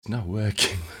It's not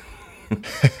working.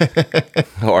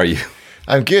 How are you?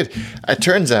 I'm good. It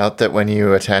turns out that when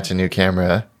you attach a new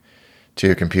camera to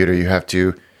your computer, you have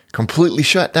to completely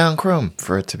shut down Chrome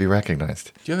for it to be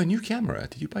recognized. Do you have a new camera?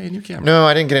 Did you buy a new camera? No,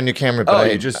 I didn't get a new camera, but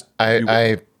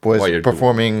I was wired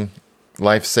performing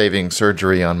life-saving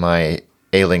surgery on my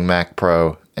ailing Mac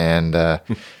Pro and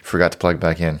forgot to plug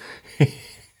back in.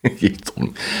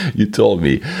 You told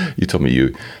me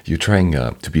you're trying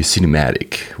to be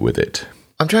cinematic with it.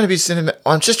 I'm trying to be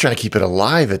I'm just trying to keep it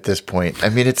alive at this point. I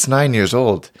mean, it's 9 years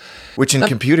old, which in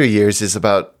computer years is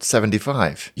about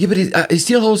 75. Yeah, but it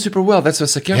still holds super well. That's the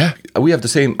second. Yeah. We have the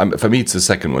same. For me, it's the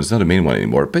second one. It's not the main one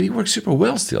anymore, but it works super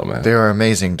well still, man. They are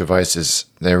amazing devices.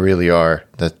 They really are.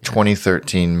 The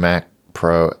 2013 Mac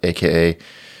Pro, a.k.a.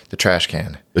 the trash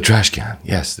can. The trash can.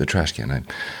 Yes, the trash can. I'm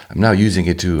now using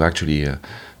it to actually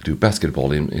do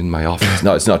basketball in my office.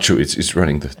 No, it's not true. It's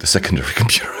running the secondary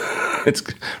computer. It's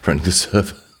running the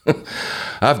server.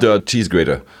 I have the cheese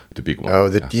grater, the big one.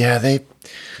 Oh,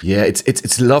 Yeah,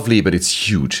 it's lovely, but it's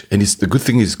huge. And the good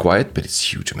thing is quiet, but it's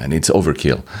huge, man. It's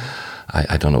overkill.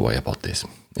 I don't know why I bought this.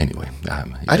 Anyway,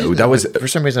 for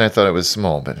some reason I thought it was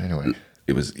small, but anyway.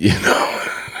 It was,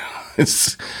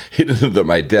 it's hidden under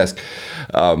my desk.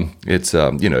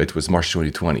 It was March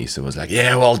 2020, so it was like,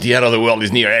 yeah, well, the end of the world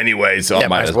is near anyway, so I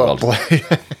might as well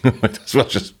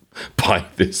just buy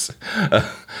this.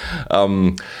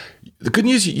 The good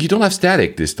news, you don't have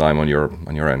static this time on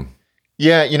your end.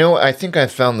 Yeah, I think I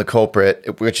found the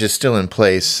culprit, which is still in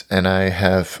place, and I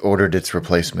have ordered its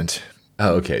replacement.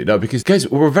 Oh, okay. No, because guys,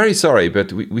 we're very sorry,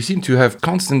 but we seem to have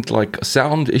constant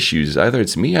sound issues. Either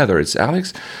it's me, either it's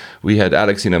Alex. We had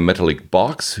Alex in a metallic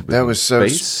box. That was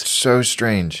so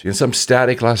strange. And some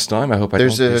static last time. I hope I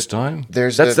don't this time.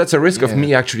 That's a risk of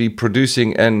me actually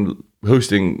producing and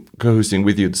co-hosting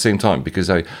with you at the same time, because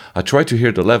I try to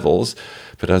hear the levels,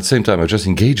 but at the same time I just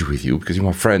engage with you because you're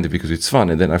my friend, because it's fun,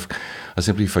 and then I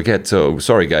simply forget. So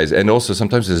sorry, guys. And also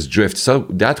sometimes there's drift, so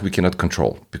that we cannot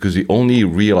control, because we only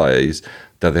realize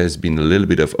that there's been a little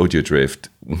bit of audio drift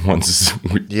once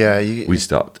we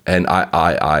stopped. And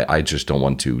I just don't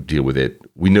want to deal with it.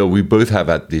 We know we both have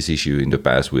had this issue in the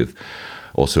past with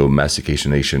also Mastication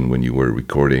Nation when you were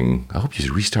recording. I hope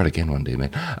you restart again one day,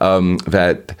 man.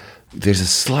 That there's a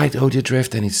slight audio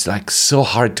drift, and it's so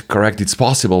hard to correct. It's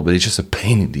possible, but it's just a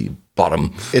pain in the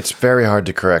bottom. It's very hard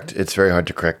to correct.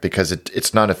 Because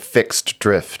it's not a fixed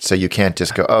drift, so you can't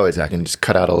just go, exactly, and just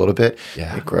cut out a little bit.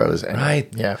 Yeah, it grows. Right.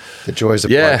 Yeah, the joys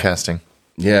of broadcasting.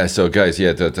 Yeah, so guys,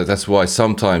 that's why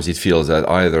sometimes it feels that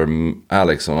either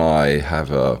Alex and I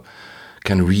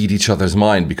can read each other's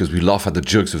mind, because we laugh at the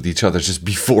jokes of each other just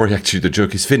before actually the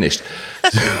joke is finished.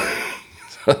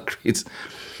 So it's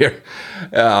here.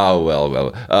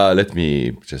 Let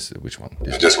me just, which one?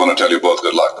 I just want to tell you both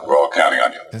good luck. We're all counting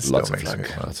on you. Lots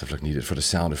of luck needed for the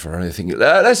sound, for anything.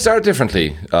 Let's start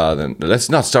differently. Then let's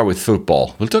not start with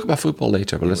football. We'll talk about football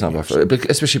later, but let's not about football,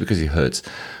 especially because it hurts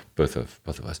both of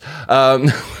us.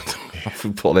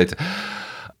 Football later.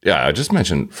 Yeah, I just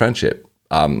mentioned friendship.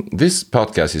 This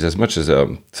podcast is as much as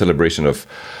a celebration of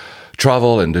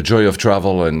travel and the joy of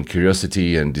travel and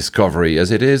curiosity and discovery as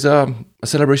it is a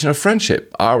celebration of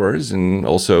friendship, ours, and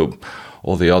also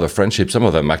all the other friendships. Some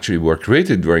of them actually were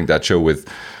created during that show with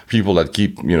people that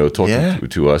keep talking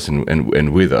to us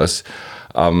and with us.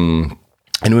 And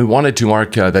we wanted to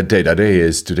mark that day. That day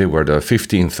is today. We're the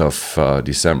 15th of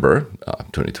December,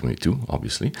 2022,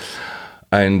 obviously.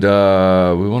 And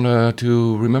we wanted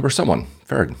to remember someone,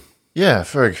 Ferg. Yeah,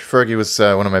 Fergie was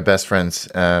one of my best friends.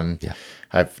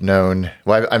 I've known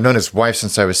his wife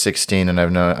since I was 16, and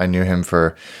I knew him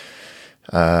for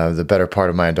the better part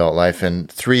of my adult life.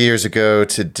 And 3 years ago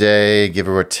today, give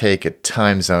or take a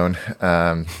time zone,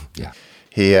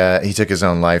 he took his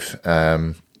own life.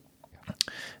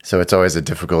 So it's always a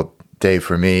difficult day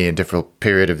for me, a difficult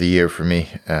period of the year for me.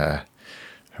 I'm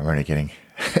already getting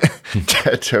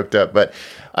choked up, but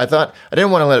I thought I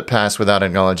didn't want to let it pass without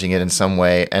acknowledging it in some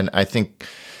way. And I think,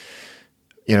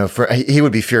 he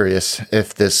would be furious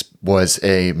if this was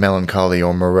a melancholy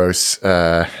or morose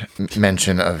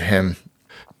mention of him,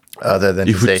 other than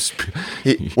to say,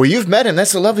 well, you've met him.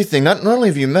 That's a lovely thing. Not only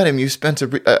have you met him, you spent a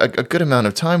good amount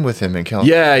of time with him in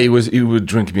California. Yeah, he would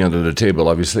drink me under the table,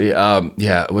 obviously.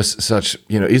 It was such,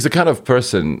 he's the kind of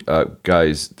person,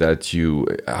 guys, that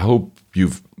I hope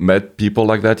you've met people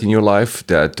like that in your life,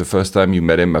 that the first time you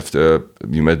met him, after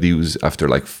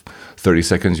 30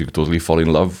 seconds, you totally fall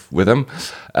in love with him.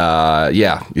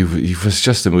 He was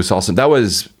just the most awesome. That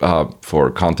was, for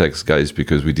context, guys,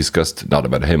 because we discussed, not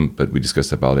about him, but we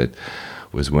discussed about it,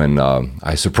 was when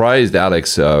I surprised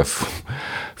Alex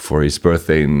for his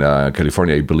birthday in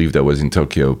California. I believe that was in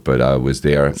Tokyo, but I was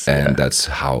there, and that's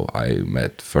how I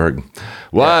met Ferg.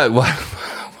 What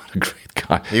a great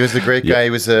guy. He was the great guy. He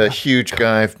was a huge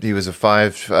guy. He was a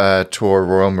 5-tour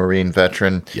Royal Marine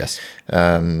veteran. Yes.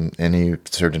 And he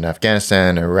served in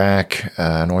Afghanistan, Iraq,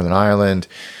 Northern Ireland,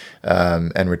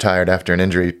 and retired after an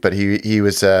injury. But he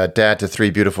was dad to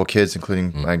 3 beautiful kids,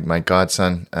 including my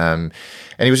godson.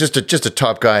 And he was just a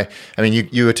top guy. I mean,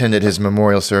 you attended his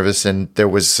memorial service, and there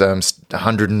was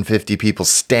 150 people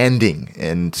standing,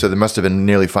 and so there must have been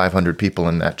nearly 500 people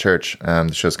in that church.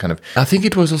 The show's kind of. I think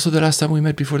it was also the last time we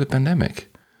met before the pandemic.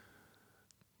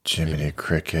 Jiminy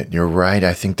Cricket, you're right.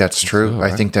 I think that's true. I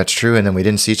think that's true. And then we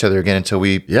didn't see each other again until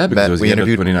we because met. it was We the end of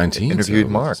interviewed 2019. Interviewed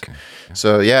Mark.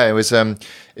 So yeah, it was a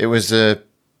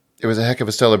heck of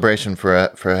a celebration for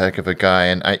a heck of a guy.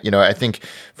 And I think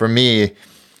for me,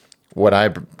 what I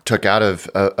took out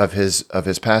of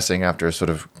his passing after sort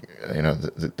of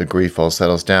the grief all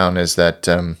settles down is that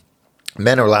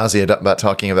men are lousy about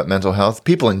talking about mental health.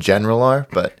 People in general are,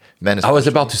 but men. I was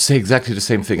about to say exactly the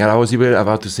same thing, and I was even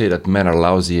about to say that men are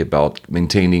lousy about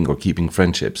maintaining or keeping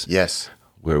friendships. Yes.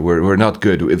 We're not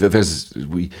good.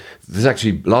 There's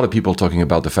actually a lot of people talking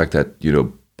about the fact that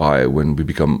by when we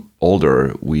become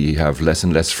older, we have less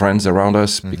and less friends around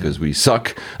us because we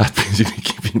suck at basically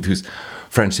keeping those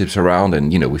friendships around,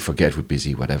 and we forget we're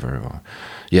busy, whatever.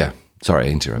 Sorry, I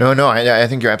interrupted. No, I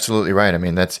think you're absolutely right. I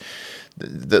mean, that's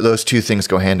those two things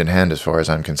go hand in hand as far as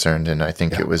I'm concerned, and I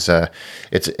think it was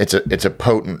it's a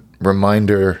potent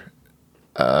reminder.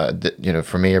 That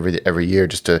for me every year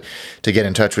just to get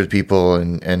in touch with people,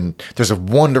 and there's a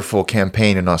wonderful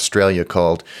campaign in Australia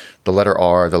called the letter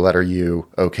R, the letter U,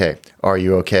 okay, Are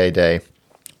You Okay Day.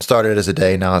 Started as a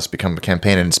day, now it's become a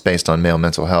campaign, and it's based on male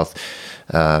mental health,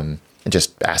 and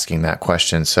just asking that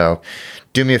question. So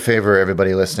do me a favor,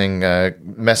 everybody listening,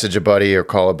 message a buddy or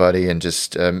call a buddy, and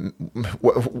just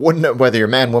whether you're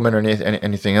man, woman, or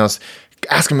anything else,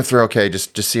 ask them if they're okay.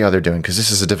 Just see how they're doing, because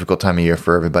this is a difficult time of year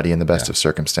for everybody in the best of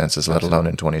circumstances, let alone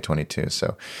in 2022.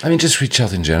 So I mean, just reach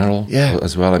out in general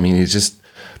as well. I mean, it's just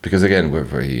because, again, we're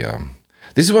very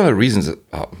this is one of the reasons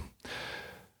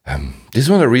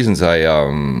I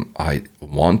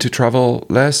want to travel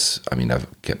less. I mean, I've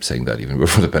kept saying that even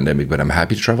before the pandemic, but I'm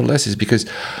happy to travel less, is because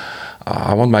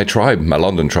I want my tribe, my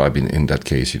London tribe. In that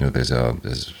case, there's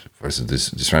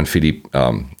this friend Philippe.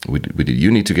 We did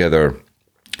uni together.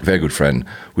 Very good friend.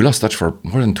 We lost touch for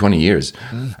more than 20 years.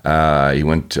 I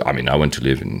went to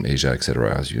live in Asia,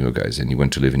 etc., as you know, guys, and he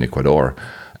went to live in Ecuador.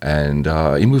 And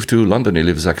he moved to London. He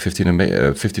lives like 15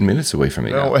 minutes away from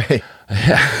me. No way.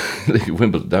 Yeah, like in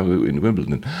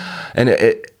Wimbledon,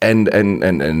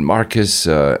 and Marcus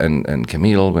and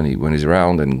Camille when he's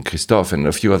around, and Christophe and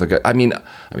a few other guys. I mean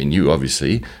you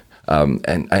obviously, and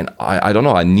I don't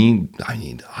know.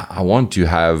 I want to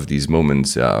have these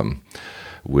moments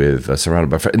with surrounded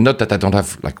by friends. Not that I don't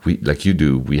have like you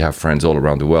do. We have friends all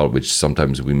around the world, which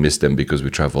sometimes we miss them because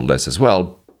we travel less as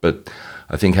well. But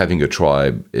I think having a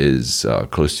tribe is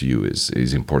close to you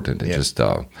is important, and just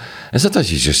and sometimes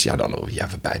you just I don't know, you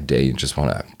have a bad day and just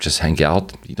want to just hang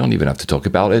out. You don't even have to talk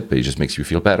about it, but it just makes you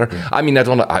feel better. Yeah. I mean, I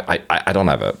don't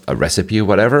have a recipe or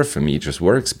whatever. For me, it just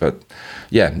works. But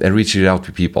and reach it out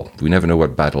to people. We never know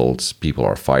what battles people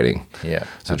are fighting. Yeah,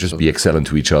 so just be excellent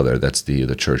to each other. That's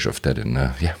the Church of Ted, and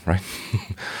right.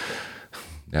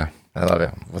 Yeah, I love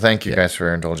it. Well, thank you guys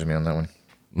for indulging me on that one.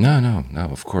 No,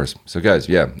 of course. So, guys,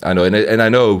 I know, and I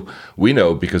know we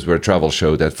know, because we're a travel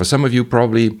show, that for some of you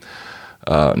probably,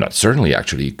 not certainly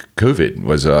actually, COVID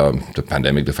was the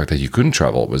pandemic. The fact that you couldn't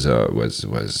travel was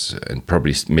and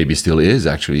probably maybe still is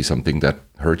actually something that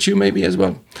hurts you maybe as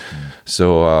well.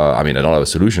 So, I mean, I don't have a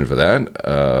solution for that,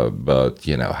 but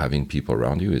having people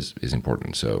around you is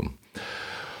important. So,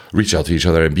 reach out to each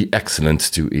other and be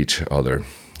excellent to each other.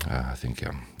 I think,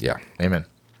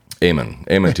 Amen.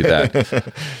 Amen to that.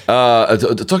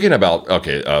 Talking about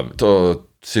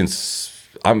since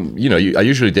I'm, I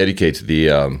usually dedicate the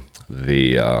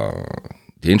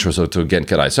intro song to Genn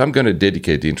Kadai, so I'm going to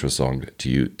dedicate the intro song to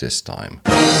you this time.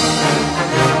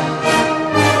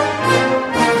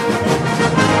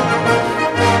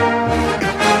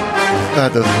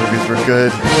 God, those movies were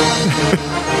good.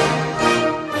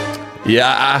 Yeah,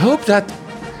 I hope that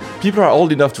people are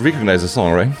old enough to recognize the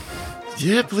song, right?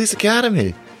 Yeah, Police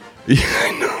Academy. Yeah,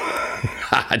 I know.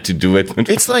 I had to do it.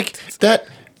 It's like that.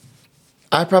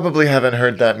 I probably haven't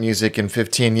heard that music in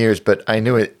 15 years, but I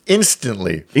knew it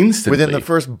instantly. Within the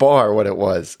first bar, what it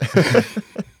was.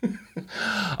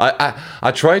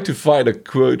 I tried to find a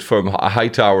quote from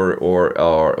Hightower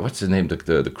or what's his name,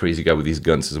 the crazy guy with these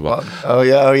guns as well. Oh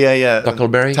yeah.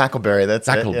 Tackleberry? Tackleberry, that's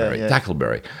Tackleberry. it. Yeah.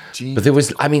 Tackleberry. Jeez. But there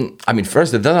was, I mean,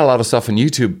 first they've done a lot of stuff on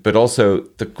YouTube, but also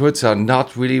the quotes are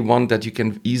not really one that you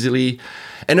can easily,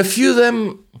 and a few of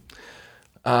them,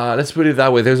 let's put it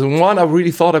that way. There's one I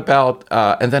really thought about,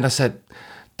 and then I said,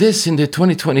 this in the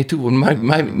 2022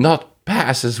 might not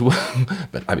pass as well.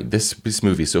 But I mean, this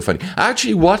movie is so funny. I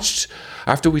actually watched,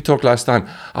 after we talked last time,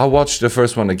 I watched the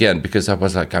first one again because I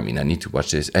was like, I mean, I need to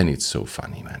watch this, and it's so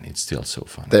funny, man. It's still so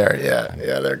funny. They're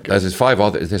good. There's 5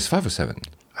 or 7.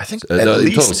 I think at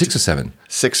least total 6 or 7.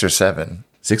 6 or 7.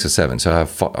 6 or 7. So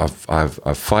I have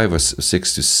 5 or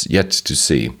 6 yet to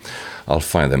see. I'll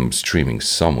find them streaming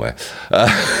somewhere.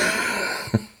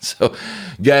 So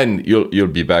again, you'll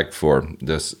be back for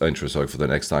this intro song for the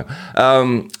next time.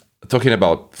 Talking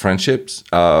about friendships,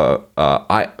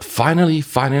 I finally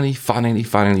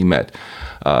met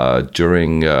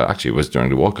during actually it was during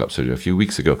the World Cup, so a few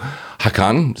weeks ago,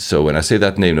 Hakan. So when I say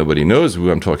that name, nobody knows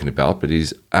who I'm talking about, but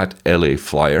he's at LA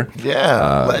Flyer.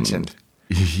 Yeah, legend.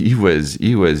 He was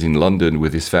in London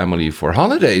with his family for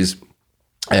holidays,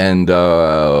 and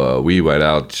we went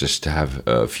out just to have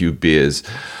a few beers.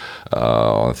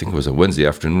 I think it was a Wednesday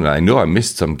afternoon. I know I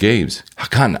missed some games.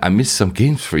 Hakan, I missed some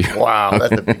games for you. Wow,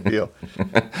 that's a big deal.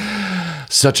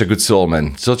 Such a good soul,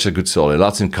 man. Such a good soul.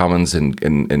 Lots in commons,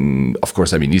 and of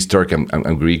course, I mean, he's Turk,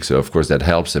 I'm Greek, so of course that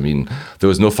helps. I mean, there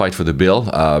was no fight for the bill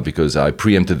because I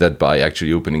preempted that by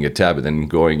actually opening a tab and then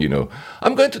going,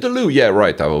 I'm going to the loo. Yeah,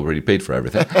 right. I already paid for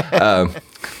everything.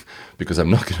 Because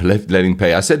I'm not going to let him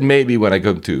pay. I said maybe when I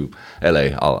go to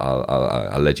LA,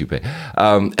 I'll let you pay.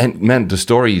 And man, the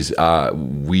stories,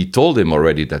 we told him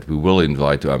already that we will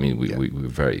invite. I mean, we're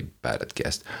very bad at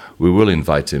guests. We will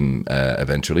invite him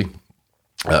eventually.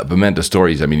 But man, the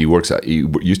stories. I mean, he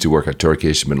used to work at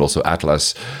Turkish, but also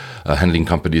Atlas handling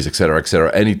companies, etc.,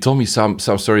 etc. And he told me some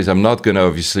stories. I'm not going to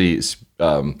obviously.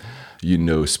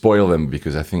 Spoil them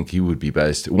because I think he would be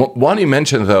best. One he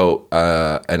mentioned though,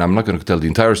 and I'm not going to tell the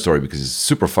entire story because it's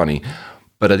super funny,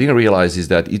 but I didn't realize is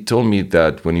that he told me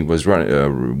that when he was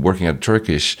working at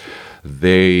Turkish,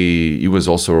 he was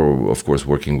also, of course,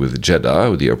 working with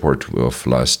Jeddah, the airport of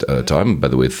last time. By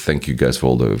the way, thank you guys for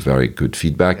all the very good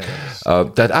feedback. Yes.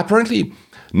 That apparently.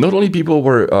 Not only people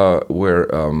were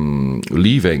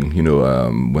leaving,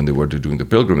 when they were doing the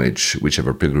pilgrimage,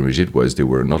 whichever pilgrimage it was, they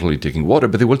were not only taking water,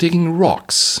 but they were taking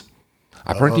rocks.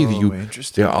 Apparently,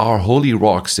 there are holy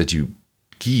rocks that you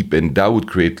keep, and that would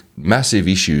create massive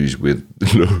issues with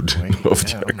the load of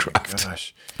the aircraft.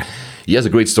 Gosh. He has a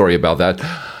great story about that,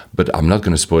 but I'm not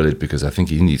going to spoil it because I think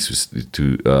he needs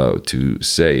to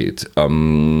say it.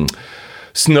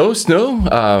 Snow.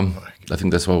 I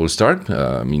think that's where we'll start.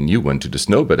 I mean, you went to the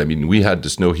snow, but I mean, we had the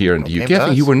snow here in the UK. I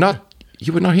think you were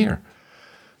not here.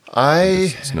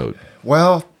 I snowed.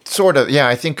 Well, sort of. Yeah,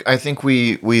 I think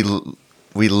we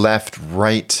left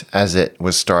right as it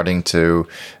was starting to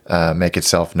make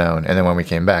itself known, and then when we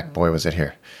came back, boy, was it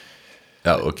here.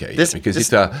 Oh, okay. Because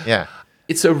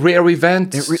it's a rare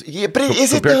event. But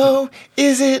is it though?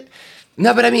 Is it?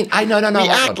 No, but I mean, no. We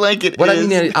act like it. What I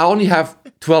mean, I only have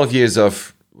 12 years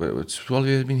of. 12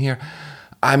 years been here.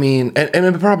 I mean,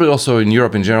 and probably also in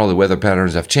Europe in general, the weather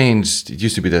patterns have changed. It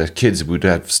used to be that kids would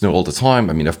have snow all the time.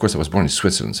 I mean, of course, I was born in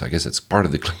Switzerland, so I guess it's part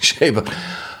of the cliche, but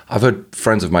I've heard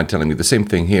friends of mine telling me the same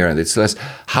thing here, and it's less.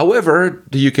 However,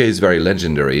 the UK is very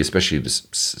legendary, especially the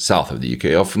south of the UK,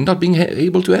 of not being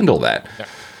able to handle that. Yeah.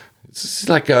 It's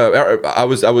like I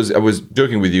was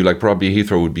joking with you, like probably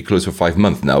Heathrow would be closed for 5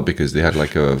 months now because they had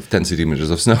like 10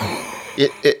 centimeters of snow.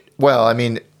 Well, I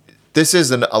mean, this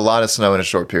is a lot of snow in a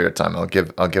short period of time. I'll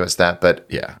give us that. But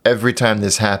yeah. Every time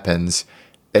this happens,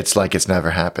 it's like it's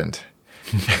never happened.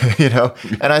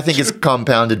 And I think it's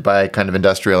compounded by kind of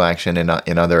industrial action in a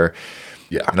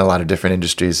lot of different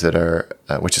industries that are,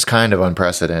 which is kind of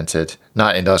unprecedented.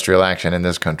 Not industrial action in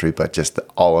this country, but just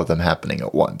all of them happening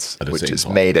at once, which has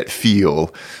made it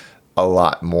feel a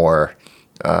lot more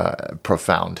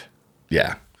profound.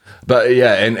 Yeah, but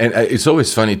yeah, and it's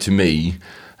always funny to me.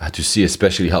 To see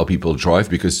especially how people drive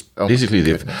because basically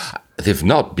they've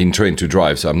not been trained to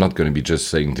drive. So I'm not going to be just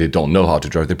saying they don't know how to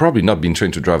drive. They've probably not been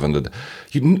trained to drive on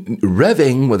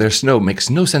revving where there's snow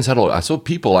makes no sense at all. I saw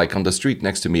people like on the street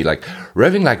next to me like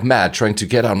revving like mad trying to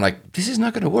get out. I'm like, this is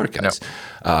not going to work, guys.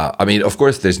 No. I mean, of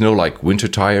course, there's no like winter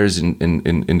tires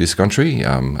in this country,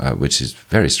 which is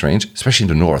very strange, especially in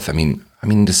the north. I mean,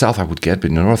 in the south I would get,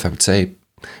 but in the north I would say.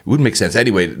 It wouldn't make sense.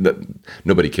 Anyway,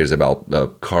 nobody cares about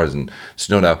cars and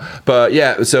snow now. But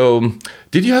yeah, so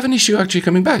did you have an issue actually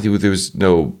coming back? There was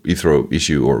no Heathrow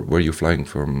issue, or were you flying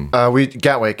from?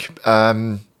 Gatwick.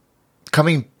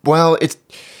 It's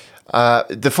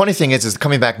the funny thing is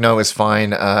coming back. No, is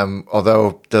fine.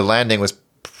 Although the landing was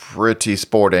pretty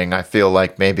sporting, I feel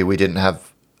like maybe we didn't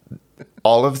have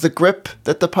all of the grip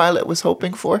that the pilot was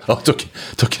hoping for. Oh,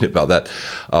 talking about that.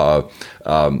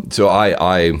 So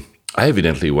I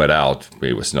evidently went out.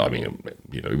 It was not. I mean,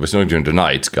 it was not during the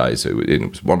night, guys. It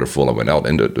was wonderful. I went out,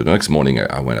 and the next morning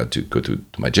I went out to go to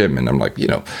my gym, and I'm like,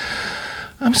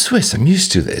 I'm Swiss. I'm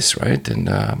used to this, right? And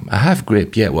I have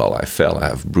grip. Yeah, well, I fell. I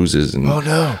have bruises. And, oh,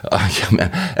 no. Yeah,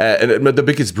 man. And the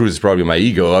biggest bruise is probably my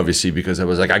ego, obviously, because I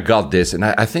was like, I got this. And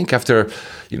I think after,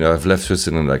 I've left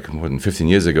Switzerland like more than 15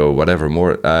 years ago, whatever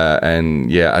more. And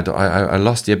yeah, I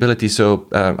lost the ability. So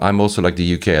I'm also like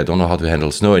the UK. I don't know how to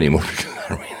handle snow anymore.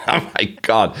 Oh my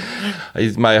God,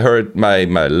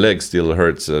 my leg still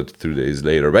hurts 2 days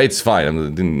later, but it's fine.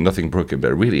 I'm nothing broken.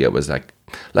 But really, I was like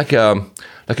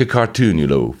a cartoon,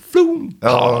 floom.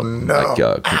 Oh no!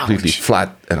 Like completely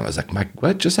flat, and I was like,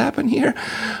 what just happened here?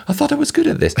 I thought I was good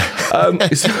at this.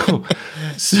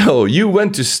 So you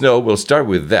went to snow. We'll start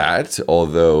with that.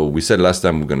 Although we said last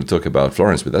time we're going to talk about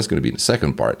Florence, but that's going to be in the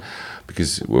second part.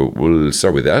 Because we'll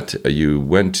start with that. You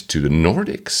went to the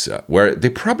Nordics, where they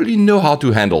probably know how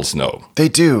to handle snow. They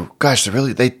do. Gosh,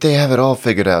 they have it all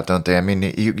figured out, don't they? I mean,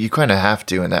 you kind of have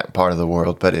to in that part of the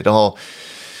world, but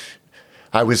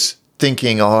I was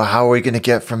thinking, how are we going to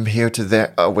get from here to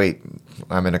there? Oh, wait,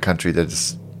 I'm in a country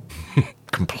that's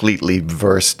completely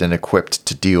versed and equipped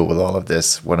to deal with all of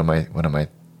this. What am I?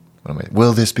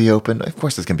 Will this be open? Of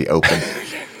course it's going to be open.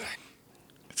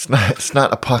 It's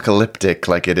not apocalyptic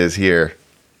like it is here.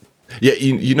 Yeah,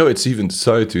 it's even,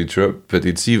 sorry to interrupt, but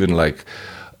it's even like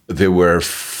there were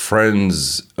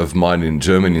friends of mine in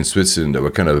Germany and Switzerland that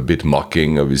were kind of a bit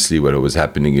mocking, obviously, what was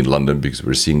happening in London, because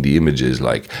we're seeing the images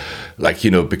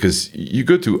because you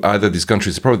go to either of these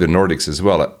countries, probably the Nordics as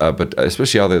well, but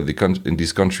especially in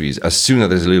these countries, as soon as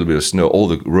there's a little bit of snow, all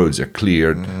the roads are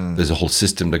cleared. There's a whole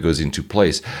system that goes into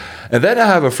place. And then I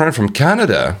have a friend from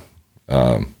Canada.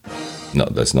 No,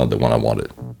 that's not the one I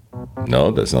wanted.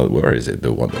 No, that's not. Where is it?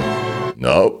 The one that...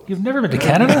 No. You've never been to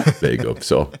Canada? There you go.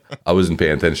 So I wasn't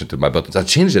paying attention to my buttons. I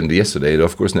changed them yesterday.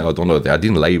 Of course, now I don't know. I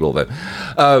didn't label them.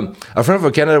 A friend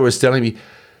from Canada was telling me,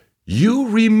 you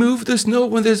remove the snow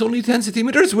when there's only 10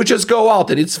 centimeters? We just go out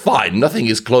and it's fine. Nothing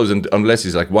is closed unless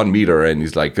it's like 1 meter and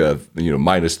it's like,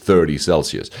 minus 30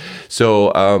 Celsius.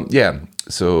 So,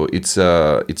 So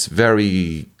it's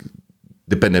very...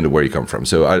 depending on where you come from.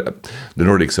 So the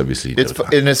Nordics, obviously.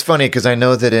 And it's funny because I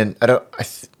know that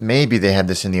maybe they had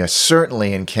this in the US,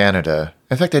 certainly in Canada.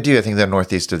 In fact, I think the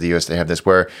northeast of the US, they have this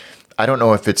where I don't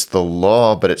know if it's the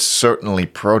law, but it's certainly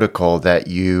protocol that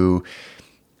you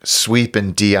sweep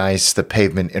and de-ice the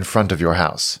pavement in front of your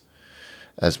house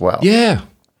as well. Yeah.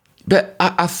 But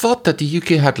I thought that the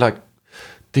UK had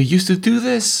they used to do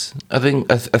this. I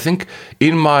think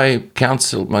in my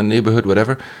council, my neighborhood,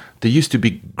 whatever, there used to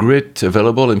be grit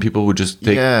available, and people would just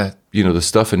take, the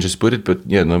stuff and just put it. But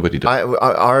nobody does.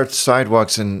 Our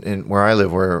sidewalks in where I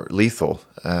live were lethal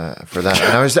for that.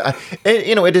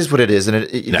 And it is what it is, and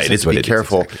it is what it is. Be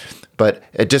careful. Exactly. But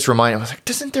it just reminded me. I was like,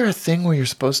 isn't there a thing where you're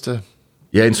supposed to?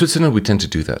 Yeah, in Switzerland we tend to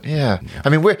do that. Yeah. I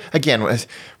mean,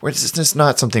 it's just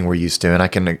not something we're used to, and I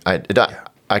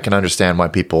can understand why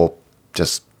people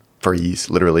just freeze,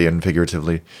 literally and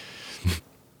figuratively.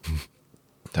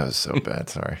 That was so bad.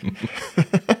 Sorry.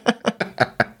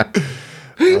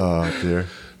 Oh dear.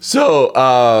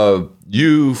 So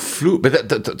you flew,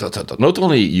 but not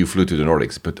only you flew to the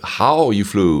Nordics, but how you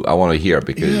flew, I want to hear,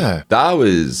 because that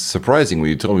was surprising when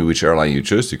you told me which airline you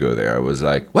chose to go there. I was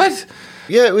like, what?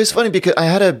 Yeah, it was funny because I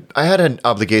had an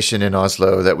obligation in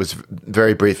Oslo that was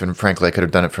very brief, and frankly, I could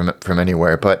have done it from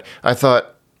anywhere. But I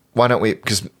thought, why don't we?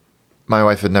 Because my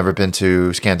wife had never been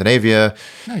to Scandinavia,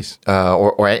 nice,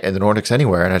 or in the Nordics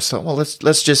anywhere, and I just thought, well,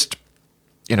 let's just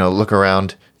look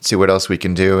around, see what else we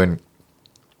can do, and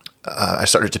I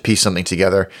started to piece something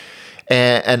together,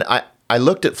 and I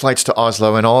looked at flights to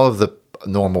Oslo, and all of the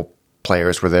normal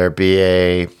players were there: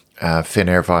 BA,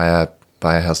 Finnair via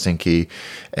Helsinki,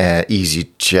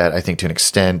 EasyJet, I think to an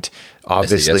extent,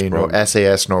 obviously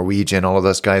SAS, Norwegian, all of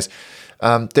those guys.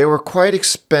 They were quite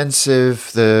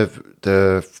expensive.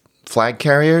 The flag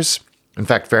carriers, in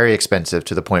fact, very expensive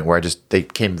to the point where they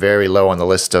came very low on the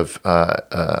list of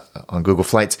on Google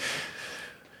Flights.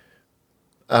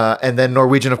 And then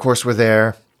Norwegian, of course, were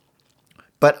there.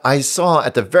 But I saw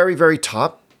at the very, very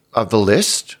top of the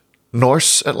list,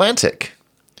 Norse Atlantic.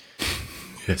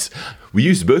 Yes. We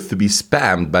used both to be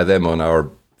spammed by them on our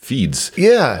feeds.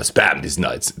 Yeah. Spammed is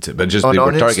nuts. But just they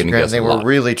were targeting us a lot.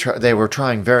 They were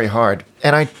trying very hard.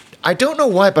 And I don't know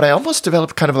why, but I almost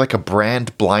developed kind of like a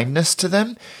brand blindness to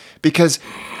them, because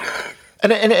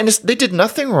And they did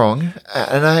nothing wrong.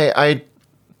 And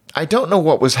I don't know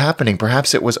what was happening.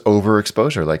 Perhaps it was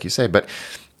overexposure, like you say. But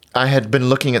I had been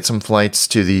looking at some flights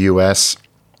to the U.S.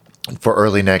 for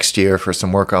early next year for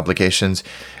some work obligations,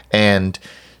 and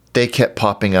they kept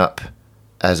popping up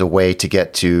as a way to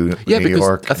get to New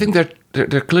York. I think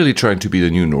they're clearly trying to be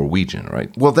the new Norwegian, right?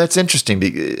 Well, that's interesting.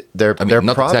 They're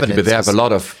not exactly, but they have a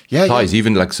lot of ties. Yeah.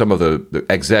 Even like some of the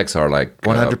execs are like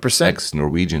 100%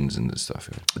 ex-Norwegians and stuff.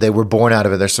 Yeah. They were born out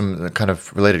of it. There's some kind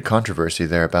of related controversy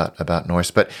there about Norse,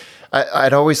 but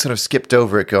I'd always sort of skipped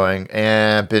over it, going,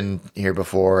 I've been here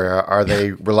before. Are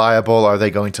they reliable? Are they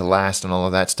going to last? And all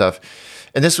of that stuff.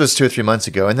 And this was 2 or 3 months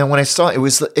ago. And then when I saw it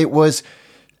was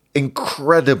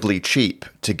incredibly cheap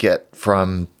to get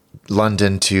from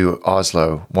London to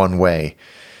Oslo one way.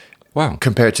 Wow.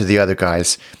 Compared to the other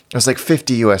guys. It was like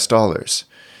 $50.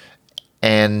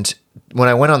 And when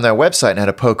I went on their website and had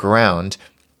a poke around,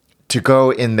 to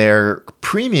go in their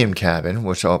premium cabin,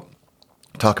 which I'll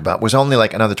talk about, was only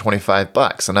like another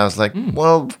 $25. And I was like,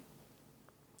 well,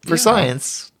 for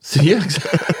science. Yeah.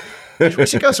 We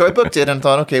should go. So I booked it and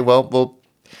thought, okay, well,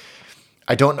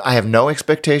 I have no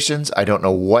expectations. I don't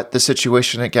know what the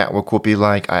situation at Gatwick will be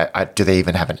like. Do they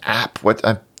even have an app?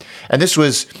 And this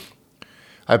was,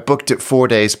 I booked it 4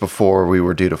 days before we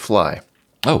were due to fly.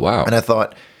 Oh, wow. And I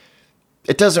thought,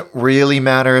 it doesn't really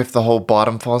matter if the whole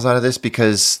bottom falls out of this,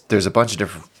 because there's a bunch of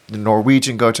different, the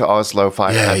Norwegian go to Oslo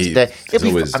 5 times a day.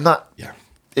 It's not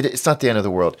the end of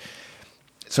the world.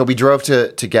 So we drove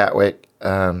to Gatwick.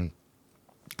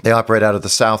 They operate out of the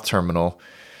South Terminal.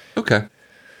 Okay.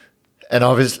 And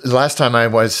obviously, the last time I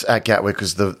was at Gatwick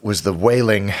was the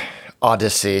whaling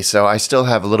odyssey. So I still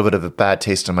have a little bit of a bad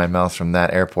taste in my mouth from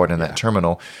that airport and that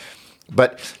terminal.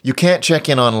 But you can't check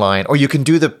in online, or you can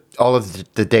do all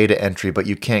of the data entry, but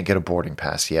you can't get a boarding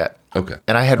pass yet. Okay.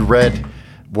 And I had read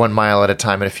 1 Mile at a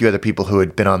Time and a few other people who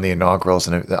had been on the inaugurals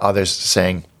and the others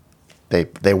saying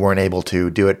they weren't able to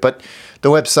do it. But the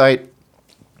website,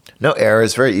 no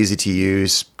errors, very easy to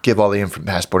use, give all the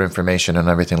passport information and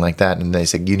everything like that. And they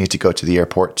said, you need to go to the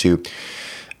airport to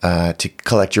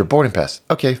collect your boarding pass.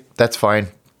 Okay, that's fine.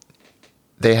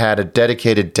 They had a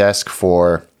dedicated desk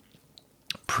for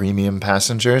premium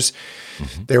passengers.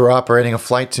 Mm-hmm. They were operating a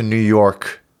flight to New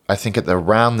York, I think at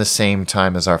around the same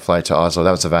time as our flight to Oslo.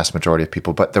 That was the vast majority of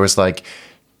people. But there was like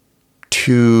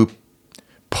 2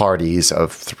 parties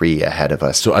of 3 ahead of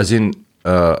us. So as in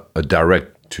a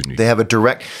direct to New York. They have a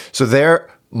direct. So their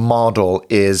model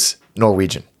is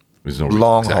Norwegian.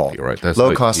 Long haul. Right. That's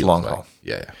low cost, long haul.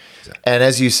 Yeah. Exactly. And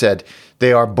as you said,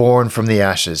 they are born from the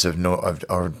ashes of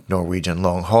Norwegian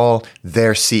long haul.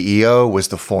 Their CEO was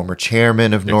the former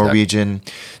chairman of Norwegian.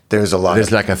 There's a lot.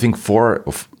 There's like, I think 3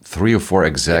 or 4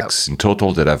 execs in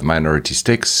total that have minority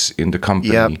stakes in the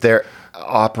company. Yep. Their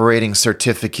operating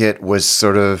certificate was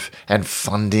and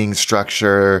funding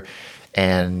structure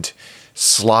and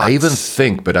slots. I even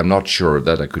think, but I'm not sure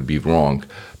that I could be wrong,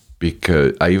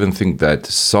 because I even think that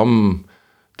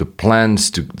the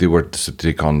plans they were to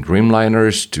take on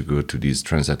Dreamliners to go to these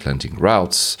transatlantic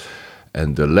routes,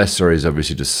 and the lessor is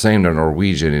obviously the same as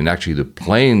Norwegian, and actually the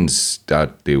planes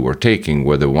that they were taking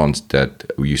were the ones that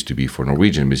used to be for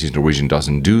Norwegian, because Norwegian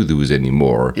doesn't do those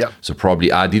anymore. Yeah. So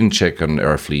probably I didn't check on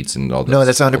air fleets and all that. No,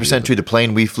 that's 100% true. The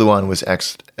plane we flew on was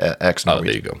ex Norwegian. Oh,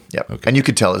 there you go. Yep. Okay. And you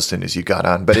could tell as soon as you got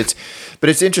on. But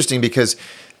it's interesting because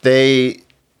they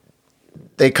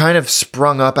kind of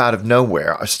sprung up out of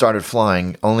nowhere, started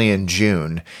flying only in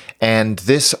June. And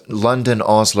this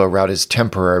London-Oslo route is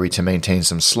temporary to maintain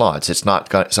some slots. It's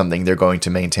not something they're going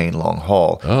to maintain long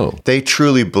haul. Oh. They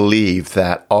truly believe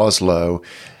that Oslo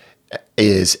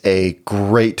is a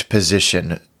great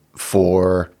position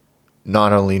for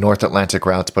not only North Atlantic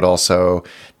routes, but also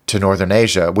to Northern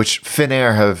Asia, which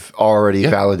Finnair have already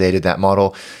validated that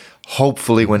model.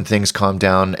 Hopefully, when things calm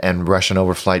down and Russian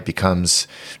overflight becomes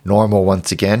normal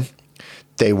once again,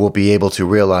 they will be able to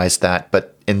realize that.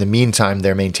 But in the meantime,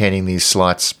 they're maintaining these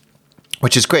slots,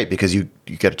 which is great because you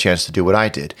get a chance to do what I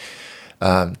did.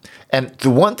 And the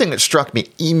one thing that struck me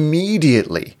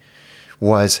immediately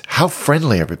was how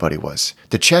friendly everybody was.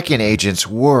 The check-in agents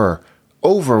were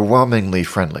overwhelmingly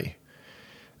friendly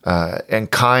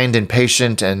and kind and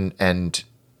patient. And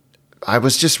I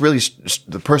was just really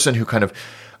the person who kind of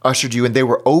ushered you in. They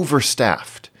were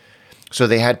overstaffed. So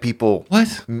they had people.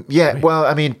 What? Yeah. Well,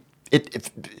 I mean,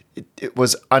 it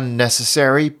was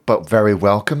unnecessary, but very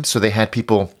welcome. So they had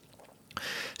people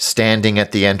standing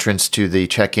at the entrance to the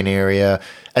check-in area.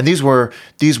 And these were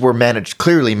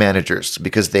clearly managers,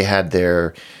 because they had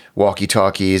their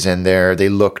walkie-talkies and they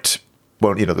looked,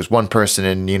 well, there's one person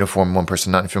in uniform, one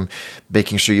person not in uniform,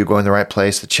 making sure you're going the right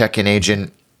place. The check-in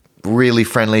agent really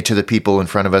friendly to the people in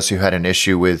front of us who had an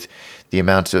issue with the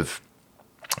amount of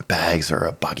bags or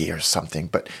a buggy or something.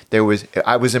 But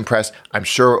I was impressed. I'm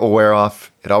sure it'll wear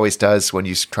off. It always does when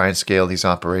you try and scale these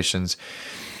operations.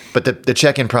 But the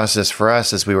check-in process for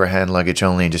us, as we were hand luggage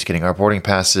only and just getting our boarding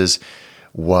passes,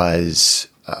 was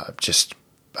it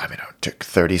took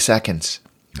 30 seconds.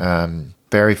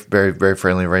 Very, very, very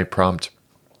friendly, very prompt.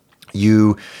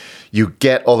 You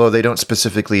get, although they don't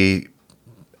specifically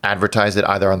advertise it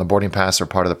either on the boarding pass or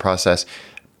part of the process,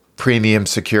 premium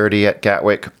security at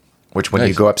Gatwick, which when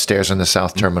you go upstairs in the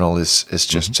South Terminal is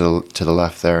just to the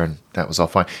left there, and that was all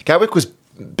fine. Gatwick was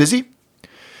busy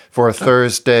for a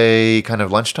Thursday kind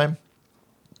of lunchtime.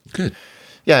 Good.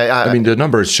 Yeah, I mean, the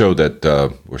numbers show that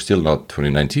we're still not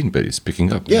 2019, but it's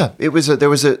picking up. Yeah, there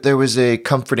was a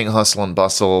comforting hustle and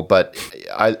bustle, but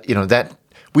that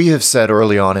we have said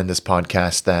early on in this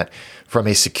podcast that from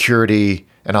a security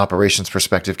and operations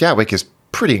perspective, Gatwick is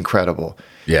pretty incredible.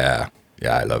 Yeah,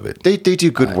 I love it. They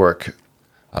do good work.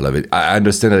 I love it. I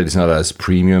understand that it's not as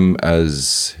premium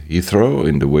as Heathrow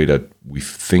in the way that we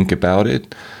think about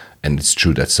it. And it's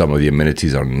true that some of the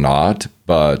amenities are not,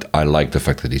 but I like the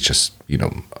fact that it's just,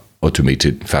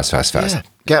 automated, fast. Yeah,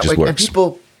 Just like, works. and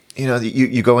people,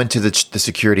 you go into the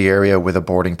security area with a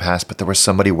boarding pass, but there was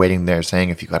somebody waiting there saying,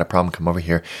 if you got a problem, come over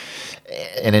here.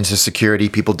 And into security,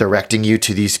 people directing you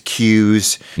to these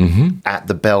queues at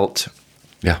the belt.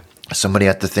 Yeah. Somebody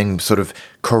at the thing sort of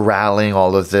corralling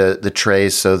all of the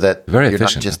trays so that Very you're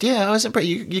efficient. not just, I was impressed.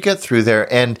 You get through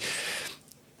there. And,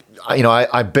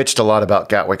 I bitched a lot about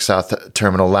Gatwick South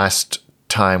Terminal last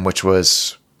time, which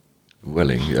was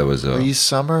Welling. It was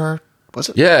pre-summer, was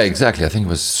it? Yeah, exactly. I think it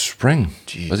was spring.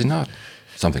 Was it not?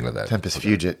 Something like that. Tempest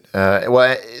Fugit.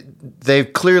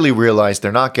 They've clearly realized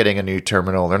they're not getting a new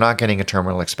terminal. They're not getting a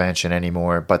terminal expansion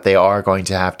anymore, but they are going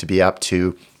to have to be up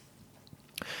to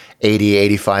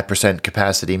 80-85%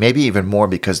 capacity, maybe even more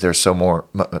because they're so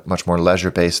much more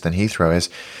leisure-based than Heathrow is.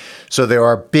 So there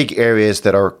are big areas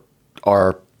that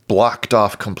are blocked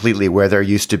off completely where there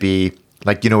used to be,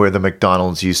 like, where the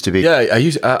McDonald's used to be. Yeah,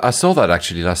 I saw that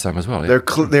actually last time as well. Yeah.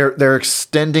 They're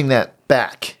extending that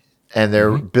back, and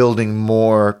they're building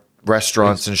more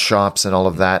restaurants and shops and all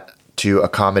of that to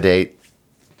accommodate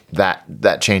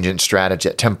that change in strategy,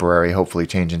 that temporary, hopefully,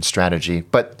 change in strategy.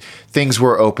 But things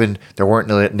were open. There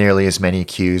weren't nearly as many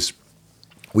queues.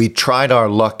 We tried our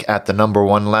luck at the number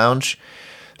 1 lounge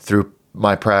through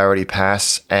my priority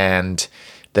pass, and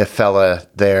the fella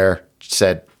there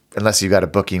said, unless you got a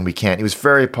booking, we can't. He was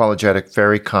very apologetic,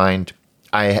 very kind.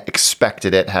 I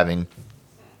expected it, having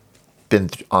been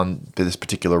on this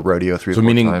particular rodeo 3 or 4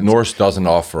 meaning times. Norse doesn't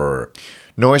offer...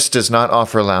 Norse does not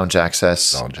offer lounge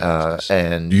access.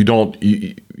 And you don't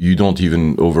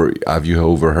even have you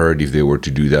overheard if they were to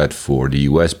do that for the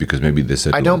US, because maybe they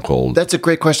said cold. That's a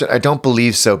great question. I don't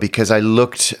believe so, because I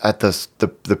looked at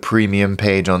the premium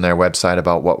page on their website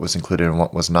about what was included and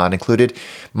what was not included.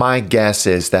 My guess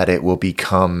is that it will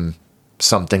become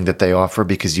something that they offer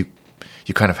because you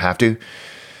kind of have to.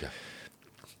 Yeah.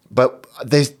 But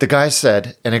the guy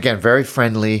said, and again, very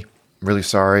friendly, really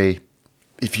sorry,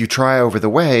 if you try over the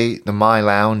way, the My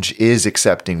Lounge is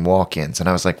accepting walk-ins. And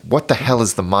I was like, what the hell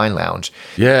is the My Lounge?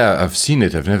 Yeah, I've seen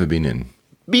it. I've never been in.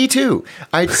 Me too.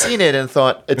 I'd seen it and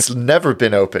thought, it's never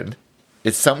been open.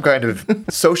 It's some kind of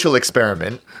social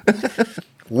experiment.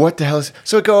 What the hell is...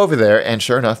 So I go over there, and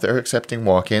sure enough, they're accepting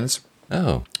walk-ins.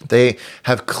 Oh. They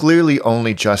have clearly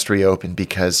only just reopened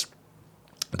because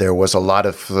there was a lot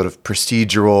of sort of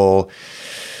procedural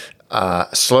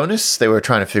slowness. They were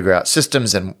trying to figure out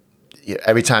systems, and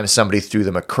every time somebody threw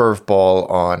them a curveball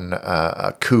on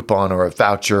a coupon or a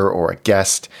voucher or a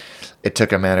guest, it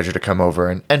took a manager to come over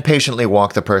and patiently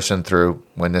walk the person through.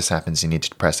 When this happens, you need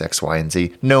to press X, Y, and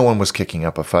Z. No one was kicking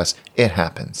up a fuss. It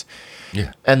happens.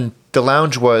 Yeah. And the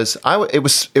lounge was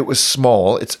it was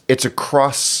small. It's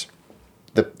across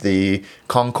the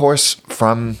concourse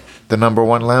from the number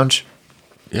 1 lounge.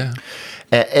 Yeah.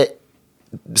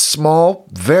 Small,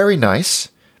 very nice.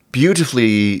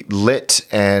 Beautifully lit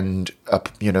and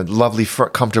lovely,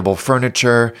 comfortable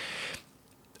furniture.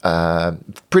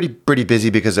 Pretty busy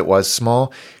because it was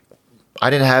small. I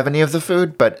didn't have any of the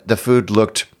food, but the food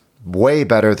looked way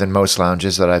better than most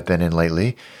lounges that I've been in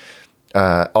lately.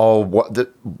 All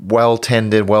well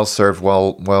tended, well served,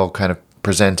 well kind of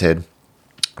presented.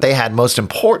 They had, most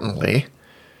importantly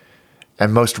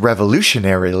and most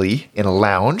revolutionarily in a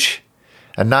lounge,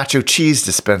 a nacho cheese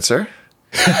dispenser.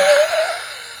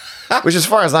 Which, as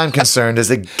far as I'm concerned, is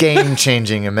a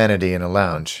game-changing amenity in a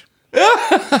lounge.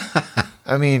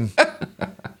 I mean,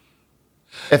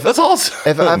 That's awesome.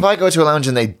 If I go to a lounge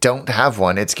and they don't have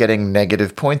one, it's getting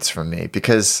negative points from me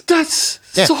because That's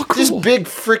so cool. this big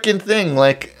freaking thing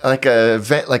like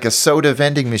a soda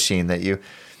vending machine that you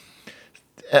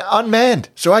unmanned,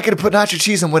 so I could have put nacho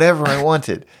cheese on whatever I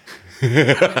wanted.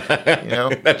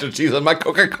 Nacho cheese on my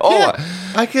Coca-Cola. Yeah,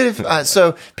 I could have.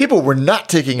 So people were not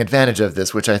taking advantage of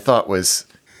this, which I thought was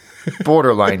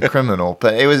borderline criminal.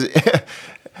 But it was.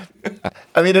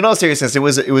 I mean, in all seriousness, it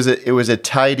was a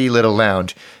tidy little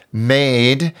lounge,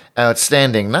 made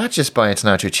outstanding not just by its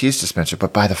nacho cheese dispenser,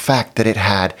 but by the fact that it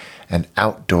had an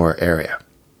outdoor area.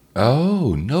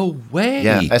 Oh, no way.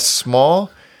 Yeah, a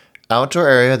small outdoor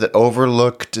area that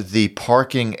overlooked the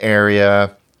parking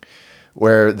area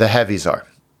where the heavies are.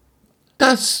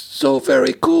 That's so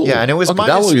very cool. Yeah, and it was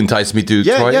that will entice me to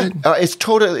try it.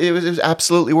 It was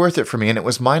absolutely worth it for me, and it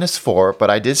was -4, but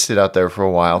I did sit out there for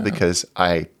a while because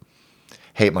I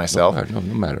hate myself. No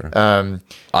matter. I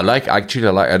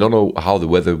don't know how the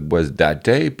weather was that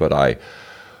day, but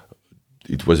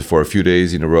it was for a few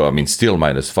days in a row. I mean, still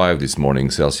 -5 this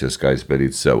morning Celsius, guys, but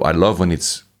it's I love when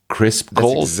it's crisp,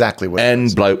 cold, exactly what it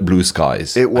and blue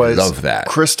skies. It was I love that.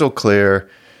 crystal clear,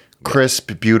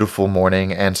 crisp, beautiful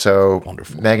morning. And so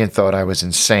Wonderful. Megan thought I was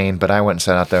insane, but I went and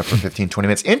sat out there for 15, 20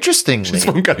 minutes. Interestingly. She's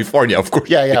from California, of course.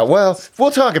 Yeah. Well,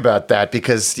 we'll talk about that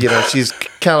because, she's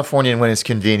Californian when it's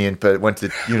convenient, but went to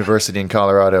university in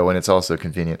Colorado when it's also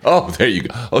convenient. Oh, there you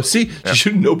go. Oh, see, she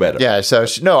should know better. Yeah. So,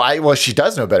 she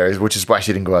does know better, which is why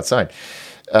she didn't go outside.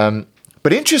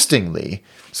 But interestingly,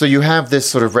 so you have this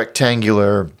sort of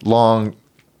rectangular, long,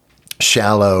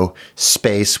 shallow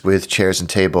space with chairs and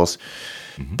tables.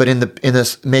 Mm-hmm. But in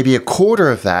this maybe a quarter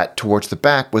of that towards the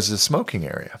back was the smoking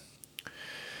area.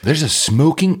 There's a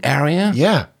smoking area?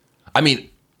 Yeah. I mean,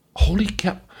 holy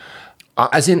cow.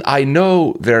 As in, I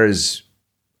know there's,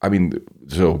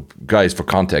 so guys, for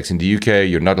context, in the UK,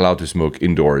 you're not allowed to smoke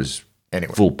indoors.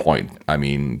 Anyway. Full point. I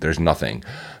mean, there's nothing.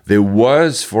 There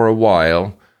was for a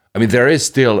while, there is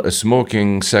still a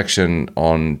smoking section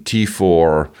on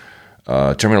T4,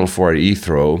 Terminal 4 at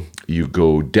Heathrow. You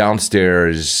go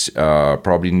downstairs,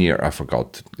 probably near, I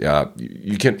forgot.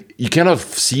 You cannot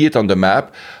see it on the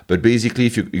map, but basically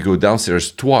if you go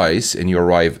downstairs twice and you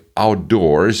arrive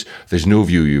outdoors, there's no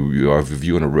view. You have a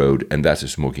view on a road, and that's a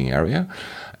smoking area.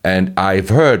 And I've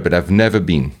heard, but I've never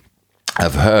been.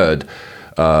 I've heard,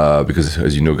 because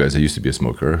as you know, guys, I used to be a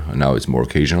smoker, and now it's more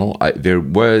occasional. There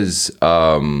was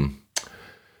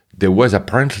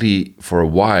apparently for a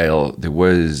while, there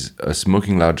was a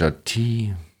smoking lounge at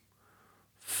T4.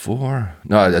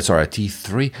 No, sorry, at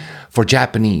T3 for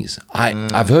Japanese.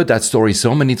 I've heard that story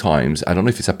so many times. I don't know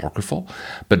if it's apocryphal,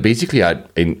 but basically,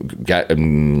 in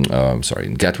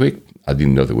Gatwick, I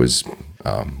didn't know there was.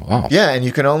 Wow. Yeah, and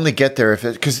you can only get there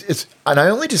and I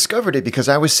only discovered it because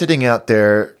I was sitting out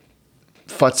there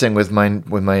futzing with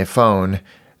my phone,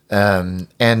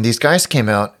 and these guys came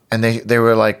out and they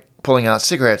were like pulling out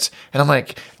cigarettes, and I'm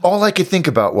like, all I could think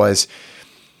about was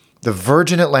the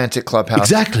Virgin Atlantic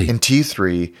Clubhouse in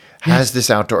T3 has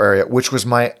this outdoor area, which was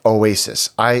my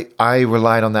oasis. I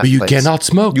relied on that place. But you cannot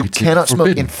smoke. You cannot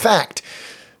smoke. In fact,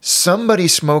 somebody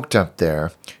smoked up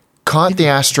there, caught the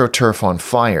AstroTurf on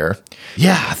fire.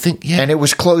 Yeah, I think, yeah. And it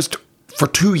was closed for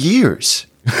 2 years.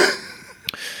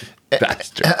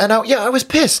 Bastard. And I was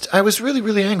pissed. I was really,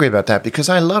 really angry about that because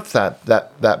I loved that.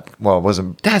 Well, it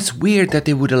wasn't. That's weird that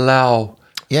they would allow.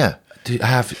 Yeah. To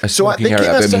have a so smoking they came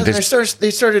area. outside and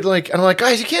they started like, and I'm like,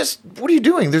 guys, you can't. What are you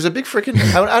doing? There's a big freaking.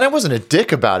 And I wasn't a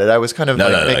dick about it. I was kind of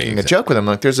making a joke with them.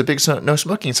 Like, there's a big no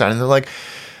smoking sign, and they're like,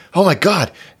 oh my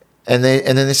god. And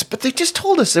then they said, but they just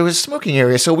told us there was a smoking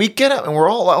area. So we get up and we're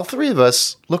all three of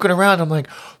us looking around. I'm like,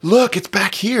 look, it's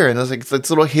back here, and there's like this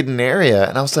little hidden area,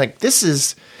 and I was like, this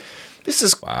is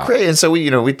wow. Great. And so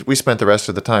we spent the rest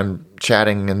of the time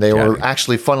chatting, and they were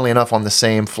actually, funnily enough, on the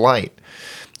same flight.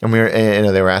 And we were,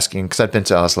 they were asking, because I'd been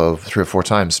to Oslo 3 or 4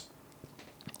 times,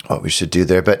 what we should do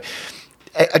there. But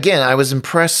again, I was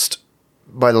impressed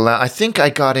by I think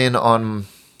I got in on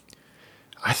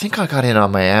my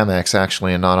Amex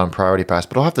actually, and not on Priority Pass.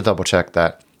 But I'll have to double check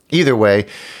that. Either way,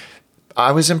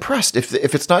 I was impressed.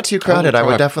 If it's not too crowded, I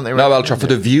would definitely. No, I'll try for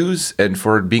the views and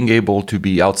for being able to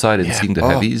be outside and seeing the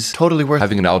heavies. Totally worth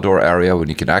having an outdoor area when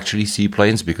you can actually see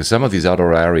planes, because some of these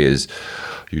outdoor areas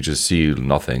you just see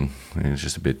nothing. It's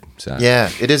just a bit sad. Yeah,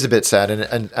 it is a bit sad,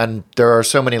 and there are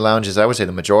so many lounges. I would say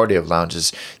the majority of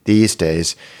lounges these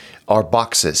days are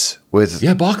boxes with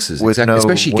boxes. With exactly. no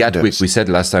Especially windows. Gatwick. We said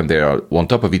last time they are on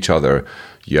top of each other.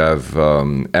 You have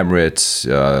Emirates.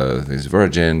 There's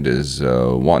Virgin. There's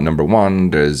number one.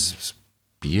 There's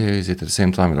BA, is it at the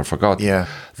same time? I forgot. Yeah.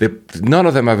 None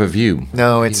of them have a view.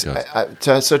 No, He it's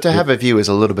does. so to have a view is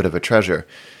a little bit of a treasure.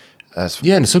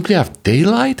 Yeah, and some people have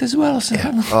daylight as well. So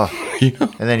Oh, you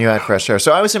know? and then you had fresh air.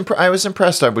 So I was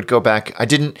impressed. I would go back. I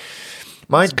didn't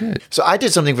mind. good. So I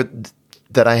did something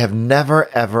that I have never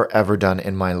ever done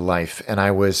in my life, and I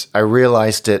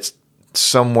realized it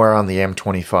somewhere on the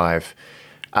M25.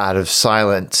 Out of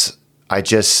silence, I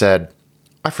just said,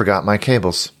 I forgot my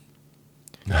cables.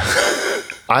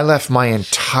 I left my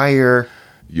entire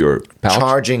Your pouch?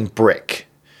 charging brick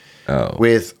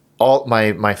with all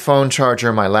my phone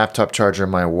charger, my laptop charger,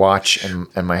 my watch,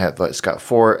 and my headphones. It's got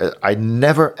 4. I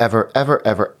never,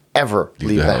 ever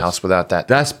leave the house without that.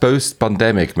 That's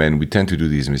post-pandemic, man. We tend to do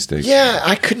these mistakes. Yeah,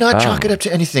 I could not chalk it up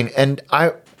to anything. And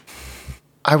I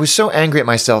was so angry at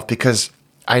myself because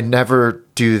I never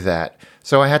do that.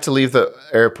 So I had to leave the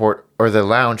airport or the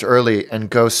lounge early and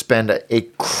go spend a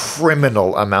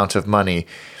criminal amount of money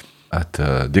At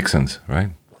Dixon's, right?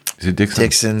 Is it Dixon's?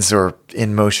 Dixon's or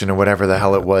In Motion or whatever the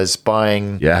hell it was,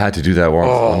 buying. Yeah, I had to do that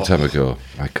one time ago.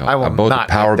 My God. I will bought not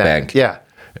a power make that. bank. Yeah.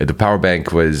 The power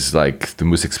bank was like the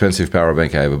most expensive power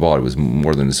bank I ever bought. It was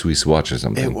more than a Swiss watch or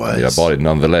something. It was. Yeah, I bought it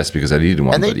nonetheless because I needed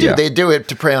one. And they do it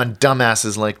to prey on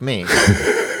dumbasses like me.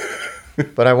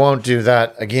 But I won't do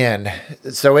that again.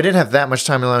 So I didn't have that much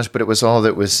time in the lounge, but it was all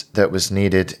that was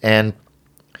needed. And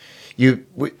you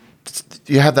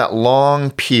have that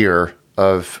long pier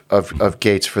of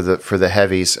gates for the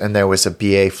heavies, and there was a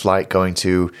BA flight going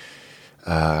to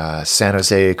San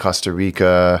Jose, Costa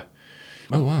Rica.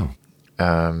 Oh, wow.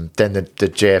 Then the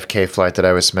JFK flight that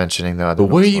I was mentioning, the other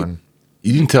But where one.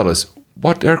 you didn't tell us,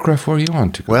 what aircraft were you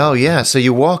on? Well, yeah. So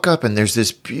you walk up and there's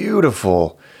this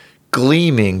beautiful,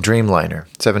 gleaming Dreamliner,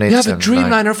 787. You have a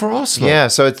Dreamliner for Oslo? Yeah.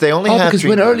 So they only have. because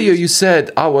when Dreamliners. earlier you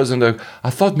said I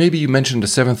thought maybe you mentioned the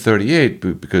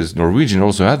 738 because Norwegian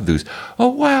also had those. Oh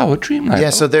wow, a Dreamliner!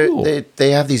 Yeah, so cool.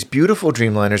 they have these beautiful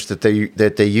Dreamliners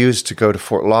that they use to go to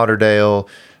Fort Lauderdale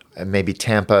and maybe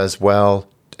Tampa as well.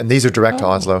 And these are direct to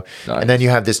Oslo. Nice. And then you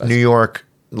have this New York,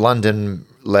 London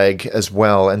leg as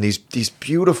well, and these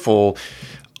beautiful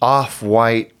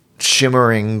off-white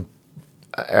shimmering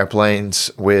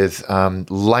airplanes with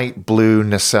light blue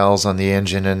nacelles on the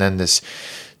engine, and then this.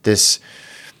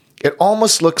 It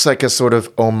almost looks like a sort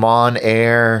of Oman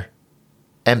Air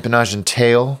empennage and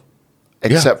tail,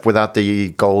 except without the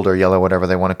gold or yellow, whatever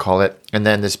they want to call it. And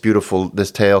then this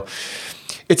tail.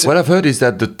 What I've heard is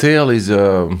that the tail is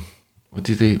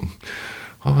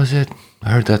what was it?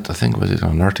 I heard that, I think, was it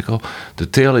on an article? The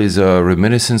tail is a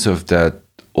reminiscence of that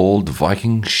old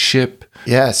Viking ship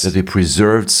Yes. that they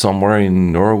preserved somewhere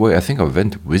in Norway. I think I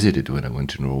went to visit it when I went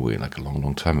to Norway like a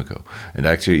long time ago. And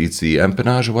actually it's the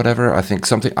empennage or whatever. I think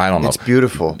something, I don't know. It's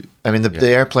beautiful. I mean, the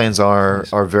airplanes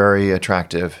are very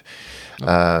attractive.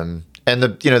 And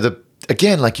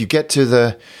again, like you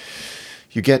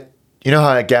know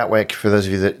how at Gatwick, for those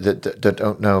of you that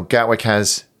don't know, Gatwick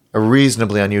has a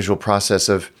reasonably unusual process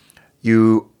of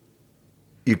you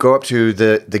go up to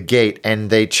the gate and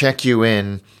they check you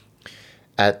in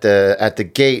at the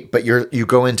gate, but you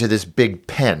go into this big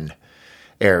pen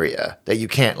area that you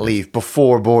can't leave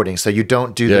before boarding, so you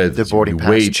don't do the boarding pass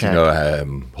wait, check.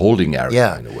 Holding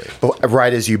area in a way. But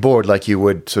right as you board, like you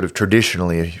would sort of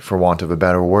traditionally, for want of a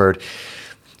better word,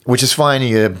 which is fine. You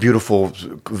get a beautiful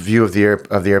view of the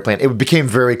airplane. It became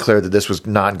very clear that this was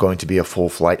not going to be a full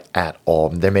flight at all.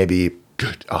 There may be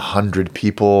 100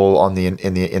 people in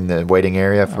the waiting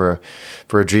area for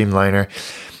a Dreamliner.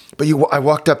 But I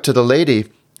walked up to the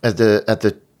lady at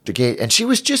the gate, and she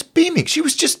was just beaming. She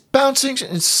was just bouncing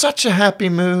in such a happy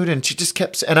mood, and she just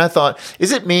kept. And I thought,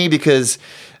 is it me because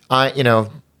I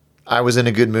was in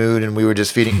a good mood and we were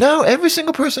just feeding? No, every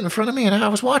single person in front of me, and I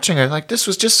was watching her like this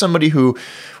was just somebody who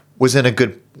was in a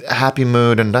good, happy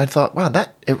mood, and I thought, wow,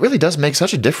 it really does make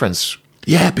such a difference.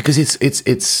 Yeah, because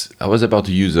it's. I was about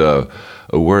to use a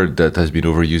word that has been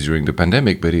overused during the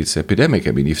pandemic, but it's epidemic.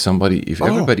 I mean, if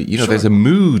everybody, sure. there's a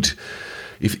mood.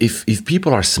 If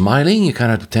people are smiling, you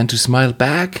kind of tend to smile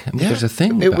back. I mean, there's a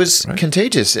thing. It was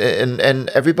contagious, and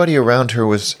everybody around her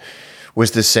was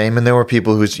the same. And there were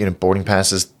people whose boarding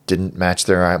passes didn't match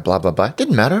their blah blah blah. It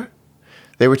didn't matter.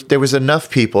 There was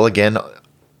enough people again.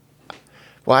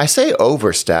 Well, I say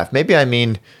overstaffed. Maybe I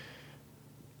mean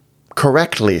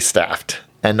correctly staffed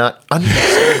and not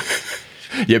understaffed.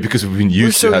 Yeah, because we've been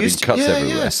used to having cuts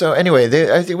everywhere. Yeah. So anyway,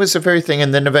 it was a very thing,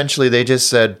 and then eventually they just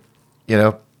said,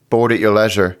 board at your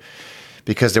leisure,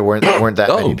 because there weren't that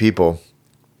many people.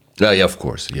 Yeah, of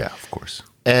course. Yeah, of course.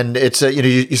 And it's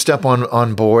you step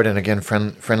on board, and again,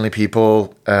 friendly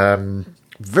people.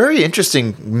 Very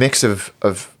interesting mix of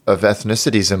of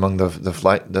ethnicities among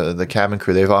the cabin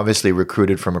crew. They've obviously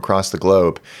recruited from across the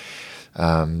globe.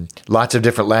 Lots of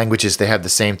different languages. They have the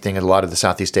same thing a lot of the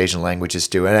Southeast Asian languages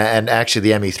do. And actually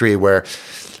the ME3, where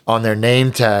on their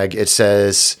name tag it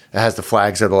says it has the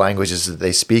flags of the languages that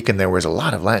they speak, and there was a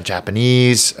lot of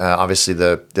Japanese, obviously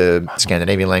the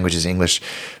Scandinavian languages, English,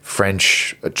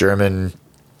 French, German,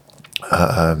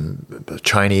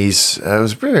 Chinese. It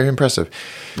was very impressive.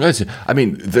 I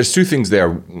mean, there's two things there.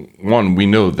 One, we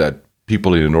know that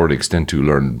people in the Nordics tend to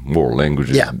learn more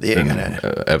languages than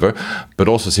ever, but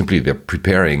also simply they're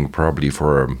preparing probably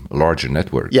for a larger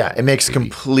network. Yeah, it makes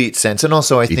complete sense. And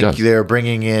also I think they're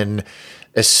bringing in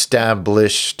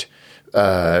established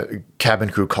cabin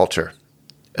crew culture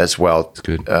as well. That's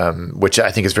good. Which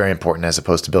I think is very important as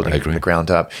opposed to building it from the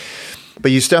ground up.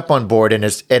 But you step on board and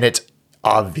it's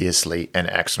obviously an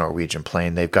ex-Norwegian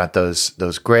plane. They've got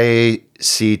those gray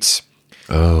seats.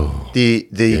 Oh.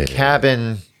 The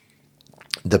cabin,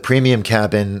 the premium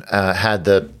cabin had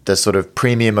the sort of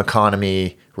premium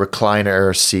economy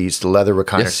recliner seats, the leather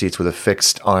recliner seats with a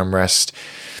fixed armrest.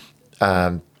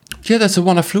 Yeah, that's the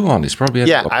one I flew on. It's probably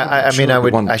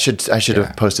I should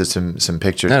have posted some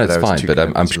pictures. No, that's fine. But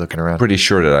I'm looking around. Pretty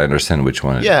sure that I understand which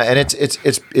one. And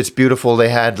it's beautiful. They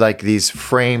had like these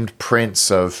framed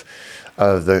prints of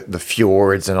the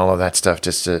fjords and all of that stuff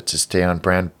just to stay on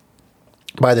brand.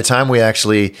 By the time we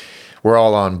actually were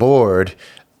all on board,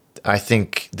 I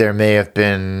think there may have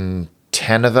been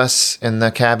 10 of us in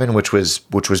the cabin, which was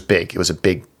big. It was a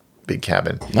big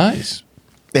cabin. Nice.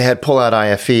 They had pull-out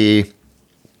IFE,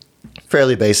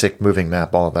 fairly basic moving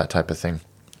map, all of that type of thing.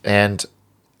 And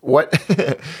what?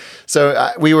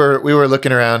 So we were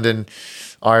looking around, and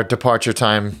our departure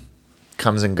time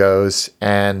comes and goes,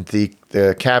 and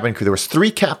the cabin crew. There was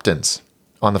 3 captains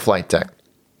on the flight deck.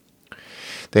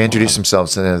 They introduced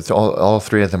themselves, and all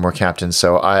 3 of them were captains.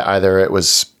 So either it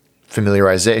was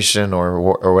familiarization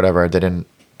or whatever. They didn't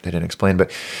explain, but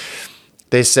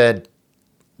they said,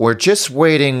 "We're just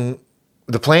waiting.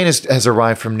 The plane has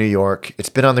arrived from New York. It's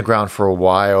been on the ground for a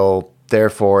while.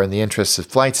 Therefore, in the interests of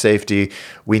flight safety,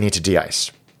 we need to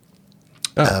de-ice.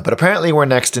 But apparently we're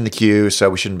next in the queue, so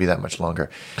we shouldn't be that much longer."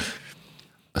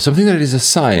 Something that is a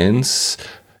science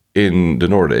in the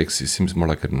Nordics, it seems more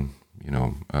like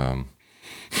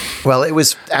Well, it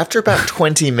was after about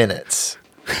 20 minutes,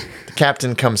 the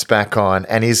captain comes back on,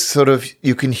 and he's sort of,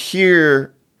 you can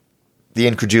hear the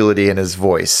incredulity in his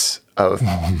voice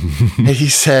and he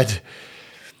said,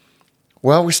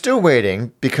 "Well, we're still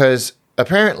waiting because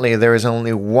apparently there is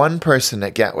only one person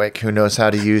at Gatwick who knows how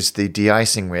to use the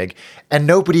de-icing rig, and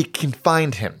nobody can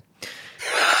find him."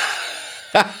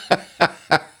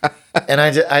 And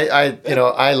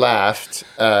I laughed.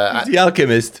 The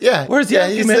alchemist. Yeah. Where's the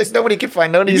alchemist? Like, nobody can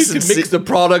find. You need to mix the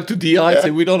product to de-ice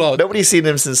it. We don't know. Nobody's seen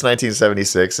him since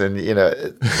 1976, and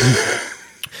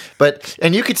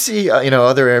and you could see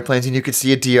other airplanes, and you could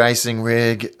see a de-icing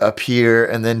rig appear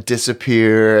and then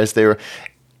disappear as they were.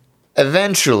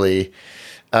 Eventually,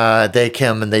 they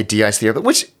come and they de-ice the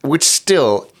airplane, which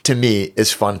still to me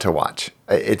is fun to watch.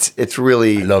 It's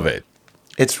really, I love it.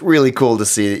 It's really cool to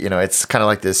see. It's kind of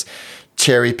like this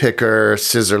cherry picker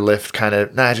scissor lift kind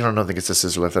of. I don't think it's a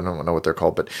scissor lift. I don't know what they're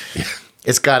called, but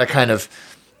it's got a kind of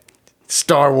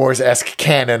Star Wars-esque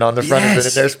cannon on the front of it,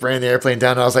 and they're spraying the airplane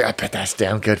down. And I was like, I bet that's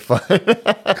damn good fun.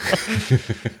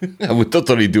 I would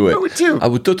totally do it. I would too. I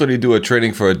would totally do a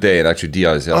training for a day and actually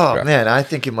de-ice the aircraft. Oh man, I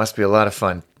think it must be a lot of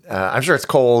fun. I'm sure it's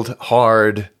cold,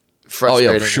 hard,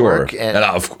 frustrating for sure. work. And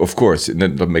of course,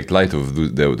 and not make light of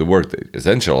the work,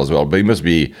 essential as well. But it must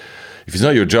be, if it's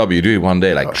not your job, you do it one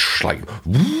day, like.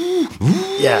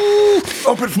 Yeah,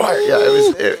 open fire. Yeah,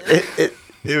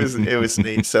 it was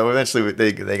neat. So eventually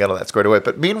they got all that squared away.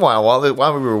 But meanwhile, while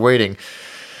we were waiting,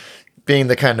 being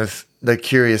the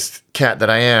curious cat that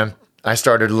I am, I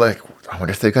started like, I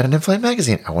wonder if they've got an in-flight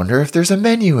magazine. I wonder if there's a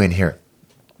menu in here.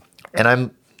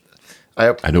 And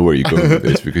I know where you're going with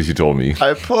this because you told me.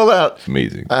 I pull out it's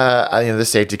amazing. The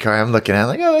safety car. I'm looking at it,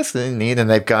 like, oh, that's neat. And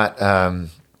they've got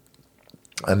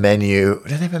a menu.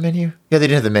 Did they have a menu? Yeah, they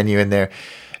did have the menu in there.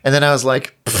 And then I was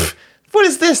like, what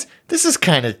is this? This is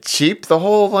kind of cheap. The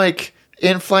whole like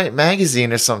in-flight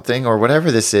magazine or something or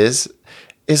whatever this is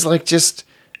like just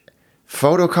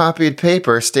photocopied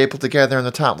paper stapled together in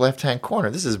the top left-hand corner.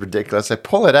 This is ridiculous. I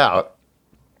pull it out,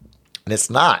 and it's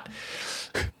not.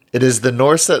 It is the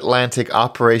Norse Atlantic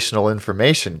Operational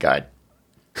Information Guide.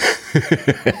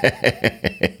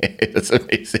 That's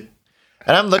amazing.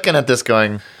 And I'm looking at this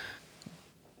going,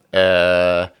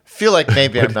 feel like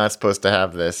maybe I'm not supposed to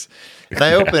have this. And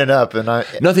I open it up, and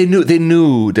no, they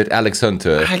knew that Alex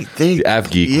Hunter, the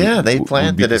AvGeek, they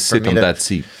planted it for sit me on to that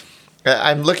seat.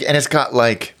 I'm looking, and it's got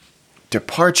like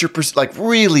departure, like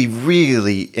really,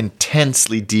 really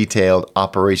intensely detailed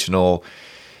operational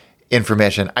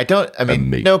information. I mean,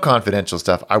 no confidential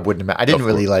stuff. I didn't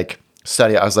really like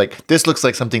study it. I was like, this looks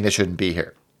like something that shouldn't be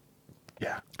here.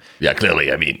 Yeah,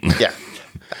 clearly. I mean, yeah.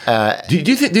 Do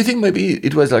you think maybe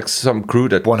it was like some crew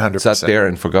that 100% sat there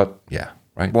and forgot? Yeah,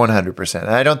 right. 100%. And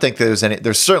I don't think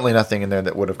there's certainly nothing in there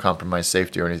that would have compromised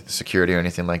safety or security or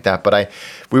anything like that. But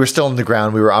we were still on the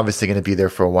ground. We were obviously going to be there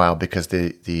for a while because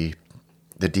the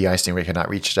de-icing rig had not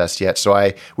reached us yet.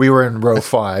 So we were in row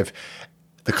 5.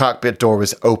 The cockpit door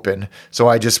was open. So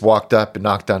I just walked up and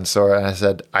knocked on Sora and I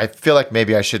said, I feel like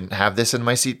maybe I shouldn't have this in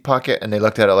my seat pocket. And they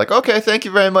looked at it like, okay, thank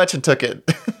you very much, and took it.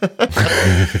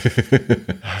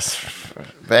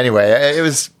 But anyway,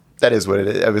 that is what it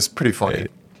is. It was pretty funny.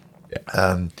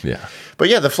 Yeah. But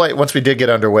yeah, the flight, once we did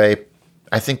get underway,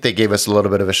 I think they gave us a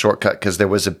little bit of a shortcut because there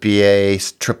was a BA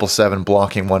 777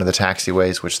 blocking one of the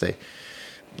taxiways, which there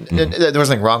was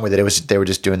nothing wrong with it. They were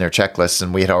just doing their checklists,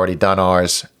 and we had already done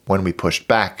ours when we pushed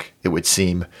back, it would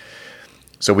seem.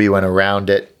 So we went around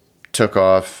it, took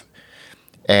off,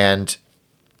 and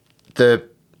the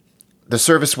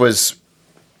service was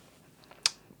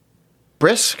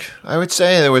brisk, I would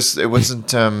say. It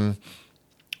wasn't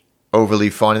overly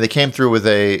fun. They came through with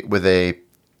a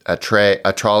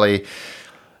trolley,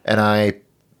 and I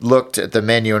looked at the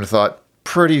menu and thought,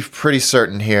 pretty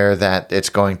certain here that I'm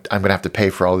going to have to pay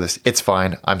for all this. It's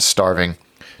fine. I'm starving.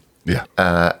 Yeah.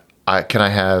 They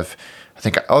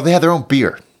have their own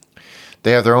beer.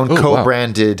 They have their own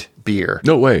co-branded beer.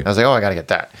 No way. I was like, I got to get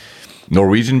that.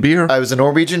 Norwegian beer? It was a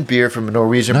Norwegian beer from a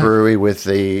Norwegian brewery with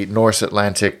the Norse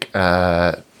Atlantic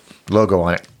logo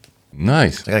on it.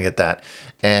 Nice. I got to get that.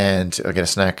 And I'll get a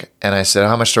snack. And I said,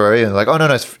 how much do I owe? And they're like,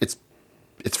 no,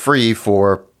 it's free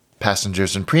for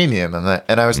passengers and premium.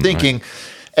 And I was thinking,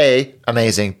 A,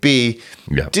 amazing. B,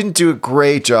 didn't do a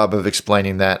great job of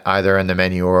explaining that either in the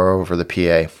menu or over the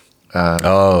PA.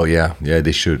 Yeah,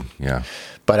 they should. Yeah.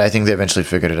 But I think they eventually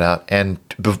figured it out. And,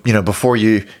 before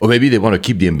you... Or maybe they want to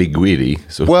keep the ambiguity.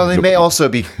 So well, they may also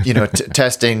be,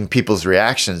 testing people's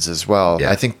reactions as well. Yeah.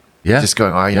 I think just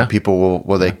going, people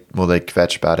will they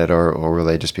kvetch about it or will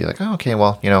they just be like, oh, okay,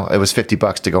 well, it was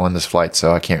 $50 to go on this flight,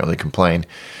 so I can't really complain.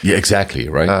 Yeah, exactly,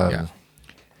 right? Yeah.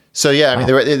 So, I mean,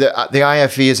 the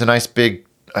IFE is a nice big,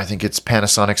 I think it's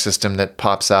Panasonic system that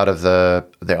pops out of the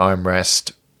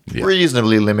armrest. Yeah.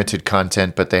 Reasonably limited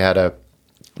content, but they had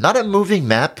not a moving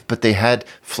map, but they had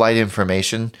flight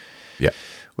information,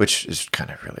 which is kind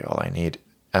of really all I need.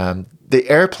 The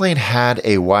airplane had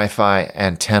a Wi-Fi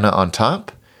antenna on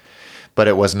top, but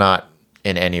it was not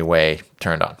in any way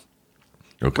turned on,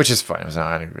 which is fine.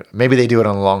 Maybe they do it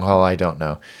on the long haul. I don't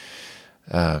know.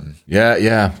 I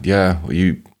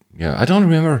don't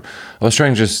remember. I was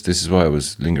trying this is why I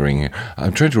was lingering here.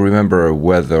 I'm trying to remember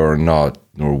whether or not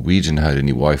Norwegian had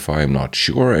any Wi-Fi. I'm not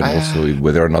sure. And also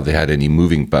whether or not they had any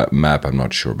moving map. I'm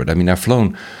not sure. But I mean, I've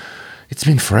flown, it's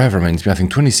been forever, man. It's been, I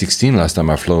think 2016 last time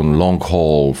I've flown long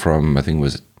haul from, I think it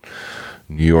was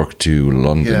New York to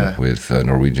London with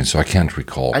Norwegian. So I can't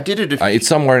recall. I did it. It's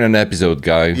somewhere in an episode,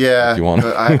 guy. Yeah. If you want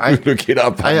to look it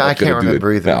up. I can't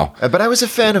remember either. No. But I was a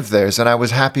fan of theirs, and I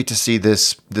was happy to see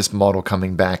this model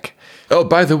coming back. Oh,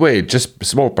 by the way, just a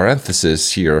small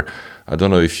parenthesis here. I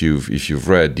don't know if you've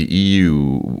read, the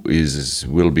EU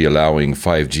will be allowing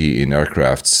 5G in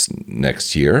aircrafts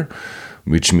next year,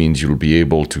 which means you'll be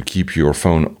able to keep your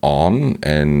phone on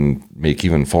and make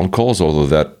even phone calls, although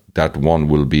that one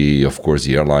will be, of course,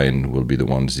 the airline will be the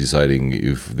ones deciding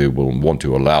if they will want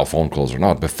to allow phone calls or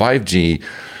not. But 5G,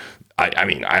 I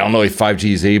mean, I don't know if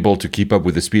 5G is able to keep up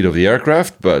with the speed of the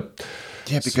aircraft, but...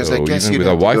 Yeah, because I guess even with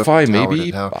a Wi-Fi,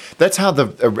 maybe. That's how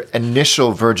the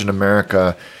initial Virgin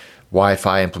America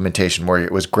Wi-Fi implementation worked.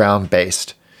 It was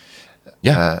ground-based.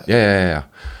 Yeah.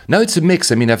 Now it's a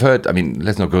mix. I mean,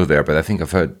 let's not go there, but I think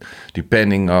I've heard,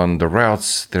 depending on the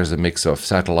routes, there's a mix of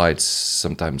satellites,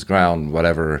 sometimes ground,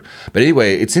 whatever. But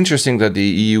anyway, it's interesting that the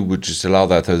EU would just allow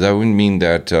that. That would mean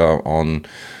that on...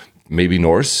 maybe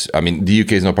Norse. I mean, the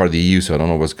UK is not part of the EU, so I don't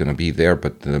know what's going to be there,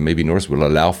 but maybe Norse will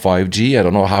allow 5G. I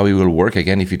don't know how it will work,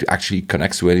 again, if it actually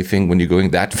connects to anything when you're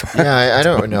going that far. Yeah, I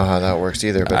don't know how that works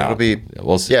either, but it'll be...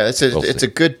 We'll see. Yeah, it's a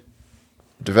good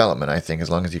development, I think, as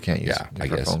long as you can't use it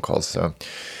for phone calls. So,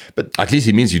 but at least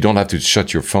it means you don't have to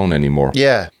shut your phone anymore.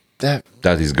 Yeah.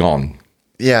 That is gone.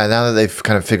 Yeah, now that they've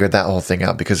kind of figured that whole thing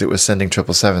out, because it was sending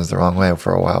 777s the wrong way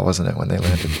for a while, wasn't it, when they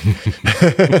landed?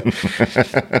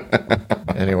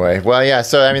 Anyway, well, yeah,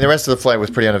 so, I mean, the rest of the flight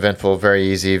was pretty uneventful, very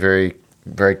easy, very,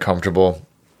 very comfortable.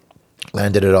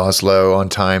 Landed at Oslo on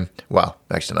time. Well,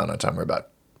 actually not on time. We're about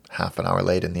half an hour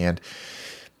late in the end.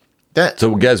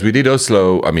 So, guys, we did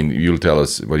Oslo. I mean, you'll tell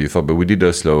us what you thought, but we did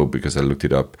Oslo because I looked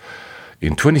it up.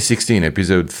 In 2016,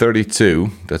 episode 32,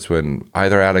 that's when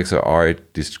either Alex or I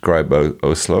described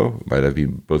Oslo. Might have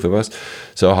been both of us.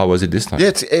 So how was it this time?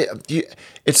 Yeah,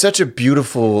 it's such a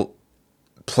beautiful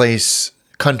place,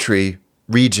 country,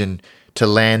 region to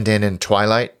land in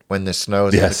twilight when the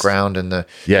snow's on the ground and the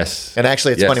And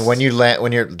actually, it's funny when you land,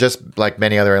 when you're just like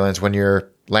many other airlines, when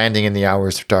you're landing in the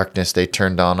hours of darkness, they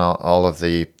turned on all of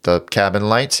the cabin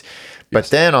lights, but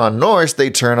then on Norse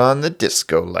they turn on the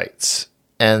disco lights.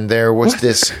 And there was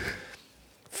this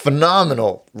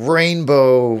phenomenal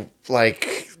rainbow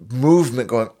like movement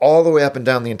going all the way up and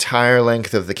down the entire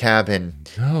length of the cabin.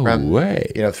 No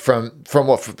way. You know, from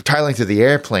entire length of the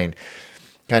airplane.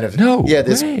 Kind of. No way.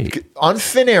 On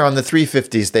Finnair on the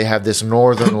 350s, they have this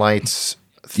Northern Lights.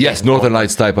 Yes, Northern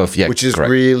Lights type of which is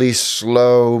correct. really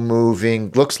slow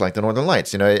moving. Looks like the Northern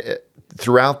Lights. You know,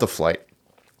 throughout the flight.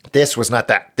 This was not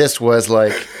that. This was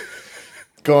like.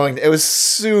 It was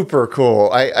super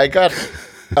cool. I got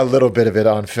a little bit of it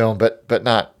on film, but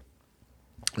not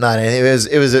anything.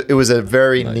 It was a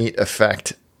very neat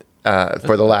effect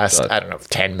for the last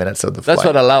 10 minutes of the flight. That's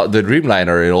what allowed the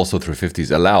Dreamliner and also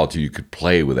 350s allowed you could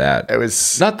play with that. It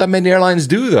was not that many airlines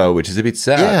do though, which is a bit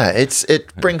sad. Yeah,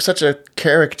 it brings such a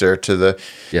character to the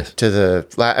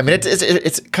I mean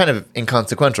it's kind of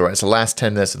inconsequential, right? It's the last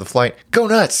 10 minutes of the flight. Go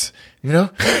nuts, you know.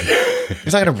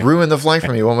 It's not going to ruin the flight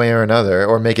for me one way or another,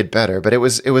 or make it better. But it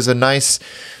was a nice,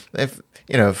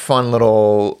 fun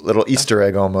little Easter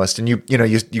egg almost. And you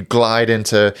glide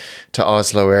into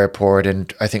Oslo Airport,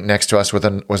 and I think next to us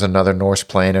was another Norse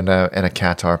plane and a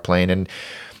Qatar plane, and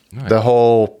the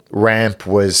whole ramp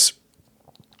was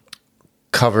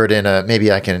covered in maybe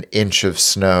like an inch of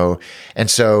snow, and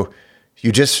so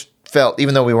you just felt,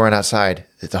 even though we weren't outside,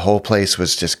 that the whole place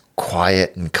was just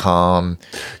quiet and calm.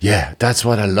 Yeah, that's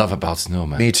what I love about snow,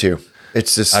 man. Me too.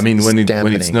 It's just, I mean, when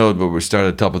it snowed, but we started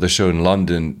at the top of the show in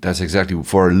London, that's exactly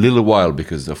for a little while,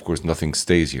 because of course nothing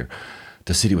stays here.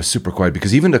 The city was super quiet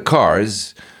because even the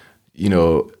cars,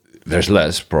 there's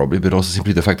less probably, but also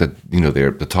simply the fact that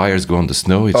the tires go on the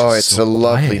snow. It's so a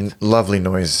lovely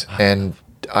noise, and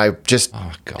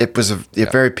it was a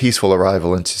very peaceful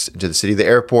arrival into the city. The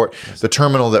airport, the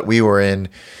terminal that we were in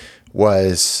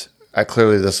was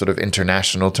clearly the sort of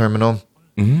international terminal.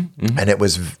 Mm-hmm. And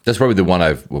that's probably the one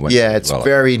I've went to. It's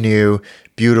very new,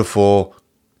 beautiful.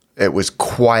 It was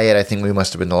quiet. I think we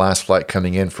must have been the last flight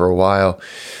coming in for a while.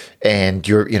 And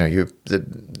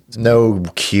no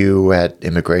queue at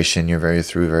immigration. You're very,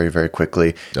 very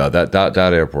quickly.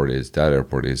 That airport is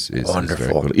wonderful. Is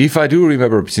very cool. If I do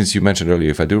remember, since you mentioned earlier,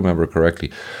 if I do remember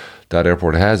correctly, that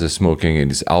airport has a smoking and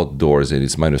it's outdoors and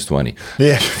it's minus 20.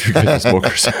 Yeah, if you get the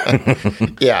smokers.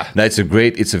 Yeah, no, it's a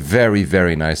very,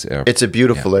 very nice airport. It's a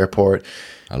beautiful airport.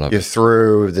 I love You're it.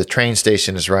 through, the train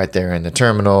station is right there in the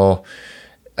terminal.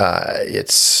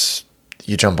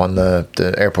 You jump on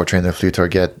the airport train, the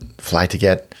fly to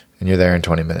get, and you're there in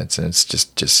 20 minutes, and it's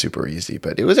just super easy.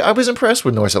 But I was impressed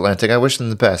with Norse Atlantic. I wish them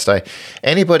the best.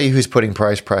 Anybody who's putting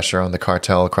price pressure on the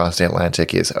cartel across the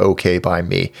Atlantic is okay by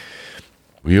me.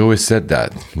 We always said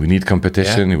that we need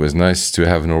competition. Yeah. It was nice to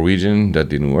have Norwegian. That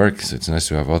didn't work, so it's nice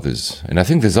to have others. And I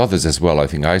think there's others as well. I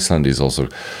think Iceland is also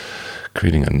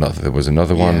creating another. There was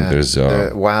another one. There's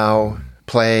Wow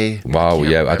Play. Wow,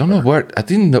 yeah. I don't know where. I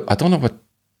don't know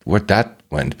where that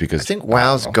went, because I think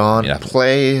Wow's gone. Yeah.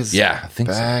 Play is I think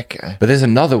back. So. But there's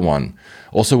another one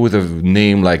also with a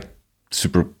name like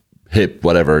super hip,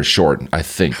 whatever, short. I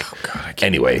think. Oh God, I can't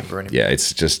anyway, remember anymore. Yeah,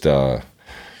 it's just.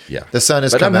 Yeah. The sun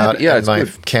has come out, and my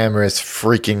camera is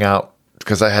freaking out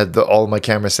because I had all my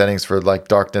camera settings for like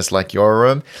darkness, like your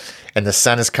room, and the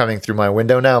sun is coming through my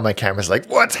window now. My camera's like,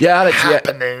 what's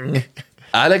happening? Yeah.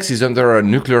 Alex is under a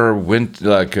nuclear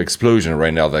explosion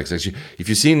right now. Like, actually, if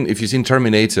you've seen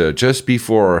Terminator, just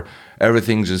before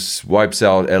everything just wipes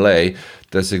out LA,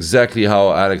 that's exactly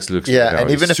how Alex looks. Yeah, right now.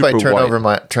 and even if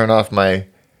I turn off my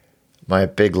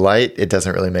big light, it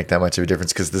doesn't really make that much of a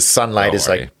difference because the sunlight is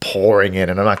like pouring in,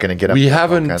 and I'm not going to get up. We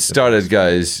haven't started,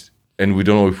 guys, and we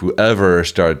don't know if we'll ever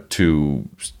start to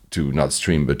not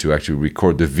stream, but to actually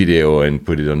record the video and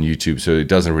put it on YouTube. So it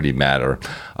doesn't really matter.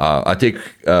 I take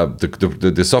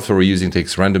the software we're using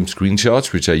takes random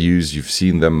screenshots, which I use. You've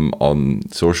seen them on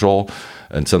social,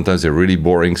 and sometimes they're really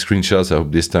boring screenshots. I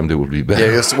hope this time they will be better.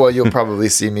 Yeah, you'll probably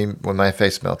see me with my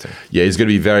face melting. Yeah, it's going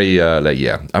to be very,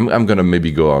 I'm going to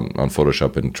maybe go on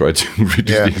Photoshop and try to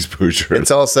reduce the exposure. It's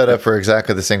all set up for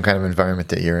exactly the same kind of environment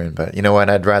that you're in. But you know what?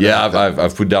 I'd rather... Yeah,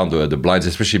 I've put down the blinds,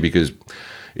 especially because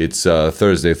It's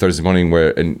Thursday morning,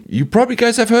 and you probably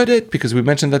guys have heard it because we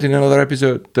mentioned that in another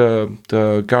episode.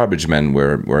 The garbage men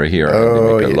were here.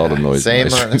 Oh, and they make a lot of noise. Same.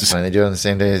 That's fine. They do it on the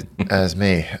same day as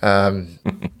me.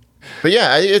 But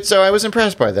yeah, so I was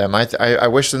impressed by them. I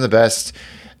wish them the best.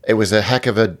 It was a heck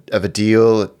of a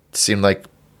deal. It seemed like,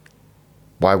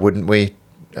 why wouldn't we?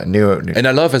 I knew it. And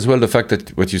I love as well the fact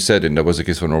that what you said, and that was the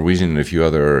case for Norwegian and a few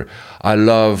other. I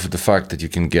love the fact that you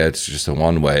can get just a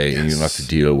one way, and you don't have to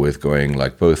deal with going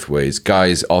like both ways.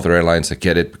 Guys, other airlines, I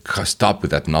get it. Stop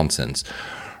with that nonsense,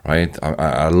 right?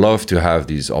 I love to have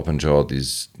these open jaw.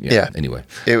 Anyway,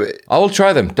 I will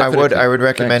try them. Definitely. I would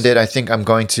recommend it. I think I'm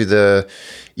going to the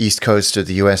East Coast of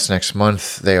the U.S. next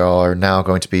month. They are now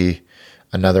going to be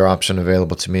another option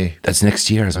available to me. That's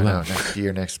next year as well.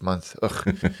 No, next month.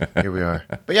 Ugh, here we are.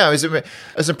 But yeah, I was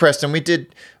impressed, and we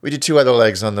did 2 other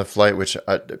legs on the flight, which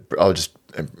I'll just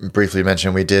briefly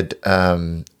mention. We did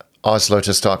Oslo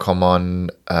to Stockholm on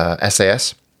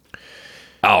SAS.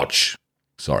 Ouch!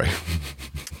 Sorry.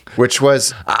 Which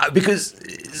was because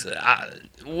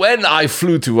when I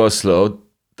flew to Oslo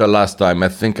the last time, I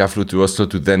think I flew to Oslo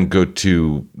to then go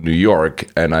to New York,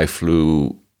 and I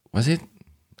flew. Was it?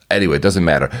 Anyway, it doesn't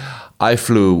matter. I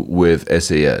flew with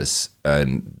SAS,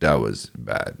 and that was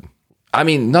bad. I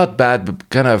mean, not bad, but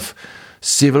kind of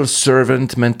civil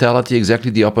servant mentality,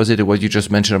 exactly the opposite of what you just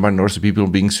mentioned about Norse people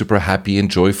being super happy and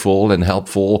joyful and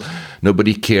helpful.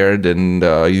 Nobody cared, and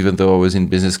even though I was in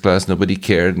business class, nobody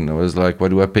cared. And I was like, why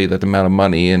do I pay that amount of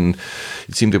money? And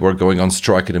it seemed they were going on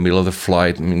strike in the middle of the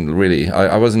flight. I mean, really,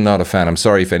 I was not a fan. I'm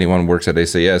sorry if anyone works at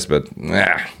SAS, but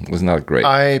it was not great.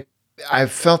 I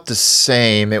felt the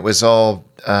same. It was all.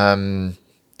 I mean,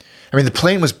 the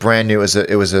plane was brand new.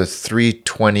 It was a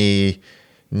 320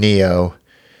 Neo,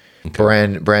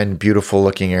 brand beautiful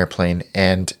looking airplane,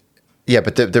 and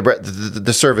but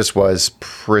the service was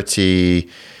pretty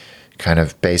kind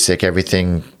of basic.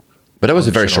 Everything, but that was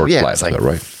a very short flight, it's like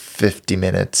right? 50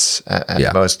 minutes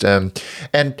at most.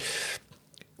 And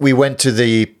we went to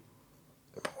the.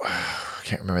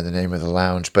 I can't remember the name of the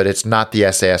lounge, but it's not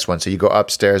the SAS one. So you go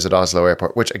upstairs at Oslo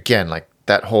Airport, which again, like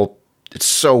that whole, it's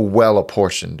so well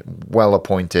apportioned, well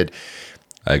appointed.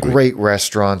 I agree. Great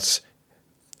restaurants,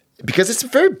 because it's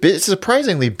it's a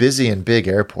surprisingly busy and big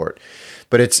airport.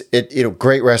 But it's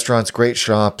great restaurants, great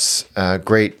shops,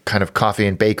 great kind of coffee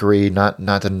and bakery, not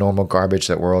the normal garbage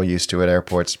that we're all used to at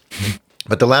airports.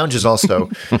 But the lounge is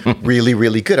also really,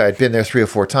 really good. I'd been there 3 or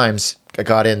 4 times. I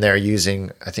got in there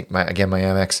using, I think, my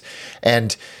Amex,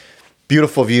 and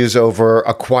beautiful views over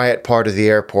a quiet part of the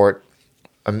airport.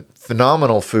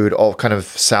 Phenomenal food, all kind of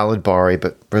salad bar-y,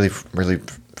 but really, really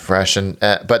fresh. And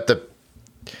but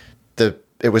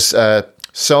it was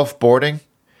self-boarding,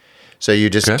 so you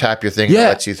just tap your thing and it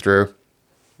lets you through.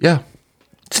 Yeah,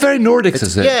 it's very Nordic, it's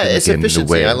efficiency.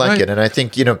 Way, I like it, and I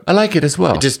think I like it as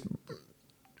well. It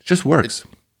just works.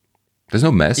 There's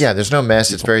no mess. Yeah, there's no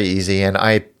mess. It's very easy, and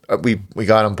we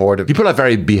got on board. People are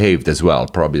very behaved as well,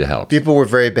 probably to help. People were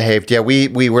very behaved. Yeah,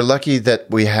 we were lucky that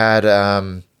we had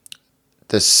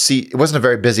the seat. It wasn't a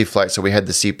very busy flight, so we had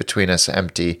the seat between us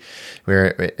empty. We were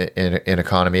in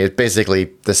economy. It's basically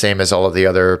the same as all of the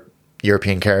other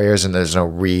European carriers, and there's no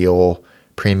real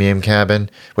premium cabin,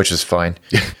 which is fine.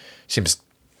 seems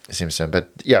so. But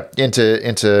yeah,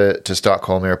 into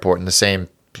Stockholm Airport, and the same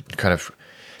kind of.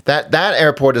 That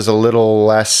airport is a little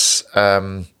less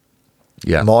modern,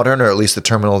 or at least the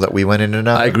terminal that we went in and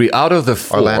out. I agree. Out of the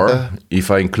 4, Arlanda. If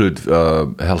I include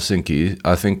Helsinki,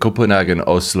 I think Copenhagen,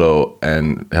 Oslo,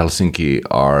 and Helsinki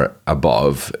are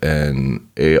above, and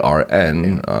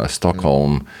ARN,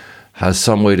 Stockholm, has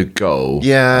some way to go.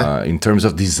 Yeah, in terms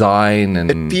of design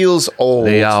and it feels old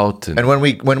layout. And when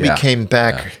we came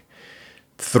back.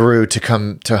 Through to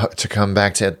come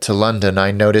back to London, I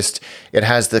noticed it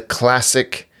has the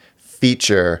classic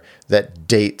feature that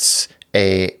dates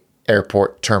a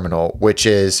airport terminal, which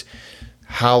is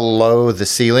how low the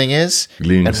ceiling is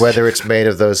and whether it's made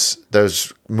of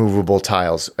those movable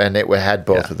tiles. And it had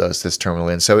both of those, this terminal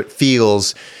in. So it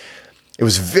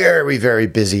was very, very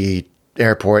busy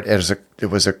airport. It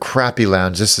was a crappy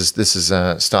lounge. This is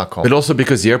Stockholm. But also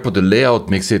because the airport, the layout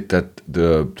makes it that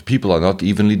the people are not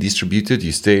evenly distributed.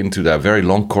 You stay into that very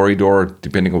long corridor,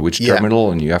 depending on which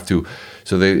terminal, and you have to.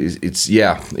 So they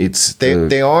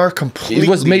are completely. It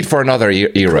was made for another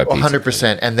era.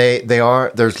 100%, and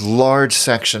there's large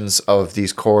sections of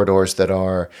these corridors that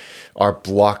are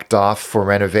blocked off for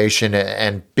renovation,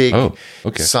 and big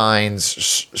signs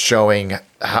showing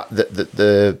how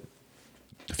the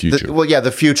future.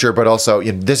 The future, but also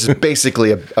this is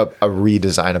basically a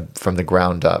redesign from the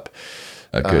ground up.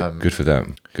 Good for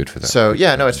them. Good for them. So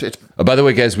yeah, no, it's By the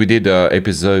way, guys, we did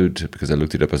episode, because I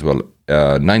looked it up as well,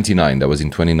 99. That was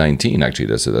in 2019, actually.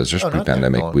 That's just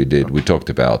pre-pandemic. We talked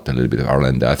about a little bit of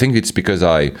Arlanda. I think it's because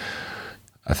I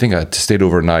think I stayed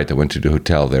overnight. I went to the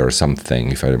hotel there or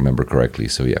something, if I remember correctly.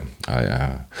 So yeah,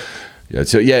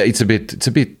 it's a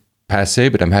bit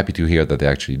passé, but I'm happy to hear that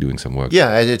they're actually doing some work.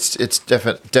 Yeah, it's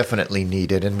definitely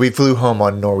needed. And we flew home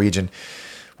on Norwegian,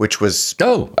 which was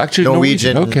actually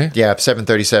Norwegian. Okay, yeah,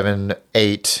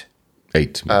 737-8.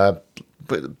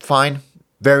 But fine,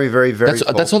 very, very, very.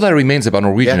 That's all that remains about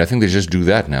Norwegian. Yeah. I think they just do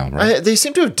that now, right? They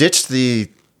seem to have ditched the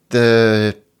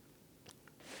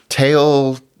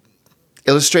tail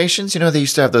illustrations. They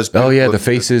used to have those. The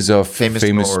faces of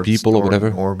famous people or whatever.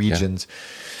 Norwegians. Yeah.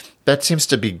 That seems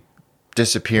to be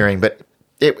disappearing, but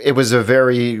it was a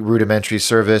very rudimentary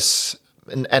service,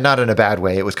 and not in a bad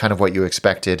way. It was kind of what you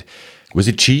expected. Was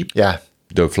it cheap? Yeah.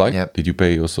 The flight? Yep. Did you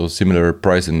pay also similar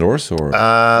price in Norse or?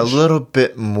 A little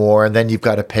bit more, and then you've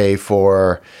got to pay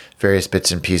for various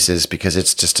bits and pieces because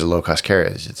it's just a low-cost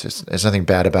carrier. There's nothing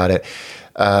bad about it.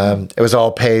 It was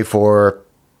all pay for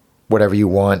whatever you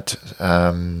want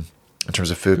in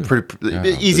terms of food.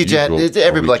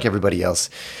 EasyJet, like everybody else.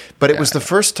 But it was the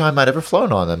first time I'd ever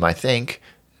flown on them, I think.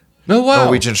 Oh, wow.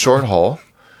 Norwegian short haul.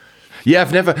 Yeah,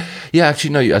 I've never. Yeah, actually,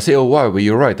 no. I say, oh wow, but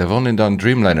you're right. I've only done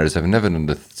Dreamliners. I've never done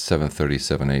the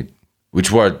 737-8,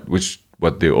 which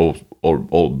what they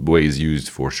always used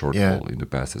for short haul in the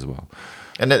past as well.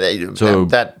 And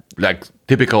that like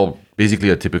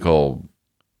basically a typical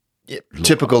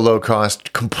low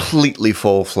cost, completely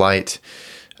full flight.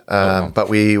 But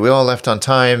we all left on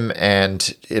time,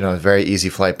 and a very easy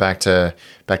flight back to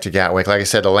Gatwick. Like I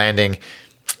said, the landing.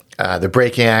 The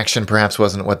braking action perhaps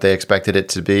wasn't what they expected it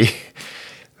to be,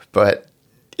 but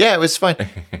yeah, it was fine.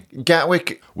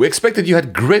 Gatwick. We expected you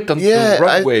had grit on the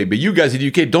runway, but you guys in the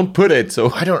UK don't put it.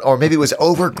 So I don't, or maybe it was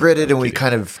over gridded and we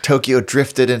kind of Tokyo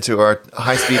drifted into our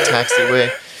high speed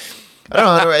taxiway. I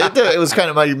don't know. It was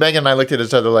kind of Megan and I looked at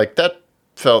each other like that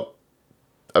felt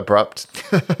abrupt,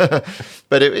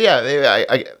 but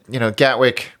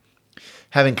Gatwick,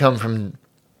 having come from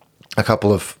a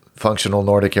couple of functional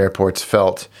Nordic airports,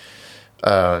 felt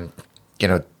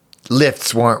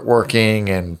lifts weren't working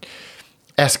and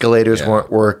escalators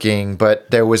weren't working, but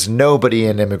there was nobody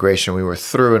in immigration. We were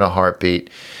through in a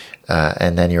heartbeat,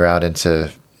 and then you're out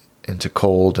into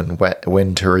cold and wet,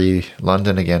 wintry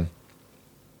London again.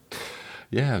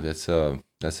 Yeah, I think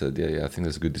that's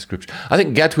a good description. I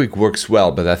think Gatwick works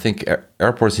well, but I think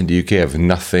airports in the UK have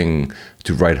nothing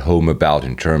to write home about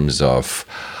in terms of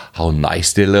how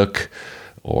nice they look,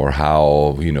 or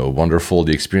how wonderful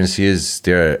the experience is.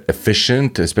 They're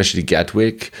efficient, especially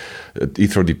Gatwick.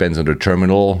 Heathrow depends on the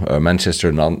terminal.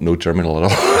 Manchester, no terminal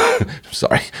at all.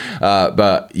 Sorry,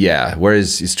 but yeah.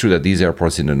 Whereas it's true that these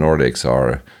airports in the Nordics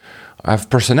have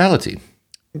personality.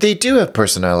 They do have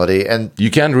personality, and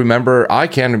you can remember. I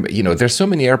can. There's so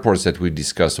many airports that we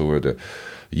discussed over the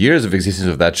years of existence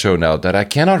of that show now that I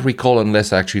cannot recall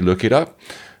unless I actually look it up.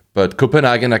 But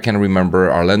Copenhagen, I can remember.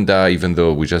 Arlanda, even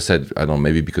though we just said, I don't know,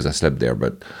 maybe because I slept there.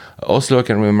 But Oslo, I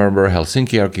can remember.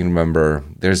 Helsinki, I can remember.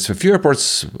 There's a few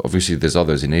airports. Obviously, there's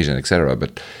others in Asia, etc.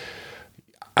 But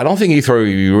I don't think Heathrow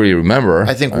you really remember.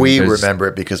 I think we remember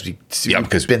it because we've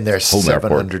been there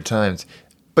 700 times.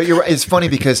 But you're right. It's funny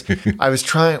because I was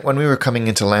trying, when we were coming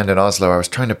into land in Oslo, I was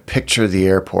trying to picture the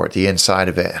airport, the inside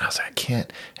of it. And I was like, I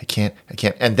can't.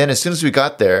 And then as soon as we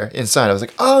got there inside, I was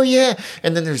like, oh yeah.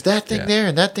 And then there's that thing there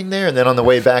and that thing there. And then on the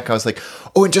way back, I was like,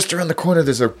 oh, and just around the corner,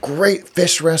 there's a great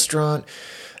fish restaurant.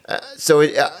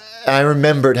 I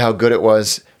remembered how good it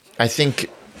was. I think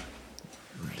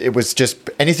it was just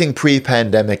anything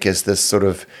pre-pandemic is this sort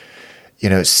of,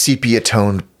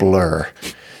 sepia-toned blur.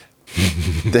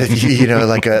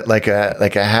 That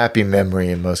like a happy memory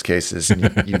in most cases.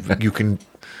 And you can,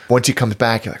 once you come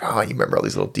back, you're like, oh, you remember all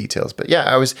these little details. But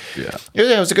yeah, it was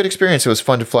a good experience. It was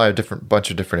fun to fly a bunch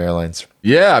of different airlines.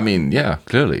 Yeah, I mean,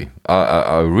 clearly,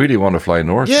 I really want to fly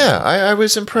north. Yeah, I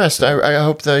was impressed. I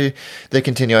hope they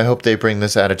continue. I hope they bring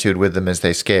this attitude with them as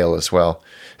they scale as well,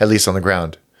 at least on the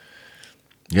ground.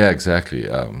 Yeah, exactly.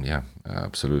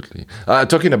 Absolutely.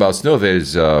 Talking about snow,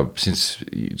 there's since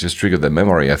you just triggered the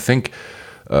memory, I think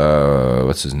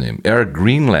what's his name? Air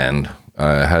Greenland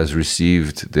has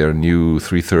received their new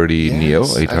 330 Neo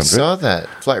 800. I saw that.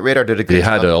 Flight Radar did a good job. They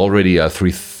had job. Already a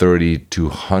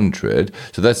 330-200.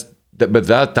 So but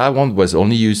that one was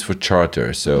only used for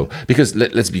charter. So because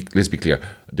let's be clear,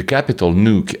 the capital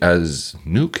Nuuk as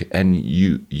Nuuk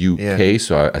N-U-U-K.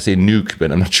 So I say Nuuk,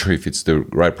 but I'm not sure if it's the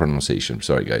right pronunciation.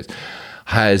 Sorry, guys.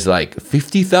 Has like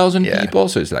 50,000 people,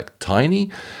 so it's like tiny.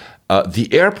 The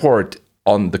airport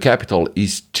on the capital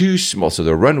is too small. So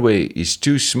the runway is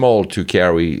too small to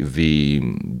carry the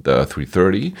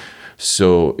 330.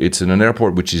 So it's in an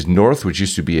airport which is north, which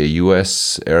used to be a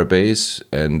U.S. airbase,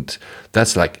 and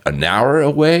that's like an hour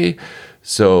away.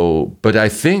 So, but I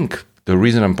think the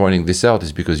reason I'm pointing this out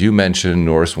is because you mentioned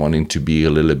Norse wanting to be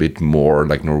a little bit more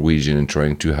like Norwegian and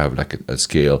trying to have like a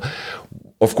scale.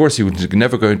 Of course, it was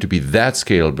never going to be that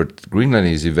scale, but Greenland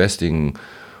is investing,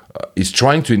 it's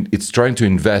trying to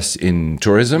invest in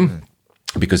tourism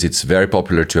because it's very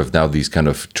popular to have now these kind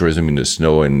of tourism in the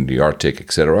snow and the Arctic,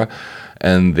 etc.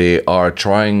 And they are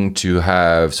trying to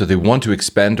have, so they want to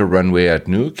expand the runway at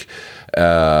Nuuk,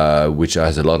 which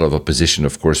has a lot of opposition,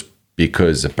 of course,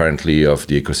 because apparently of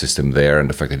the ecosystem there and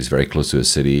the fact that it's very close to a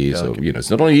city. So, it's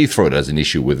not only Heathrow that has an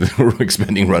issue with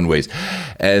expanding runways.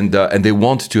 And they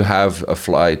want to have a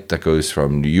flight that goes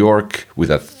from New York with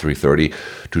that 330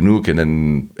 to Nuuk,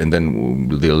 and then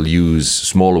they'll use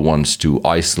smaller ones to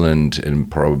Iceland and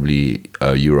probably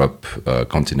Europe,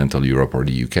 continental Europe or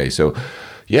the UK. So,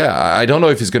 yeah, I don't know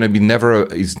if it's probably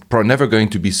never going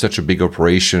to be such a big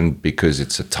operation because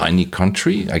it's a tiny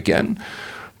country again.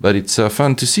 But it's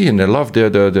fun to see, and I love the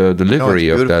livery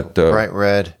of that bright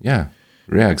red. Yeah,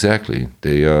 exactly.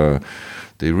 They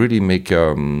really make.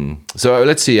 So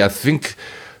let's see. I think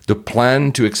the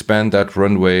plan to expand that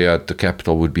runway at the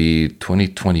capital would be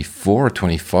 2024 or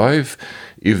 25.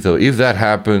 If that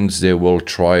happens, they will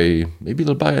try. Maybe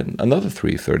they'll buy another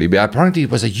 330. But apparently,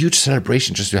 it was a huge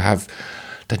celebration just to have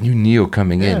that new Neo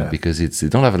coming in because they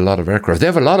don't have a lot of aircraft. They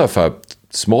have a lot of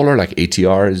smaller like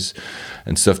ATRs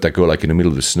and stuff that go like in the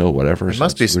middle of the snow, whatever. It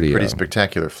must be some pretty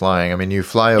spectacular flying. I mean, you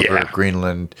fly over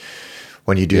Greenland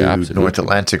when you do North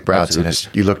Atlantic routes, and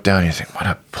you look down and you think, what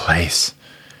a place.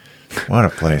 What a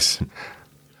place.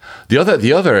 The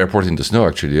other airport in the snow,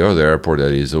 actually, the other airport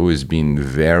that has always been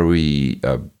very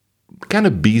kind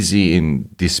of busy in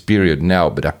this period now,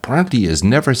 but apparently has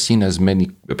never seen as many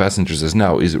passengers as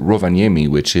now, is Rovaniemi,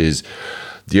 which is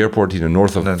the airport in the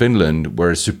north of Finland,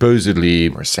 where supposedly...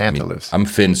 Where Santa lives. I'm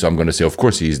Finn, so I'm going to say, of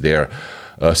course he's there.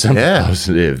 Santa Claus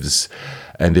lives.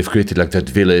 And they've created like that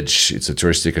village. It's a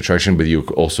touristic attraction, but you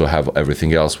also have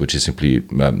everything else, which is simply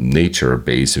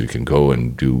nature-based. So you can go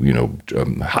and do,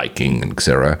 hiking and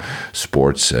etc.,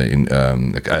 sports,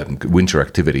 winter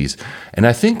activities. And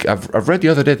I think I've read the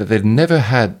other day that they've never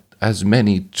had as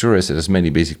many tourists, as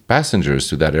many basic passengers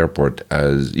to that airport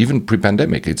as even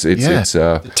pre-pandemic.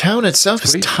 The town itself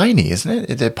is tiny, isn't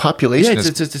it? The population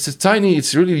it's tiny.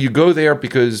 It's really, you go there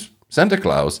because Santa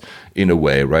Claus, in a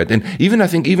way, right? And even I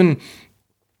think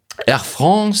Air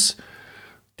France,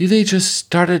 did they just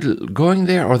started going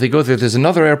there, or they go there? There's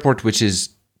another airport which is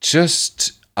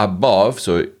just above,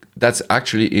 so that's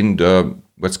actually in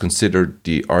what's considered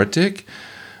the Arctic.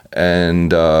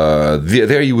 And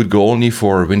there you would go only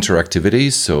for winter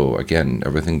activities. So again,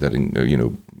 everything that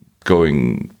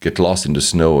get lost in the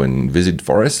snow and visit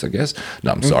forests, I guess.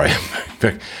 No, I'm sorry.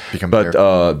 But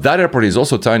that airport is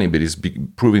also tiny, but it's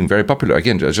proving very popular.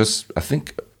 Again, I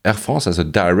think Air France has a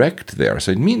direct there,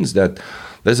 so it means that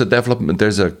there's a development.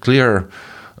 There's a clear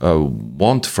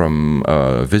want from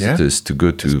visitors to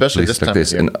go to places like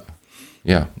this. And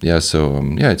so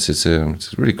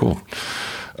it's really cool.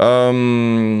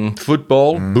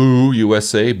 Football, boo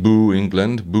USA, boo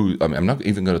England, boo. I mean, I'm not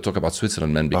even going to talk about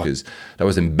Switzerland, man, because that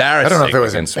was embarrassing. I don't know if it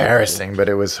was embarrassing, but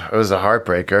it was a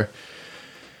heartbreaker.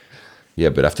 Yeah,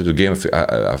 but after the game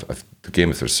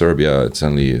after Serbia,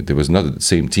 suddenly there was not the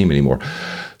same team anymore.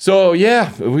 So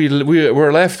yeah, we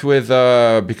were left with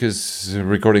because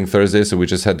recording Thursday, so we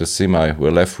just had the semi.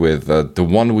 We're left with the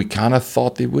one we kind of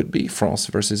thought it would be: France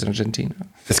versus Argentina.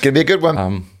 It's gonna be a good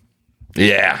one.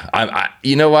 Yeah,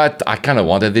 you know what? I kind of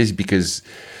wanted this because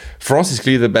France is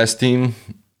clearly the best team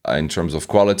in terms of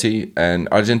quality, and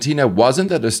Argentina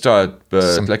wasn't at the start,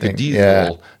 but like a diesel.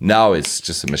 Yeah. Now it's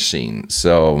just a machine.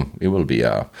 So it will be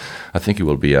I think it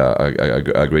will be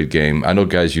a great game. I know,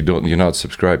 guys, you're not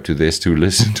subscribed to this to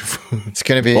listen to. It's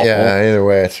going to be either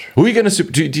way. Who are you going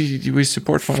to do we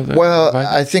support one of them? Well,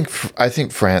 I think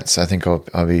France. I think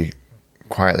I'll be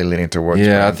quietly leaning towards.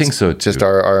 Yeah, France. I think so too. Just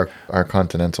our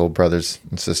continental brothers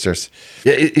and sisters.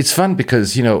 Yeah, it's fun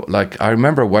because like I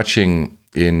remember watching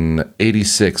in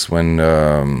 '86 when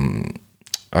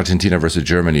Argentina versus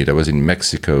Germany. That was in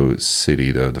Mexico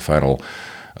City, the final.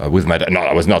 With my dad. No,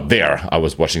 I was not there. I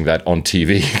was watching that on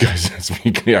TV, guys. Let's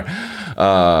be clear.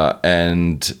 That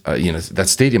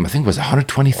stadium, I think, was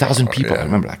 120,000 people. Yeah. I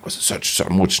remember, was so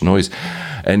much noise,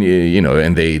 and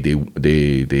and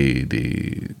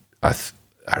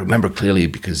I remember clearly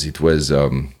because it was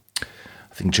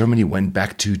I think Germany went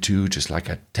back 2-2 just like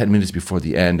at 10 minutes before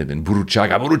the end, and then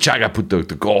Burruchaga put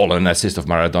the goal and assist of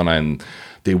Maradona, and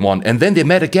they won. And then they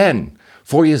met again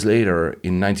 4 years later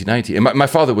in 1990. And my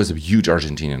father was a huge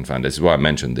Argentinian fan. That's why I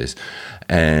mentioned this.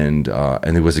 And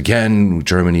it was again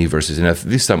Germany versus, and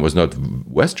this time was not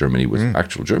West Germany, it was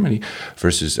actual Germany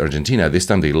versus Argentina. This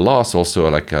time they lost also,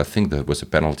 like I think there was a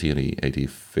penalty in the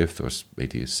 85th or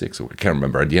 86th, or I can't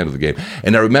remember, at the end of the game.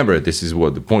 And I remember, this is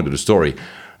what the point of the story,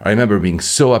 I remember being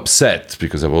so upset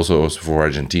because I was also for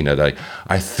Argentina that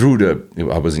I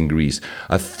was in Greece,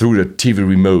 I threw the TV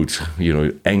remote,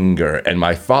 anger, and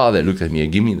my father looked at me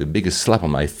and gave me the biggest slap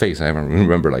on my face. I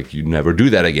remember, like, you never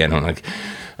do that again. I'm like,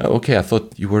 okay, I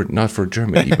thought you were not for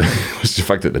Germany, but it was the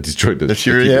fact that I destroyed the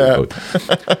TV remote.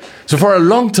 So for a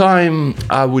long time,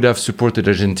 I would have supported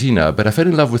Argentina, but I fell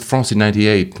in love with France in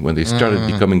 '98 when they started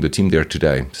becoming the team there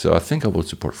today. So I think I will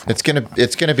support France.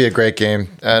 It's gonna be a great game,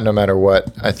 no matter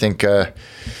what. I think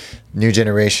new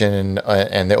generation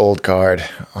and the old guard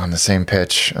on the same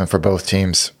pitch for both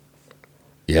teams.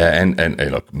 Yeah, and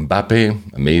look,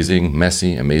 Mbappe, amazing.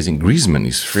 Messi, amazing. Griezmann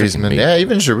is freaking yeah,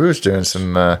 even Giroud's doing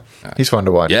some. He's fun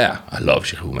to watch. Yeah, I love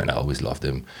Giroud, man. I always loved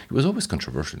him. He was always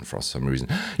controversial for some reason.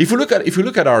 If you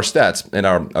look at our stats and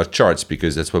our charts,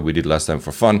 because that's what we did last time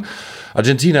for fun,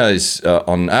 Argentina is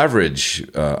on average.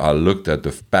 I looked at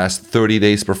the past 30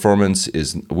 days performance.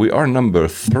 We are number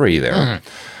 3 there.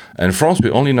 And France,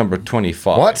 we're only number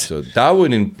 25. What? So that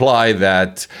would imply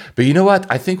that. But you know what?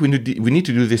 I think we need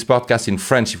to do this podcast in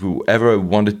French if we ever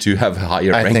wanted to have a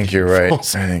higher ranking. I think you're right.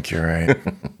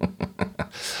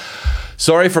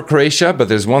 Sorry for Croatia, but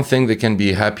there's one thing they can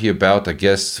be happy about, I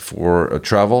guess, for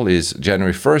travel is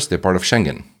January 1st, they're part of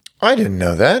Schengen. I didn't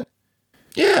know that.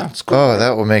 Yeah, it's cool. Oh,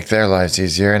 that will make their lives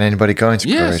easier and anybody going to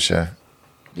Croatia.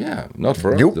 Yeah, not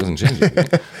for us. Nope. It doesn't change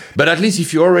anything. But at least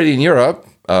if you're already in Europe,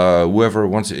 whoever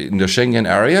wants in the Schengen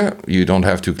area, you don't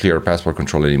have to clear passport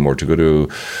control anymore to go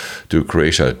to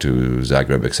Croatia, to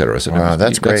Zagreb, etc. So wow,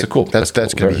 that's great. That's cool. That's going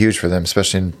to be huge for them,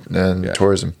 especially in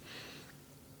tourism.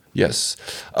 Yes.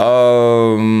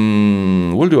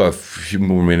 We'll do a few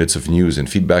more minutes of news and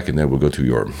feedback, and then we'll go to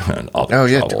your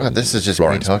this is just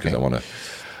Florence, me talking. I want to.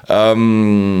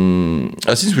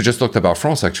 Since we just talked about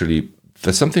France, actually,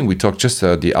 there's something we talked just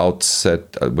at the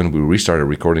outset when we restarted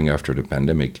recording after the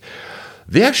pandemic.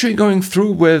 They're actually going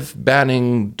through with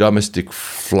banning domestic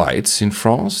flights in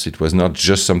France. It was not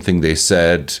just something they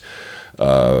said,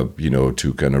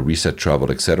 to kind of reset travel,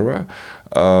 etc.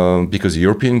 Because the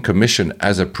European Commission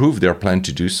has approved their plan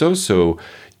to do so. So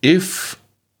if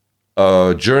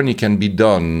a journey can be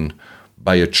done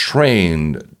by a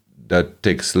train that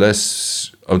takes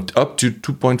less, up to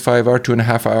 2.5 hours,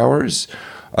 2.5 hours,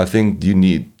 I think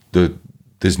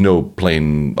there's no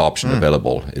plane option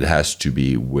available. It has to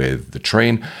be with the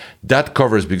train. That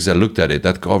covers, because I looked at it,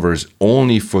 that covers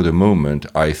only for the moment,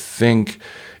 I think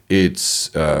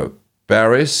it's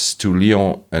Paris to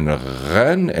Lyon and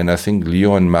Rennes, and I think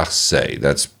Lyon and Marseille.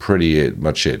 That's pretty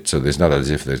much it. So there's not as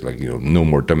if there's no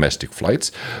more domestic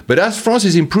flights. But as France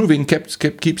is improving,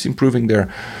 keeps improving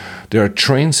their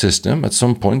train system, at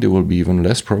some point there will be even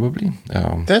less probably.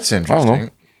 That's interesting. I don't know.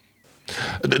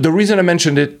 The reason I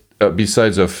mentioned it,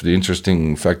 besides of the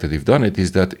interesting fact that they've done it,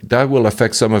 is that will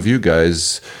affect some of you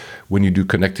guys when you do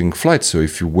connecting flights. So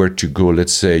if you were to go,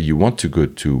 let's say you want to go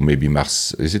to maybe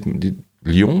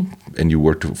Lyon, and you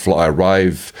were to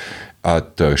arrive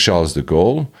at Charles de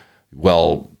Gaulle,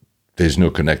 well, there's no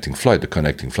connecting flight. The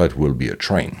connecting flight will be a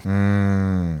train.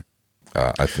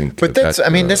 I think. But that's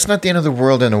not the end of the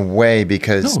world in a way,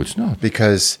 because no, it's not,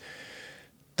 because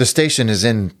the station is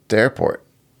in the airport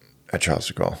at Charles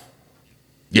de Gaulle.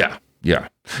 Yeah.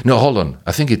 No, hold on.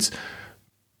 I think it's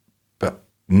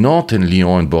not in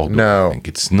Lyon and Bordeaux. No. I think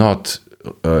it's not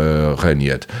Rennes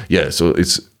yet. Yeah, so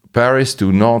it's Paris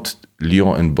to Nantes,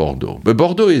 Lyon and Bordeaux. But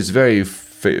Bordeaux is very,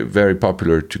 very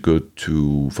popular to go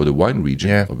to for the wine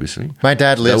region, obviously. My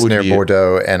dad lives near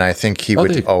Bordeaux, and I think he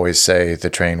would always say the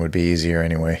train would be easier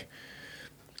anyway.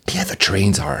 Yeah, the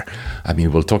trains are. I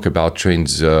mean, we'll talk about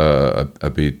trains a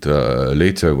bit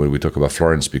later when we talk about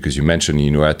Florence, because you mentioned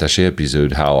in your Attaché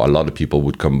episode how a lot of people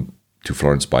would come to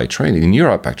Florence by train. In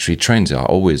Europe, actually, trains are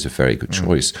always a very good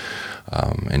choice.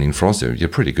 And in France, they're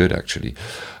pretty good, actually.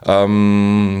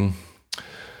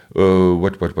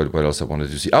 What else I wanted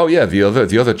to see? Oh, yeah, the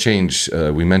other change,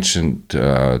 we mentioned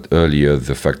earlier,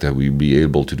 the fact that we'll be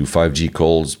able to do 5G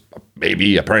calls,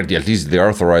 maybe, apparently, at least they're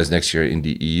authorized next year in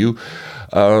the EU.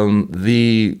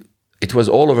 It was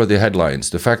all over the headlines.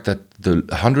 The fact that the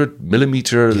 100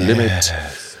 millimeter limit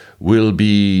will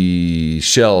be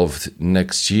shelved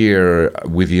next year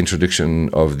with the introduction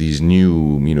of these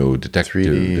new, 3D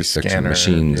detection scanner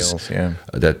machines deals, yeah.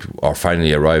 that are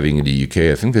finally arriving in the UK.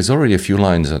 I think there's already a few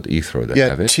lines at Heathrow that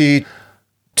have it.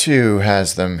 T2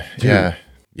 has them. Yeah.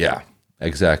 Yeah,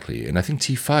 exactly. And I think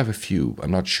T5 a few. I'm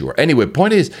not sure. Anyway,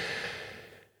 point is,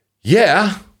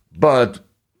 yeah, but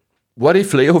what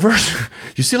if layovers?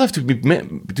 You still have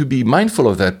to be mindful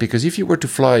of that, because if you were to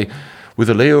fly with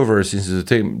a layover, since it's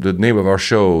the name of our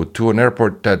show, to an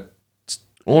airport that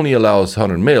only allows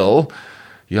 100 mil,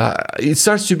 yeah, it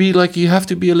starts to be like you have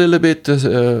to be a little bit.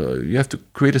 You have to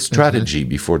create a strategy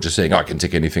before just saying, I can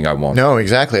take anything I want. No,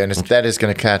 exactly, and that is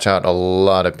going to catch out a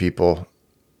lot of people.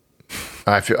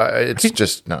 I feel it's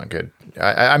just not good.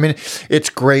 I mean, it's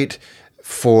great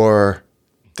for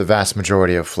the vast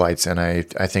majority of flights, and I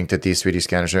think that these 3D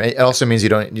scanners it also means you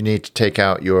need to take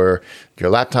out your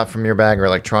laptop from your bag or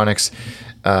electronics.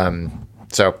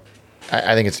 So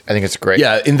I think it's great.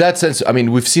 Yeah, in that sense, I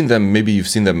mean, we've seen them. Maybe you've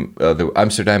seen them.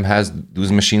 Amsterdam has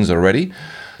those machines already.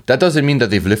 That doesn't mean that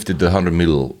they've lifted the 100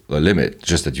 mil limit,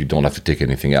 just that you don't have to take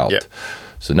anything out. Yeah.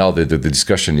 So now the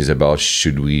discussion is about,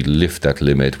 should we lift that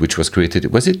limit, which was created.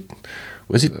 Was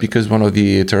it because one of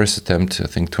the terrorist attempts, I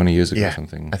think 20 years ago or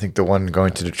something? I think the one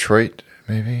going to Detroit,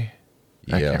 maybe.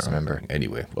 I can't remember.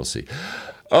 Anyway, we'll see.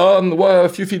 Well, a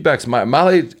few feedbacks.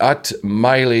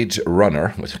 Mileage Runner.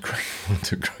 What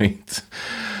a great.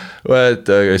 But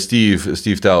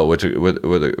Steve Tao, what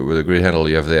a great handle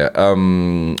you have there.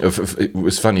 It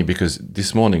was funny because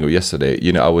this morning or yesterday,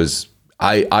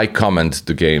 I comment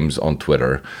the games on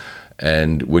Twitter,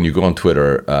 and when you go on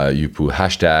Twitter, you put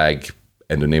hashtag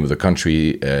and the name of the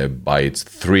country by its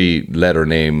 3-letter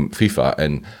name, FIFA,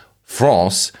 and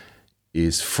France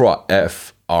is FRA,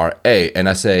 F-R-A, and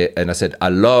I said I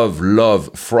love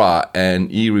FRA,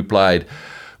 and he replied,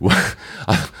 well,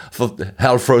 I thought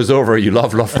hell froze over. You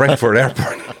love Frankfurt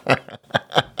Airport.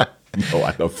 No,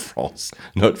 I love France,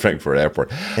 not Frankfurt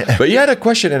Airport. But you had a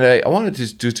question, and I wanted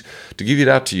to give it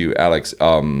out to you, Alex.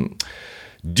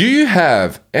 Do you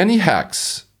have any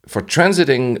hacks for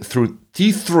transiting through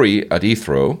T3 at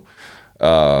Heathrow,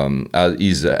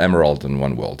 is Emerald in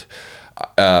One World?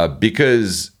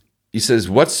 Because he says,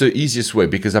 what's the easiest way?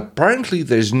 Because apparently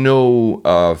there's no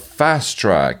fast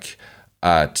track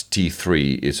at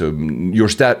T3, so your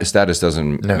status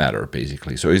doesn't matter,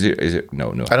 basically. So is it?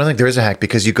 No. I don't think there is a hack,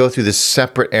 because you go through this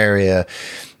separate area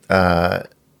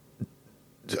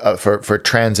for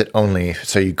transit only.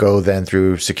 So you go then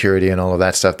through security and all of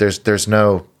that stuff. There's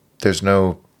no.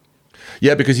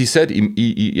 Yeah, because he said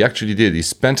he actually did. He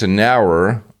spent an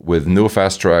hour with no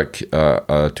fast track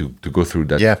to go through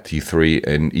that T3,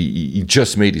 and he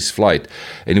just made his flight.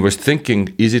 And he was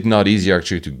thinking, is it not easier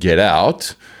actually to get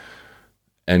out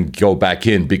and go back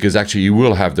in? Because actually you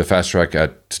will have the fast track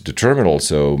at the terminal,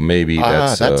 so maybe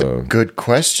that's a good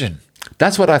question.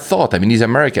 That's what I thought. I mean, he's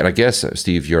American. I guess,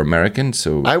 Steve, you're American,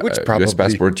 so I would probably US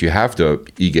passport, you have the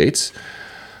e-gates.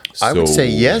 So I would say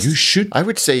yes. You should. I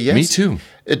would say yes. Me too.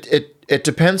 It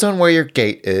depends on where your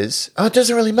gate is. Oh, it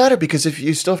doesn't really matter, because if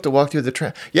you still have to walk through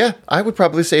the yeah, I would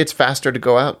probably say it's faster to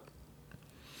go out.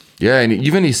 Yeah, and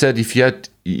even he said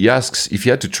he asks if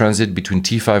you had to transit between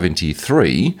T5 and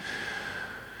T3,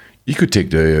 you could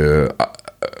take the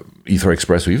Heathrow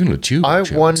Express or even the tube. I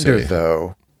wonder,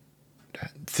 though,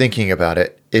 thinking about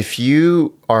it, if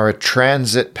you are a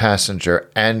transit passenger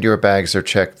and your bags are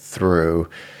checked through.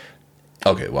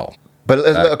 Okay, well. But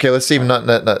let's even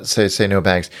not say no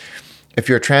bags. If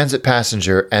you're a transit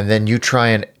passenger and then you try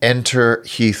and enter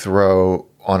Heathrow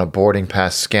on a boarding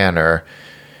pass scanner,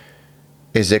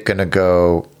 is it going to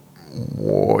go,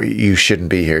 you shouldn't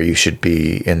be here, you should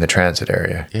be in the transit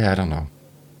area? Yeah, I don't know.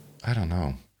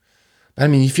 I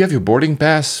mean, if you have your boarding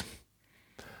pass,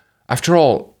 after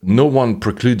all, no one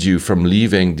precludes you from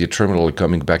leaving the terminal and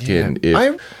coming back in.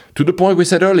 To the point we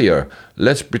said earlier,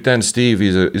 let's pretend Steve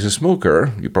is a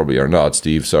smoker. You probably are not,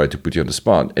 Steve. Sorry to put you on the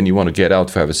spot. And you want to get out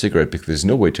to have a cigarette because there's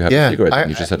no way to have a cigarette. And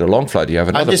you just had a long flight. You have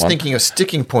another one. I'm just thinking of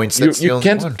sticking points. You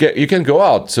can't go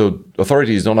out. So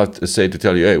authorities don't have to say to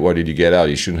tell you, hey, why did you get out?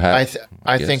 You shouldn't have.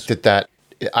 I think that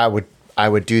I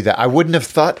would do that. I wouldn't have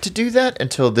thought to do that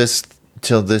until this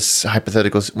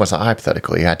hypothetical was not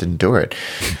hypothetical. You had to endure it.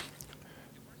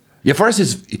 Yeah, for us,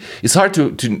 it's hard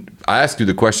to. I asked you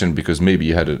the question because maybe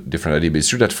you had a different idea, but it's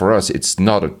true that for us, it's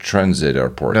not a transit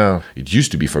airport. No, it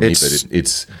used to be for me, but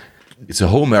it's a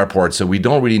home airport, so we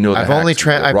don't really know. I've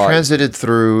transited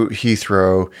through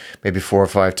Heathrow maybe 4 or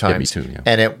 5 times, me too, yeah.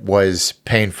 And it was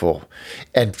painful,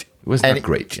 and it was not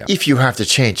great. Yeah. If you have to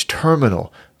change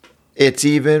terminal, it's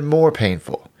even more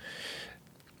painful.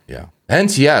 Yeah.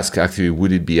 Hence, he asked, actually,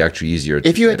 would it be actually easier?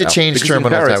 If you had to get out? change Because in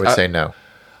terminals, Paris, I would say no.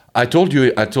 I told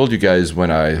you guys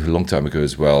a long time ago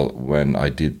as well, when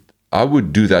I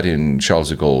would do that in Charles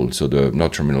de Gaulle, so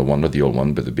not Terminal 1, not the old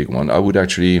one, but the big one. I would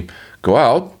actually go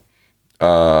out,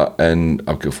 and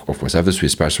of course I have the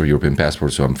Swiss passport, European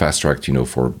passport, so I'm fast-tracked,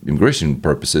 for immigration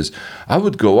purposes. I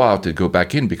would go out and go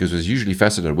back in because it was usually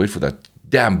faster than wait for that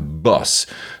damn bus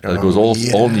that goes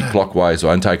only clockwise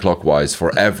or anti-clockwise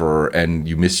forever, and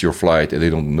you miss your flight,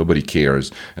 and nobody cares,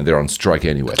 and they're on strike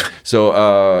anyway. So,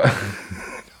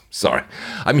 sorry.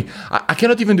 I mean, I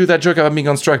cannot even do that joke about being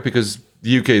on strike because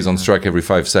the UK is on strike every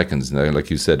 5 seconds, like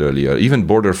you said earlier. Even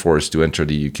border force to enter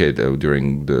the UK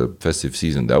during the festive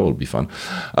season, that will be fun.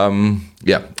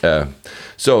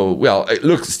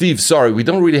 Look, Steve, sorry, we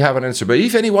don't really have an answer, but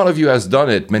if any one of you has done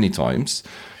it many times,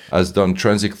 has done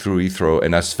transit through Heathrow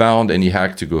and has found any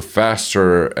hack to go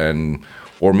faster,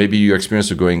 or maybe your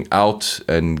experience of going out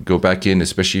and go back in,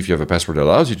 especially if you have a passport that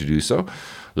allows you to do so,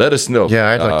 let us know. Yeah,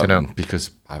 I'd like to know.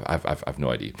 Because I've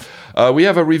no idea. We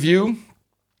have a review,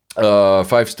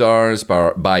 5 stars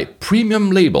by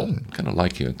Premium Label. Kind of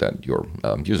like your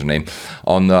username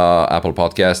on Apple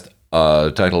Podcast.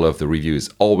 The title of the review is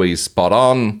Always Spot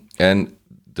On, and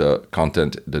the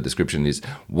content, the description is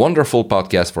wonderful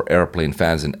podcast for airplane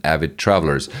fans and avid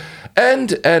travelers,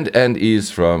 and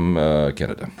is from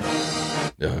Canada.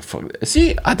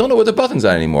 See, I don't know what the buttons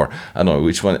are anymore. I don't know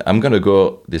which one. I'm gonna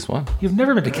go this one. You've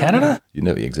never been to Canada? You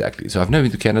know, exactly. So I've never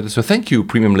been to Canada. So thank you,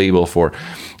 Premium Label, for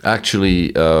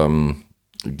actually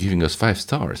giving us 5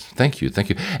 stars. Thank you.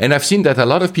 And I've seen that a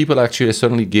lot of people actually have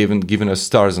suddenly given us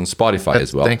stars on Spotify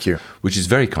as well. Thank you. Which is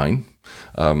very kind.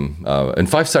 And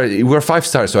 5 stars. We're 5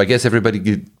 stars, so I guess everybody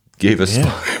gave us.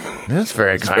 Yeah. That's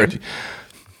very kind.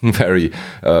 Very,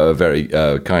 very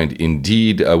kind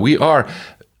indeed. We are.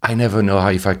 I never know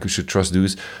if I should trust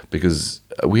those, because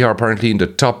we are apparently in the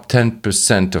top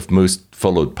 10% of most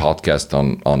followed podcasts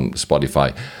on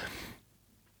Spotify.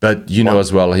 But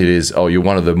as well, it is, you're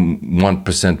one of the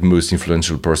 1% most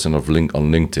influential person on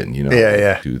LinkedIn.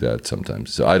 Yeah. Do that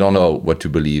sometimes. So I don't know what to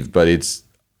believe, but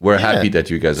we're happy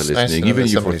that you guys are listening. Nice to know that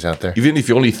somebody's out there. Even if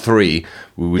you're only 3,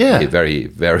 we would be very,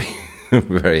 very,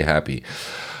 very happy.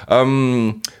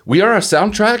 We are a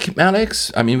soundtrack,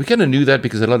 Alex. I mean, we kind of knew that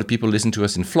because a lot of people listen to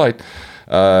us in flight.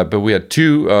 But we had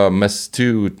two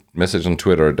messages on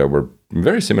Twitter that were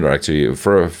very similar, actually.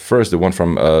 First, the one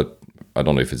from, I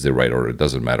don't know if it's the right order, it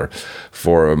doesn't matter,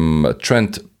 for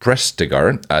Trent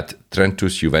Prestigar at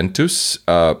Trentus Juventus.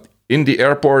 In the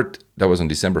airport, that was on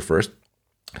December 1st.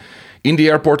 In the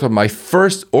airport on my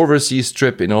first overseas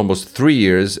trip in almost 3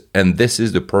 years, and this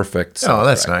is the perfect soundtrack. Oh,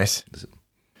 that's nice.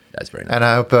 That's very nice. And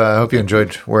I hope you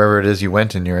enjoyed wherever it is you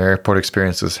went in your airport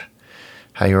experiences,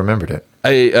 how you remembered it.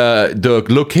 The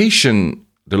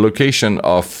location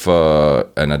of,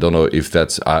 and I don't know if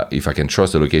if I can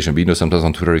trust the location, but sometimes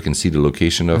on Twitter you can see the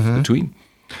location of between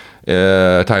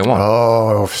Taiwan.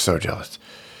 Oh, so jealous.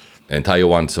 And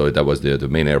Taiwan, so that was the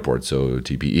main airport, so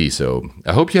TPE. So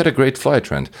I hope you had a great flight,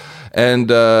 Trent. And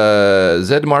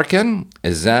Zed Marken,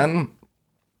 Zan,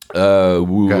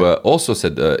 who also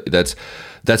said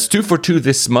that's 2 for 2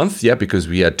 this month, because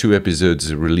we had 2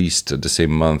 episodes released the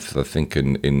same month, I think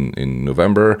in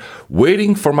November.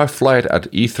 Waiting for my flight at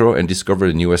Heathrow and discovered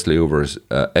the newest Layovers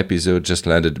episode just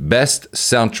landed. Best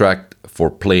soundtrack for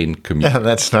plane commute. Yeah,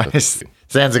 that's nice.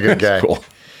 Zan's a good guy. Cool.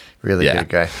 Really good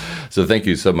guy. So thank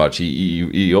you so much.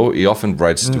 He often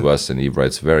writes to us, and he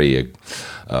writes very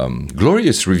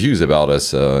glorious reviews about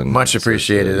us. Much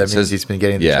appreciated. That means he's been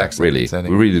getting the text.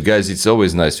 Really, guys. It's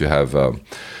always nice to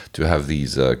have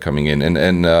these coming in.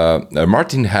 And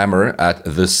Martin Hammer at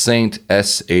the Saint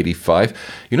S85.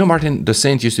 Martin, the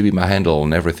Saint used to be my handle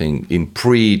on everything in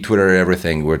pre-Twitter.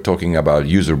 Everything we're talking about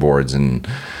user boards and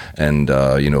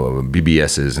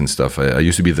BBSs and stuff. I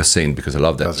used to be the Saint because I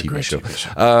love that TV show.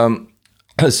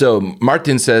 So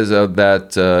Martin says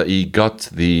that he got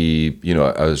the,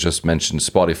 I just mentioned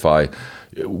Spotify.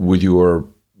 With your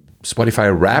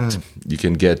Spotify Wrapped, you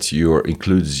can get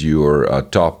includes your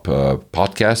top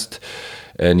podcast.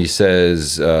 And he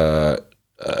says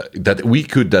that we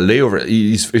could lay over.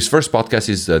 His first podcast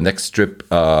is the Next Trip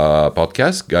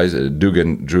podcast. Guys, Doug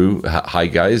and Drew, hi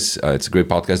guys. It's a great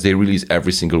podcast. They release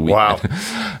every single week. Wow.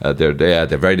 They're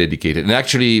very dedicated. And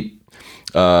actually,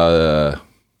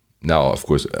 now, of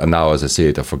course, as I say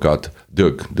it, I forgot.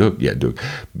 Doug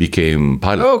became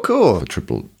pilot. Oh, cool. For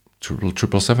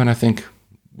 777, I think.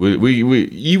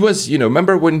 He was,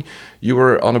 remember when you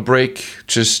were on a break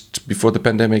just before the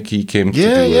pandemic? He came to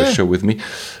do a show with me.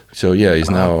 So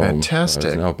he's now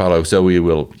fantastic. Now pilot. So we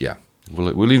will,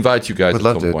 We'll invite you guys Would at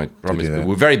love some to- point. to Promise. do that.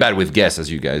 We're very bad with guests, as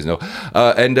you guys know.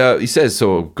 And he says,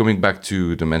 so coming back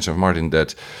to the mention of Martin,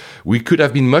 that we could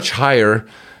have been much higher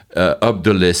up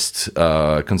the list,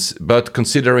 but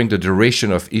considering the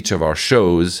duration of each of our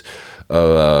shows,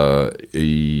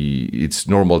 it's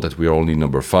normal that we are only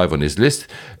number 5 on his list.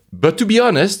 But to be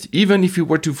honest, even if you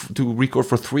were to record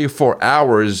for 3 or 4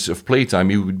 hours of playtime,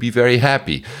 you would be very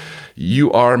happy. You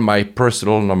are my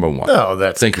personal number 1. Oh,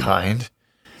 that's Thank you. kind.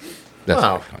 That's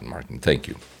Wow. very kind, Martin. Thank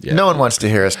you. Yeah. No one wants to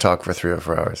hear us talk for 3 or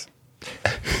 4 hours,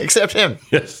 except him.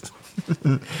 Yes.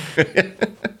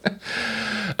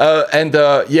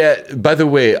 By the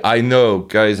way, I know,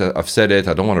 guys, I've said it.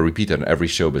 I don't want to repeat it on every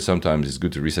show, but sometimes it's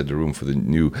good to reset the room for the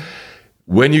new.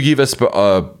 When you give us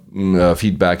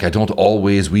feedback, we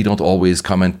don't always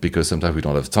comment because sometimes we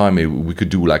don't have time. Maybe we could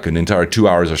do like an entire 2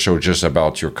 hours of show just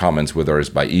about your comments, whether it's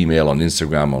by email, on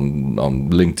Instagram, on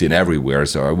LinkedIn, everywhere.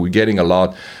 So we're getting a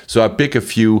lot. So I pick a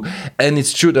few. And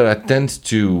it's true that I tend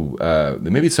to,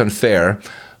 maybe it's unfair,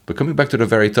 but coming back to the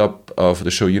very top of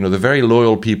the show, the very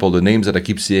loyal people, the names that I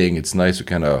keep seeing, it's nice to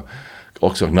kind of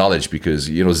also acknowledge because,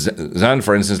 Zan,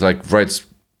 for instance, writes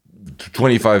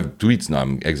 25 tweets. Now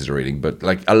I'm exaggerating, but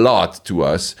like a lot to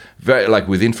us, very like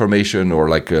with information or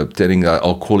like telling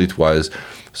how cool it was.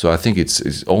 So I think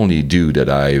it's only due that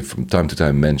I from time to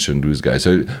time mention those guys.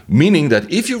 So meaning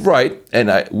that if you write and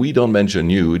we don't mention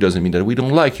you, it doesn't mean that we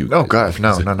don't like you. Oh, guys, gosh,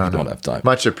 no. We don't have time.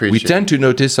 Much appreciated. We tend to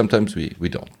notice. Sometimes we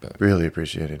don't. But. Really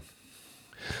appreciated.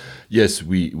 Yes,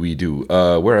 we do.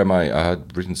 Where am I? I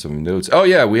had written some notes. Oh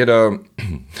yeah, we had oh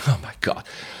my God.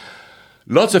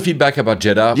 Lots of feedback about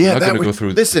Jeddah. Yeah, I'm not going to go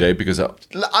through today because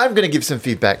I'm going to give some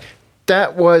feedback.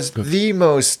 That was the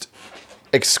most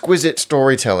exquisite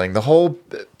storytelling. The whole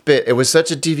bit, it was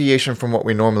such a deviation from what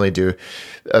we normally do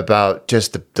about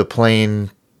just the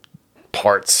plane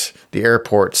parts, the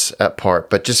airports at part,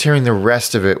 but just hearing the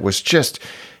rest of it was just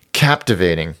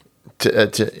captivating.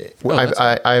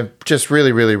 I just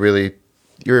really,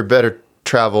 you're a better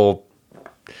travel.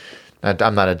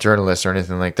 I'm not a journalist or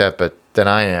anything like that, but than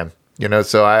I am.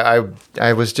 So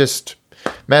I was just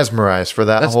mesmerized for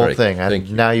that whole thing.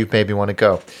 Now you made me want to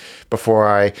go before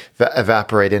I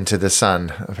evaporate into the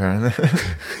sun, apparently.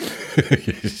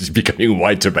 He's becoming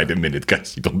whiter by the minute,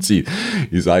 guys. You don't see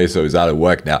his eyes, so he's out of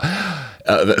work now.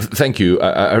 Thank you.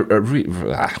 I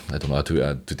don't know how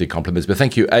to take compliments, but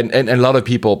thank you. And a lot of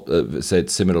people said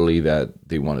similarly that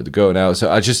they wanted to go now. So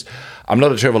I'm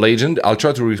not a travel agent. I'll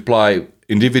try to reply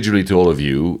individually to all of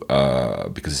you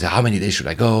because how many days should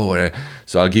I go?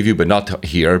 So I'll give you, but not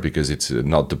here because it's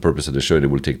not the purpose of the show. It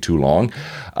will take too long.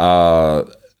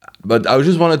 But I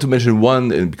just wanted to mention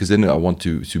one, because then I want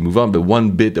to move on. But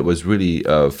one bit that was really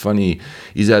funny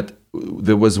is that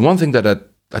there was one thing that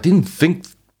I didn't think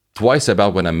twice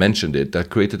about when I mentioned it that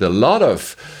created a lot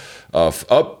of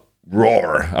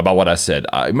uproar about what I said.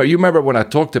 You remember when I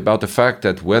talked about the fact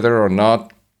that whether or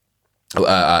not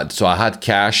so I had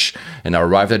cash and I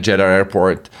arrived at Jeddah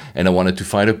Airport and I wanted to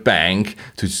find a bank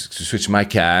to switch my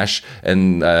cash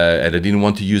and I didn't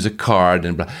want to use a card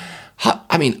and blah.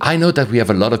 I mean, I know that we have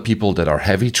a lot of people that are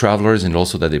heavy travelers and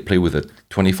also that they play with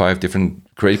 25 different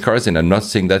credit cards, and I'm not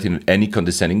saying that in any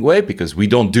condescending way because we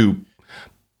don't do.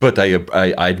 But I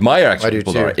admire actually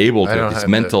people that are able to have this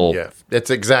mental. It's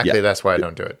exactly that's why I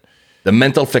don't do it. The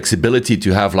mental flexibility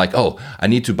to have like, oh, I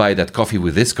need to buy that coffee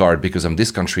with this card because I'm this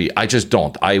country. I just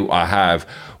don't. I have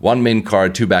one main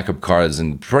card, 2 backup cards,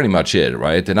 and pretty much it,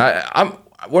 right? And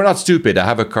we're not stupid. I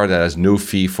have a card that has no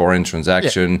fee, foreign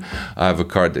transaction. Yeah. I have a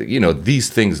card that, these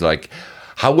things like.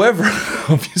 However,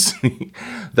 obviously,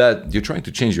 that you're trying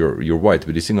to change your white,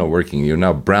 but it's still not working. You're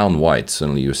now brown white.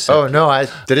 Suddenly you're set. Oh, no, I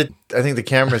did it. I think the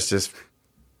camera's just.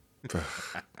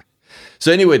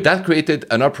 So anyway, that created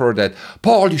an uproar that,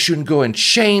 Paul, you shouldn't go and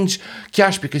change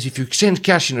cash because if you exchange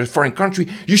cash in a foreign country,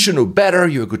 you should know better.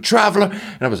 You're a good traveler.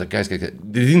 And I was like, guys, they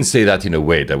didn't say that in a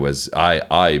way that was,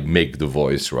 I make the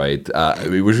voice, right?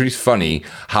 It was really funny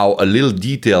how a little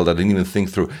detail that I didn't even think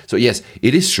through. So yes,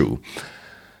 it is true.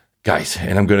 Guys,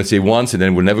 and I'm going to say once and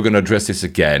then we're never going to address this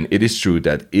again. It is true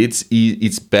that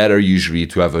it's better usually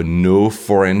to have a no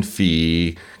foreign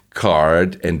fee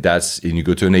card, and you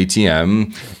go to an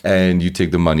ATM and you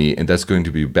take the money, and that's going to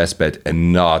be your best bet,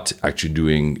 and not actually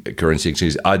doing currency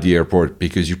exchange at the airport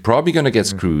because you're probably going to get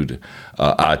screwed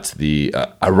at the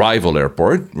arrival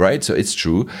airport, right? So it's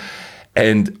true.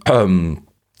 And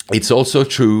it's also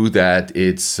true that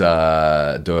it's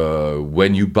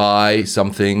when you buy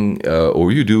something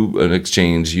or you do an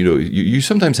exchange, you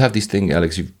sometimes have this thing,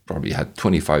 Alex, you've probably had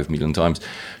 25 million times.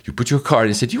 You put your card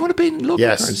and say, do you want to pay in local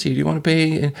currency? Do you want to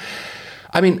pay?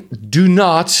 I mean, do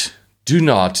not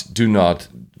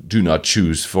do not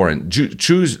choose foreign.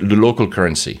 Choose the local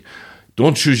currency.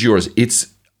 Don't choose yours.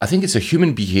 I think it's a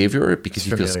human behavior because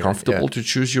he feels comfortable to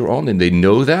choose your own, and they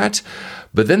know that.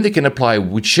 But then they can apply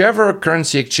whichever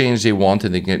currency exchange they want,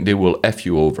 and they will F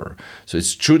you over. So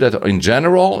it's true that in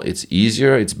general, it's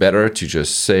easier, it's better to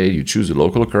just say you choose a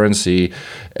local currency,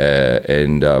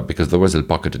 and because otherwise they'll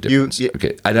pocket the difference. You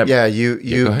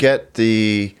get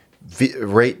the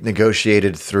rate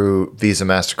negotiated through Visa,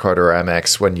 MasterCard, or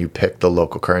Amex when you pick the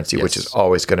local currency, which is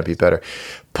always going to be better.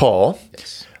 Paul,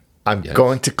 I'm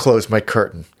going to close my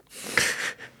curtain.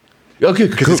 Okay,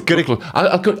 cool.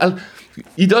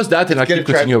 He does that, and I keep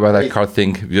continuing about that card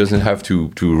thing. He doesn't have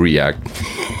to react.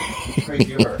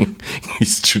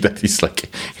 It's true that he's like,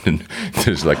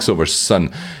 there's like so much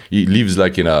sun. He lives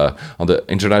like on the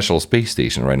International Space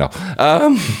Station right now.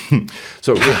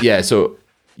 So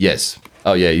yes.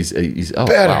 Oh yeah, he's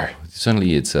better. Wow.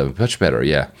 Suddenly it's much better.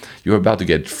 Yeah, you're about to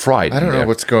get fried. I don't know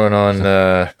what's going on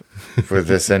with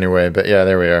this anyway, but yeah,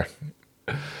 there we are.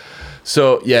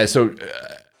 So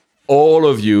all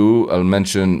of you, I'll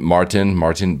mention Martin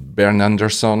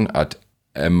Bernanderson at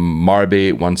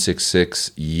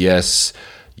Marbe166. Yes.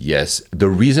 The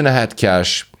reason I had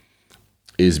cash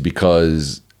is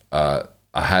because I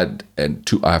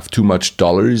have too much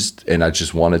dollars, and I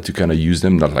just wanted to kind of use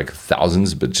them, not like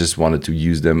thousands, but just wanted to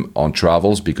use them on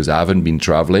travels because I haven't been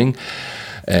traveling.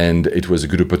 And it was a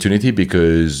good opportunity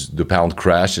because the pound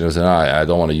crashed, and I said, I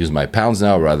don't want to use my pounds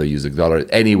now, I'd rather use the dollar.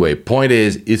 Anyway, point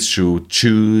is, it's true.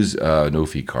 Choose a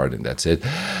no-fee card, and that's it.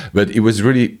 But it was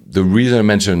really the reason I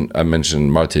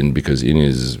mentioned Martin, because in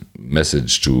his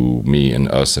message to me and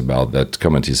us about that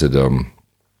comment, he said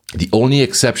the only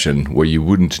exception where you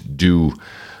wouldn't do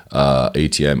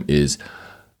ATM is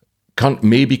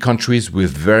maybe countries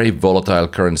with very volatile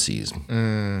currencies.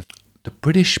 The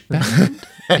British pound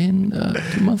in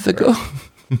 2 months ago.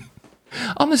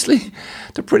 Honestly,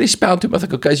 the British pound 2 months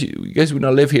ago, guys, you guys would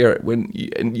not live here when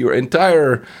your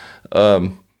entire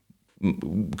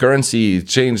currency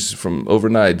changed from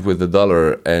overnight with the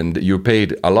dollar, and you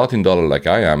paid a lot in dollar, like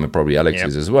I am, and probably Alex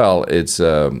is as well. It's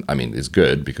it's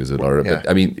good because of the dollar. But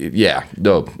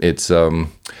it's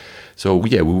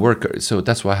we work. So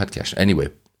that's why I had cash anyway.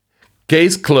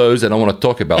 Case closed. I don't want to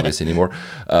talk about this anymore.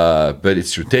 But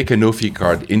it's to take a no-fee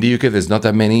card. In the UK, there's not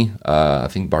that many. I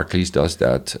think Barclays does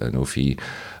that, no fee.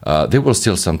 They will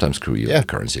still sometimes screw you with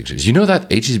currency exchange. You know that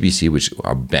HSBC, which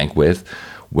I bank with,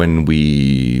 when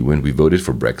we voted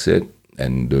for Brexit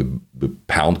and the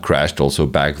pound crashed also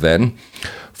back then,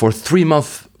 for 3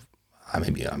 months,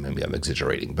 maybe I'm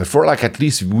exaggerating, but for like at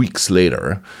least weeks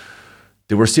later,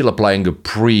 they were still applying a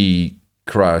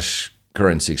pre-crash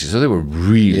currency exchange. So they were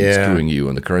really screwing you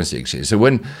on the currency exchange. So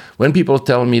when people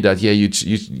tell me that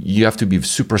you have to be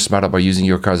super smart about using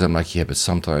your cards, I'm like, but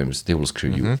sometimes they will screw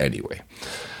you anyway.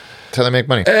 That's how they make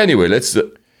money. Anyway, let's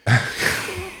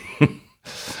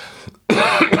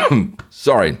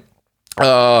sorry.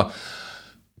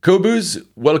 Cobus,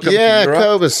 welcome to Europe. Yeah,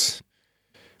 Cobus.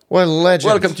 What a legend.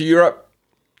 Welcome to Europe.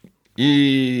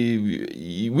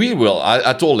 We will.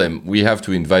 I told him we have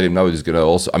to invite him now. He's going to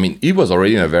also, he was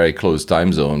already in a very close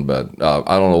time zone, but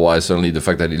I don't know why suddenly the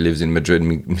fact that he lives in Madrid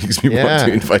makes me want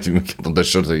to invite him on the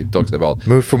show that he talks about.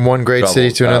 Move from one great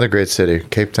city to another great city,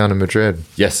 Cape Town to Madrid.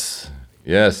 Yes,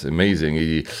 amazing.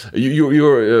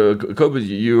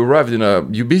 You arrived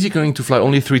you're basically going to fly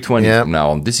only 320 from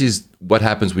now on. This is what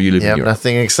happens when you live in Europe.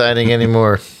 Nothing exciting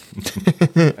anymore.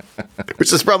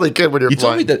 Which is probably good when you're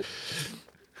flying.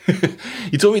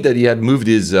 He told me that he had moved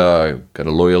his kind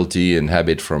of loyalty and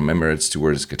habit from Emirates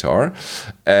towards Qatar,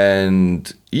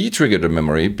 and he triggered a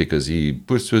memory because he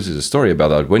posted a story about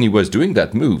that when he was doing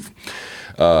that move.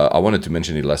 I wanted to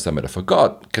mention it last time, but I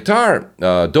forgot. Qatar,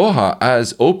 Doha,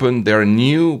 has opened their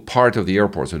new part of the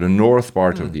airport, so the north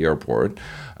part of the airport,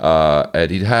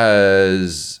 and it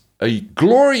has a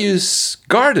glorious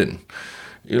garden.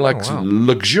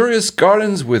 Luxurious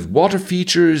gardens with water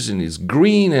features, and it's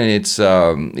green, and it's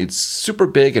super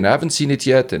big, and I haven't seen it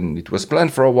yet, and it was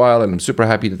planned for a while, and I'm super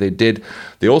happy that they did.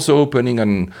 They're also opening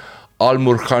an Al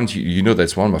Murhan,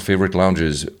 that's one of my favorite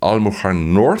lounges, Al Murhan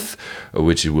North,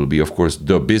 which will be, of course,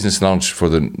 the business lounge for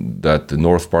the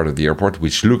north part of the airport,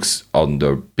 which looks on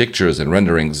the pictures and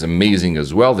renderings amazing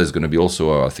as well. There's going to be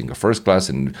also, I think, a first class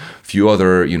and a few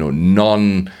other,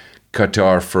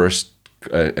 non-Qatar first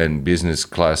and business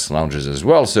class lounges as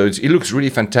well. So it looks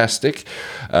really fantastic.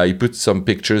 He put some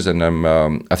pictures, and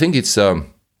I think it's the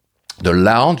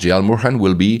lounge, the Al Murhan,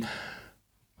 will be,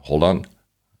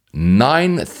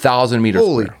 9,000 meters.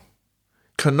 Holy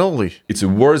cannoli. It's the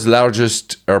world's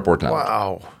largest airport lounge.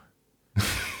 Wow.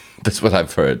 That's what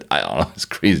I've heard. I don't know. It's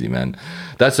crazy, man.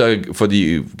 That's for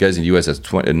the guys in the US. That's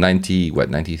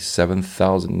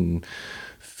 97,000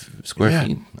 square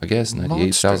feet. I guess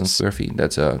 98,000 square feet.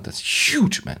 That's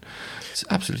huge, man. It's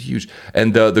absolutely huge.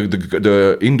 And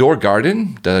the indoor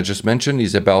garden that I just mentioned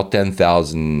is about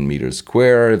 10,000 meters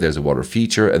square. There's a water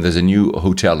feature, and there's a new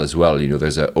hotel as well.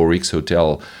 There's a Oryx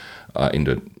Hotel in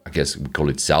the, I guess we call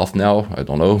it South now. I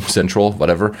don't know, Central,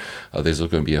 whatever. There's going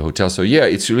to be a hotel. So yeah,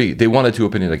 it's really, they wanted to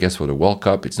open it, I guess, for the World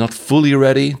Cup. It's not fully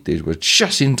ready. They were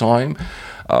just in time.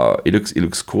 It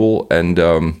looks cool. And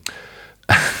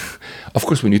of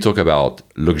course, when you talk about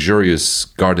luxurious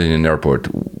garden in an airport,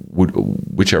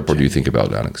 which airport do you think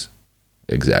about, Alex?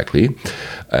 Exactly.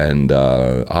 And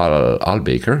Al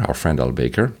Baker, our friend Al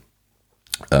Baker,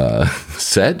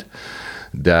 said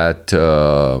that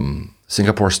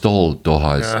Singapore stole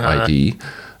Doha's idea,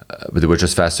 but they were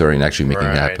just faster in actually making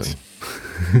it happen.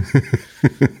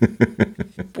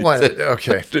 What?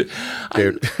 Okay.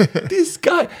 Dude. This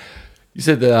guy, you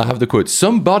said, I have the quote,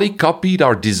 somebody copied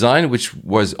our design, which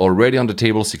was already on the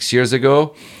table 6 years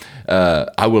ago.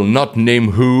 I will not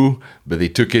name who, but they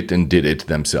took it and did it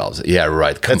themselves. Yeah,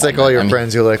 right. It's like all your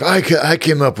friends who are like, I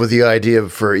came up with the idea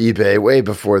for eBay way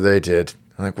before they did.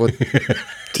 I'm like, what?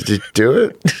 Did you do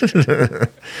it?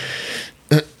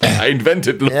 I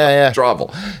invented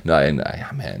travel. No,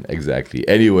 man, exactly.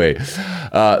 Anyway,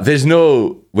 there's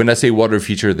no, when I say water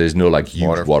feature, there's no like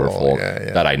huge waterfall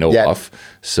that I know of.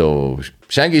 So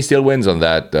Changi still wins on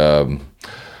that.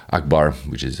 Akbar,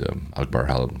 which is Akbar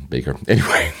Al Baker.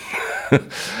 Anyway,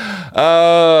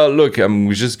 look,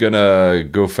 we're just gonna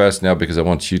go fast now because I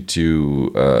want you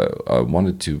to. I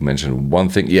wanted to mention one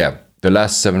thing. Yeah, the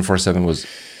last 747 was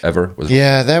ever.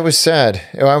 That was sad.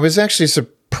 I was actually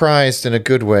surprised in a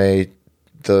good way.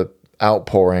 The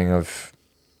outpouring of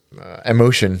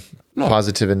emotion,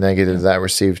 positive and negative, that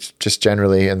received just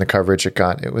generally in the coverage it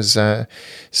got. It was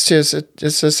it's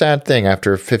a sad thing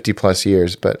after 50 plus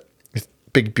years, but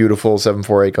big beautiful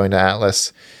 748 going to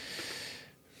Atlas.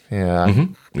 Yeah,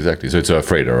 exactly. So it's a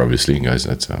freighter, obviously, guys.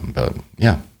 That's but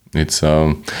yeah, it's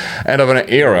end of an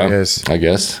era, I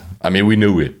guess. I mean, we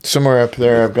knew it. Somewhere up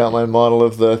there, I've got my model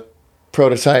of the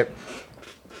prototype.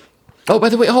 Oh, by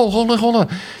the way, hold on.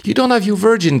 You don't have your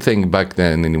Virgin thing back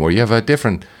then anymore. You have a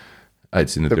different.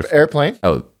 It's in a different airplane.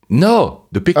 Oh no,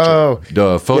 the picture. Oh,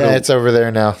 the photo. Yeah, it's over there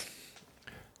now.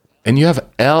 And you have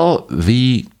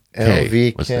LVK.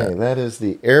 LVK. That is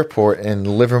the airport in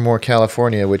Livermore,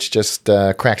 California, which just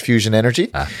cracked Fusion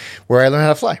Energy, where I learned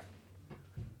how to fly.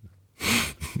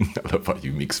 I love how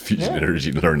you mix Fusion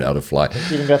Energy and learn how to fly.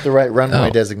 It's even got the right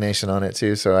runway designation on it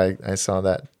too, so I saw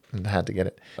that and had to get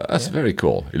it. That's very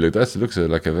cool. That looks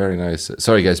like a very nice.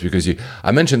 Sorry, guys, because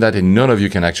I mentioned that, and none of you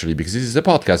can actually, because this is a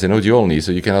podcast and audio only,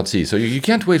 so you cannot see. So you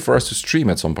can't wait for us to stream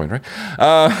at some point, right?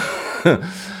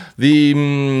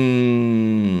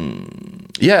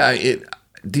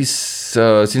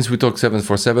 Since we talked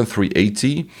 747,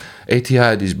 380,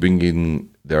 Etihad is bringing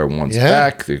their ones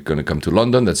back. They're going to come to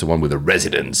London. That's the one with the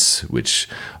residence, which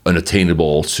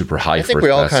unattainable, super high. I think we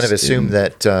all kind of assumed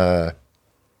that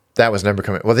that was never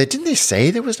coming. Well, didn't they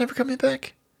say that was never coming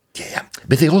back? Yeah,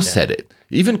 but they all said it.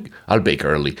 Even Al Baker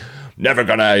early. Never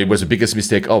gonna. It was the biggest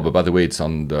mistake. Oh, but by the way, it's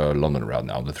on the London route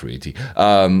now, the 380.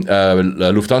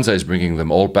 Lufthansa is bringing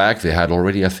them all back. They had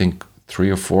already, I think, 3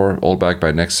 or 4 all back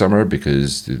by next summer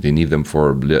because they need them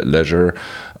for leisure.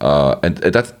 And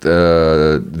that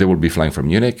they will be flying from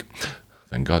Munich.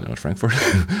 Thank God, not Frankfurt.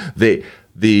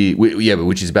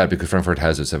 Which is bad because Frankfurt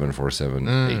has a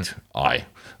 747-8i,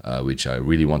 which I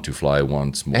really want to fly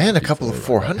once more. And a couple of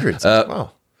 400s as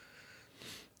well.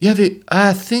 Yeah,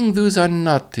 I think those are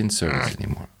not in service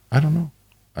anymore. I don't know.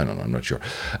 I'm not sure.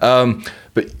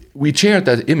 But we shared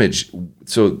that image.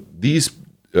 So these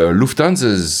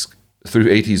Lufthansa's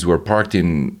 380s were parked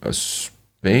in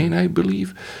Spain, I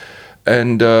believe.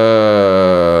 And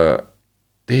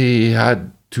they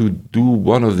had to do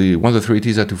one of the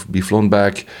 380s had to be flown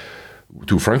back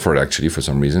to Frankfurt, actually, for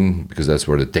some reason, because that's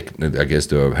where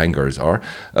the hangars are,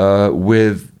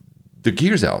 with the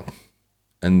gears out.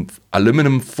 And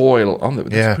aluminum foil on them.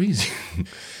 That's crazy.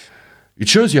 It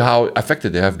shows you how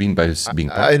affected they have been by being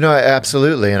parked. I know,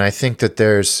 absolutely. And I think that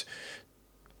there's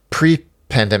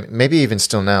pre-pandemic, maybe even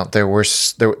still now,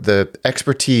 the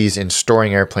expertise in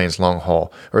storing airplanes long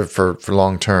haul or for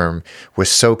long term was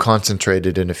so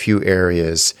concentrated in a few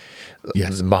areas,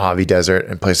 the Mojave Desert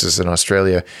and places in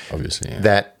Australia, obviously,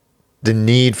 that the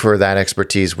need for that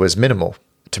expertise was minimal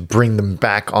to bring them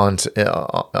back on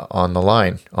the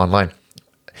line, online.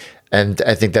 And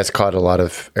I think that's caught a lot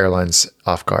of airlines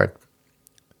off guard.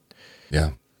 Yeah.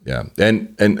 Yeah,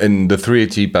 and the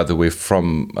 380, by the way,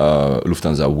 from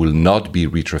Lufthansa will not be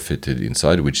retrofitted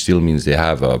inside, which still means they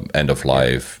have a end of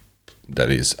life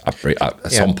that is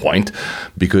at some point,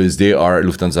 because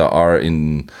Lufthansa are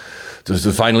in.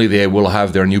 So finally, they will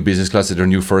have their new business class, their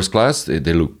new first class. They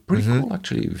look pretty cool,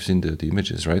 actually. We've seen the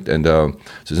images, right? And so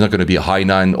it's not going to be a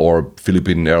Hainan or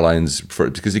Philippine Airlines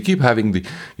because they keep having the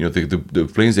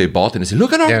planes they bought, and they say,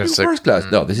 "Look at our new first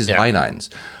class." No, this is Hainans.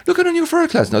 Look at our new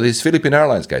first class. No, this is Philippine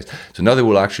Airlines, guys. So now they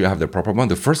will actually have their proper one.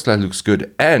 The first class looks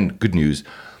good, and good news,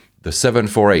 the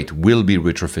 748 will be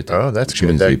retrofitted. Oh, that's which good.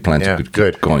 means they plan to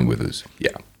keep going with us.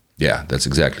 Yeah. Yeah, that's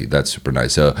super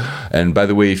nice. And by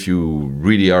the way, if you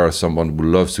really are someone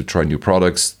who loves to try new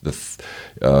products,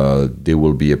 they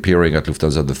will be appearing at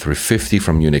Lufthansa, the 350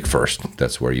 from Munich first.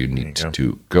 That's where you need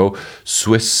to go.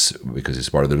 Swiss, because it's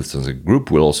part of the Lufthansa group,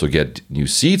 will also get new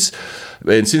seats.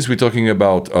 And since we're talking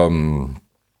about bringing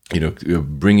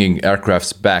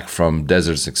aircrafts back from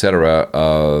deserts, etc.,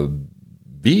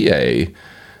 BA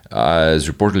has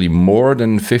reportedly more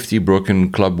than 50 broken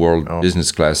Club World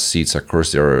business class seats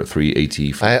across their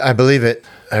 380. I believe it.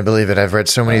 I've read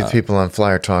so many people on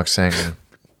Flyer Talk saying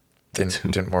it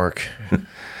didn't work.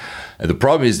 And the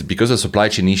problem is, because of supply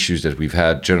chain issues that we've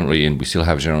had generally, and we still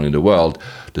have generally in the world,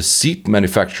 the seat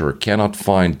manufacturer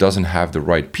doesn't have the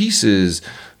right pieces,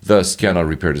 thus cannot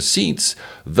repair the seats,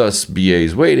 thus BA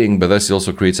is waiting, but this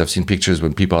also creates, I've seen pictures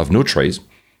when people have no trays,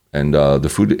 and the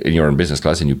food, and you're in business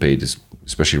class and you pay this,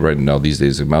 especially right now these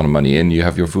days, the amount of money, and you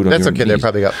have your food on That's your okay. knees. They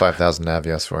probably got 5,000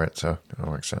 Navios for it, so it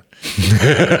works out.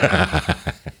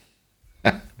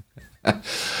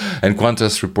 And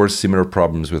Qantas reports similar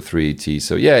problems with 380.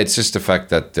 So yeah, it's just the fact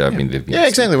that they've been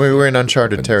exactly. We were in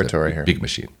uncharted territory here. Big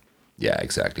machine. Yeah,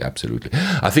 exactly, absolutely.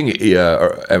 I think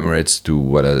Emirates, to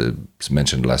what I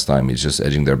mentioned last time, is just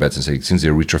edging their bets and saying, since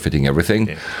they're retrofitting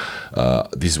everything,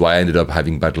 this is why I ended up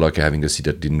having bad luck having a seat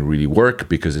that didn't really work,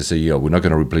 because they say, we're not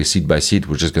going to replace seat by seat,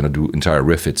 we're just going to do entire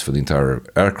refits for the entire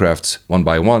aircrafts one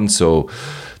by one. So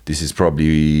this is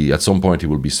probably, at some point it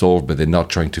will be solved, but they're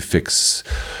not trying to fix.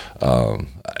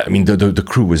 The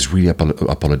crew was really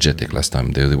apologetic last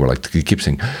time. They were like, they keep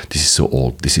saying, this is so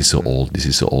old, this is so old, this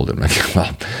is so old. I'm like,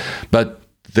 well, but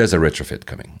there's a retrofit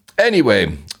coming.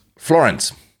 Anyway,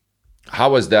 Florence,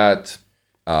 how was that?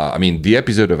 The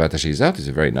episode of Attaché is out. It's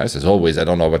very nice. As always, I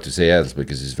don't know what to say else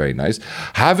because it's very nice.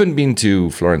 Haven't been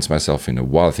to Florence myself in a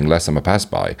while. I think last time I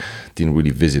passed by, didn't really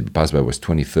visit. Passed by was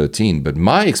 2013. But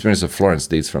my experience of Florence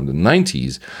dates from the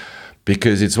 90s,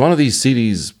 because it's one of these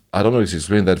cities, I don't know if to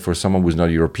explain that for someone who's not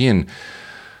European.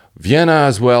 Vienna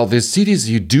as well. There's cities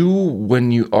you do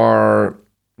when you are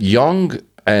young,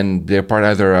 and they're part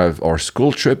either of our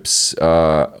school trips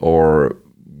or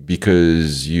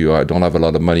because you don't have a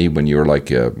lot of money when you're like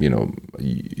a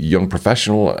young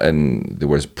professional, and there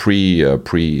was pre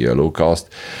low cost.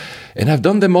 And I've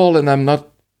done them all, and I'm not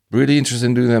really interested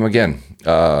in doing them again.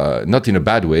 Not in a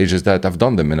bad way, just that I've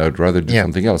done them and I'd rather do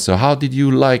something else. So how did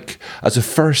you like as a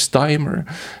first timer,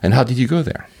 and how did you go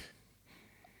there?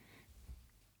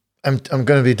 I'm going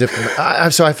to be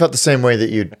different. So I felt the same way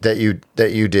that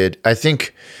you did. I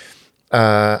think,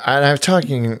 and I was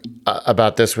talking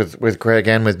about this with Greg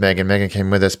and with Megan. Megan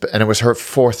came with us, and it was her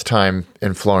fourth time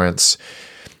in Florence.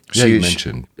 You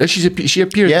mentioned she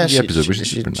appeared in the episode, which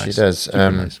is super nice. She does,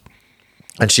 nice.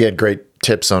 And she had great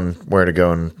tips on where to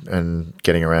go and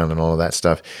getting around and all of that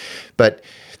stuff. But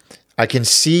I can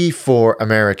see for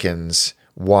Americans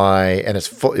why, and it's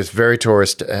very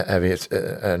tourist heavy,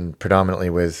 and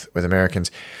predominantly with Americans.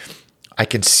 I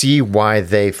can see why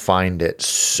they find it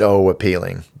so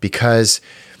appealing, because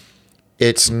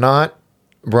it's not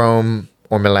Rome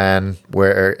or Milan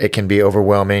where it can be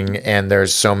overwhelming, and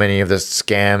there's so many of the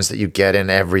scams that you get in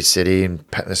every city, and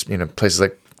places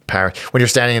like Paris. When you're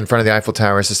standing in front of the Eiffel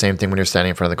Tower, it's the same thing when you're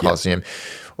standing in front of the Colosseum.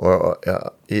 Or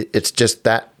it's just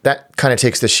that kind of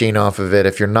takes the sheen off of it.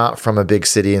 If you're not from a big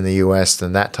city in the U.S.,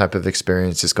 then that type of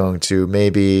experience is going to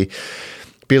maybe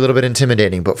be a little bit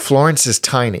intimidating. But Florence is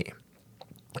tiny,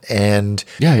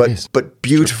 but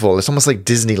beautiful. Sure. It's almost like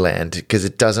Disneyland, because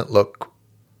it doesn't look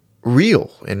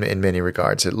real in many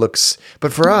regards. It looks,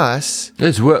 but for us,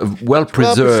 it's well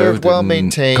preserved, well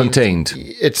maintained, contained.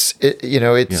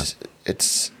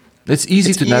 It's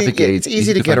easy to navigate. It's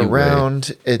easy to get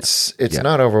around. It's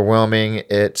not overwhelming.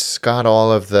 It's got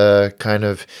all of the kind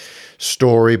of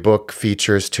storybook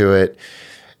features to it,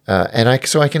 and I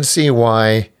can see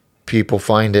why people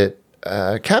find it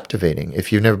captivating.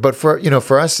 If you've never, but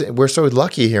for us, we're so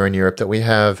lucky here in Europe that we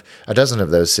have a dozen of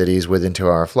those cities within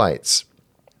 2-hour flights,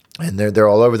 and they're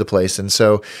all over the place, and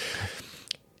so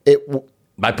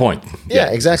My point. Yeah,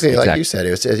 exactly. Like you said,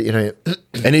 it was,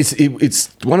 And it's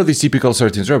one of these typical,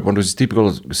 sorry to interrupt, one of those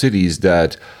typical cities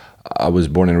that I was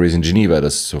born and raised in Geneva,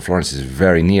 so Florence is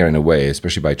very near in a way,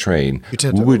 especially by train.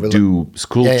 We would do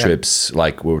school trips,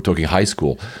 like we were talking high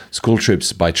school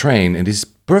trips by train, and it's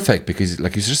perfect because,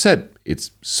 like you just said,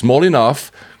 it's small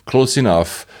enough, close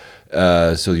enough,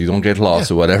 so you don't get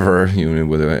lost or whatever.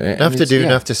 Enough to do,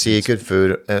 enough to see, good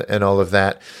food, and all of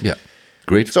that. Yeah.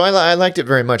 Great. So I liked it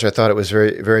very much. I thought it was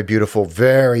very, very beautiful,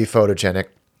 very photogenic.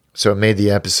 So it made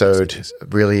the episode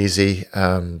really easy,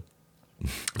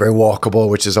 very walkable,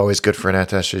 which is always good for an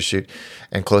attaché shoot,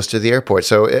 and close to the airport.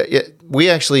 So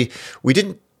we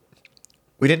didn't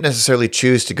necessarily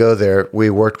choose to go there. We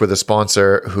worked with a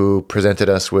sponsor who presented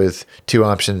us with two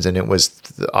options, and it was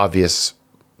the obvious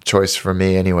choice for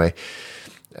me anyway.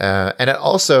 And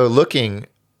also looking,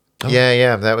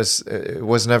 it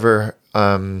was never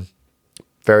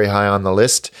very high on the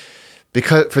list,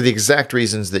 because for the exact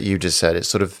reasons that you just said.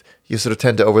 It's you sort of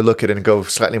tend to overlook it and go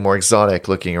slightly more exotic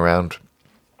looking around.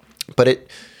 But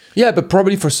but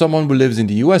probably for someone who lives in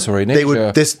the US or in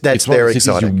Asia, that's their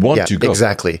exotic. You want to go.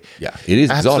 Exactly. Yeah, it is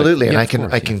absolutely, exotic.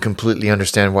 And I can completely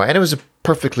understand why. And it was a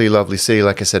perfectly lovely city,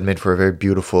 like I said, made for a very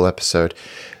beautiful episode.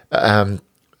 And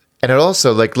it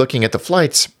also, like looking at the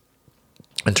flights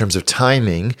in terms of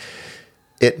timing,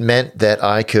 it meant that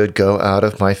I could go out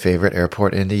of my favorite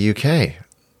airport in the UK,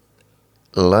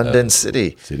 London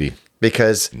City.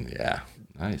 Because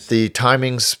nice. The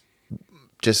timings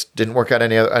just didn't work out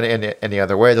any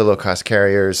other way. The low-cost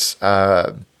carriers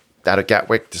out of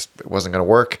Gatwick just wasn't going to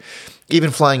work. Even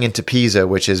flying into Pisa,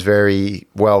 which is very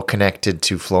well connected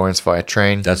to Florence via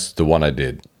train. That's the one I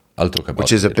did. I'll talk about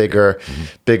which is a bigger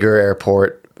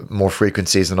airport, more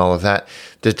frequencies and all of that.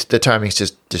 The timings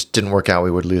just didn't work out. We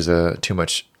would lose too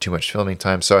much filming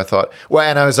time. So I thought,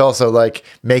 and I was also like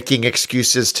making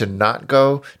excuses to not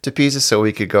go to Pisa so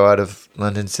we could go out of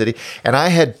London City. And I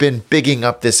had been bigging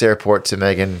up this airport to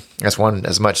Megan as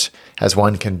much as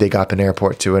one can big up an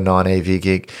airport to a non-AV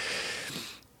geek.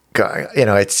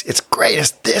 It's great.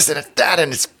 It's this and it's that,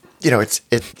 and it's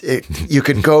you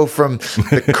can go from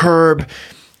the curb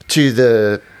to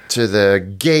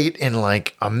the gate in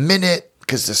like a minute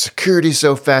because the security's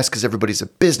so fast because everybody's a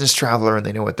business traveler and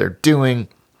they know what they're doing.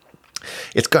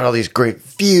 It's got all these great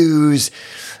views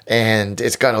and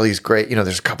it's got all these great,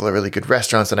 there's a couple of really good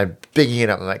restaurants, and I'm bigging it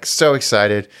up. I'm like so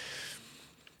excited.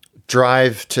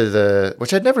 Drive to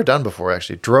which I'd never done before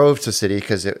actually. Drove to city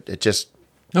because it just,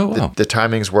 the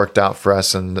timings worked out for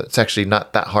us, and it's actually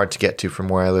not that hard to get to from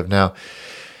where I live now.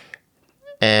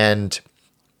 And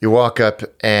you walk up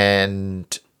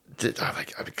and I'm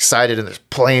excited, and there's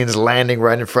planes landing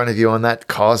right in front of you on that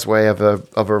causeway of a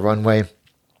runway.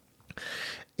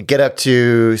 Get up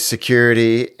to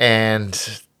security,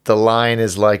 and the line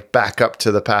is like back up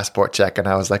to the passport check, and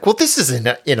I was like, well, this is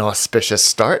an inauspicious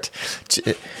start.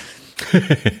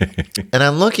 And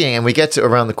I'm looking, and we get to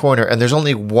around the corner, and there's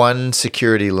only one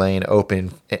security lane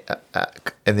open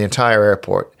in the entire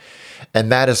airport,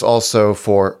 and that is also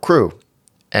for crew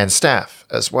and staff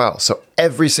as well. So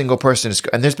every single person is,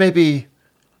 and there's maybe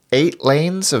 8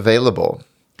 lanes available,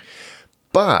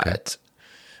 but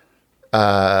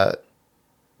kind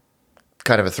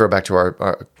of a throwback to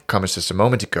our comments just a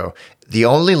moment ago. The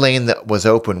only lane that was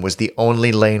open was the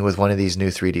only lane with one of these new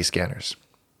 3D scanners.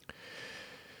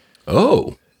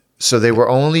 Oh. So they were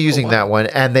only using that one,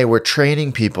 and they were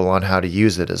training people on how to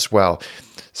use it as well.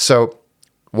 So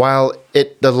while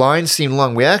the line seemed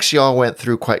long, we actually all went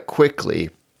through quite quickly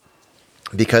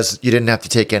because you didn't have to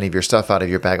take any of your stuff out of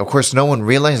your bag. Of course, no one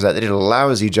realized that. They did a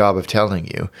lousy job of telling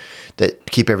you that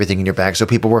keep everything in your bag. So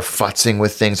people were futzing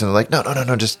with things, and they're like,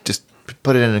 no, just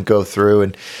put it in and go through.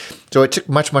 And so it took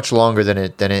much, much longer than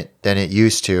it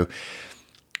used to.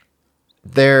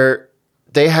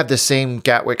 They had the same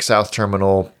Gatwick South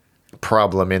Terminal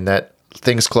problem in that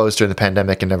things closed during the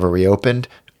pandemic and never reopened.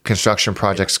 Construction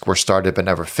projects were started but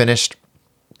never finished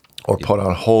or put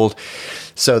on hold.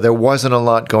 So there wasn't a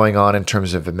lot going on in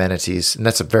terms of amenities, and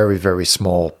that's a very, very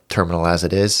small terminal as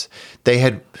it is. They'd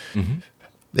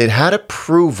had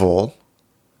approval,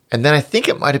 and then I think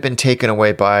it might have been taken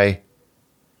away by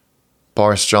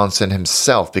Boris Johnson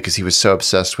himself because he was so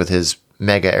obsessed with his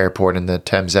mega airport in the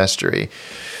Thames estuary.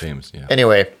 Famous, yeah.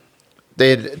 Anyway, they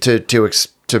had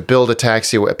to build a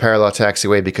parallel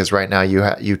taxiway because right now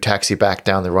you taxi back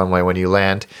down the runway when you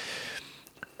land.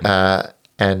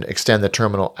 And extend the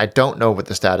terminal. I don't know what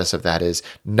the status of that is.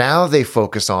 Now they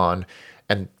focus on,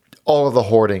 and all of the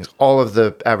hoardings, all of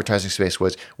the advertising space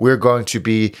was, we're going to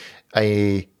be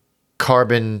a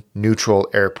carbon neutral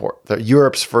airport,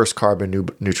 Europe's first carbon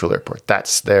neutral airport.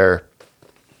 That's their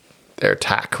their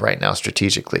tack right now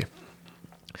strategically.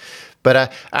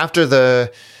 But after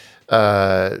the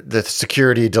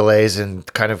security delays and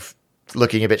kind of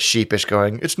looking a bit sheepish,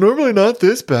 going, it's normally not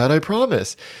this bad, I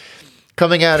promise.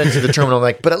 Coming out into the terminal,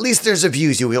 like, but at least there's a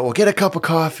view. We'll get a cup of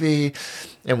coffee,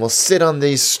 and we'll sit on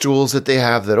these stools that they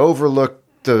have that overlook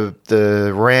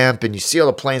the ramp, and you see all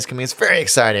the planes coming. It's very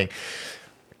exciting.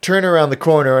 Turn around the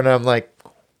corner, and I'm like,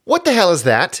 what the hell is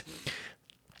that?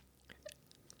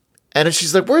 And then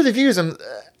she's like, where are the views? And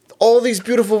all these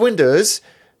beautiful windows,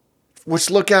 which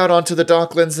look out onto the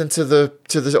Docklands and to the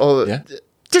Yeah.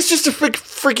 There's just a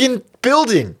freaking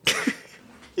building.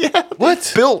 Yeah.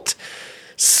 What? Built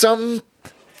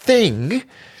something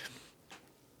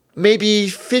maybe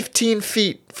 15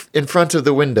 feet in front of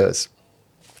the windows.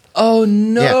 Oh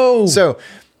no! Yeah. So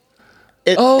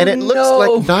it looks no.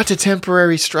 like not a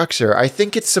temporary structure. I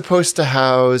think it's supposed to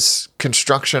house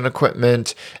construction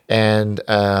equipment and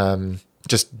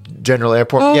just general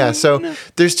airport. So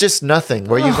there's just nothing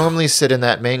where you normally sit in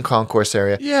that main concourse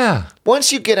area. Yeah.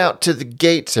 Once you get out to the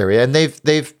gates area, and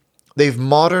they've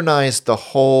modernized the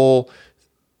whole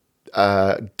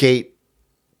gate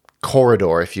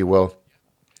corridor, if you will.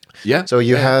 Yeah. So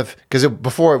you have, because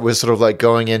before it was sort of like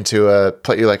going into a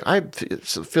play. You're like, it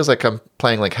feels like I'm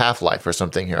playing like Half-Life or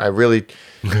something here. Maybe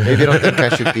I don't think I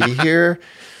should be here.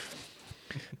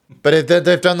 But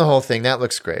they've done the whole thing. That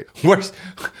looks great. Where's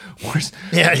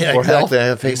Yeah, more exactly.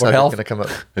 health? Face More hug's health? going to come up.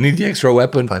 I need the extra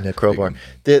weapon. Find a crowbar.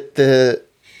 They've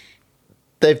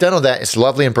done all that. It's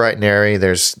lovely and bright and airy.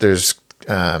 There's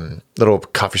little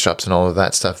coffee shops and all of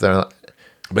that stuff there.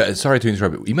 But sorry to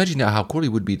interrupt. Imagine now how cool it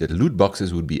would be that loot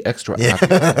boxes would be extra happy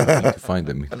to find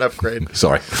them. An upgrade.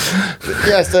 Sorry.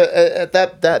 Yeah, so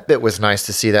that bit was nice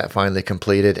to see that finally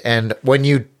completed. And when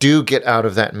you do get out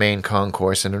of that main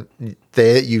concourse, and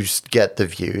you get the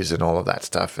views and all of that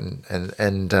stuff, and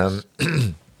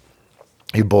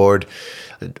you board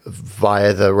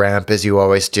via the ramp as you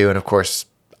always do. And of course,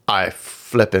 I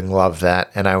flipping love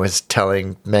that. And I was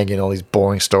telling Megan all these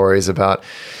boring stories about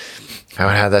how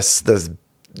it had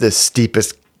the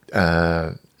steepest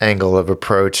angle of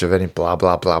approach of any blah,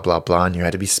 blah, blah, blah, blah. And you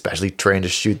had to be specially trained to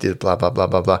shoot the blah, blah, blah,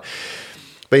 blah, blah.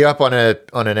 But you're up on an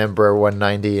Embraer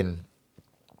 190. And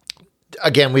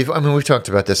again, we've talked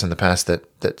about this in the past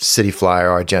that City Flyer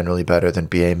are generally better than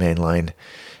BA Mainline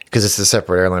because it's a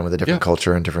separate airline with a different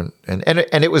culture and different, and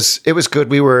it was good.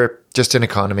 We were just in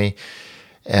economy,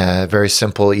 very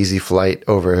simple, easy flight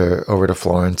over to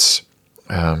Florence.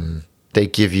 They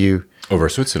give you, Over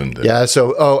Switzerland. yeah.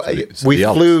 So, we the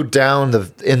Alps. flew down the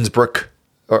Innsbruck,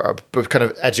 or kind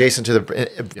of adjacent to the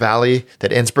valley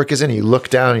that Innsbruck is in. You look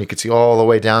down and you can see all the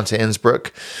way down to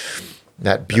Innsbruck,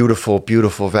 that beautiful,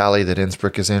 beautiful valley that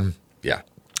Innsbruck is in. Yeah.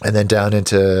 And then down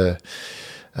into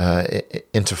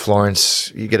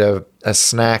Florence, you get a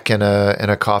snack and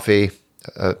a coffee,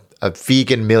 a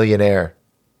vegan millionaire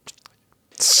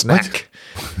snack,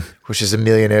 which is a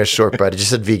millionaire shortbread. It just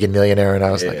said vegan millionaire, and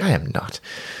I was like, I am not.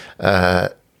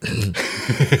 And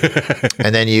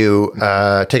then you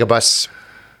take a bus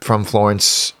from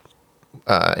Florence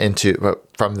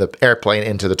from the airplane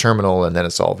into the terminal, and then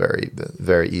it's all very,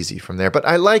 very easy from there. But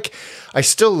I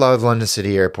still love London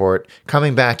City Airport.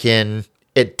 Coming back in,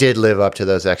 it did live up to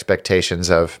those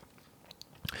expectations of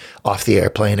off the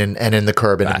airplane and in the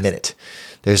curb in a minute.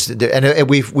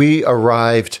 We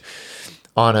arrived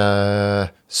on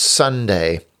a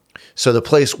Sunday, so the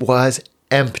place was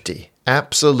empty.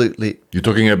 Absolutely. You're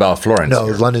talking about Florence? No,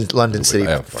 here. London City.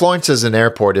 Florence as an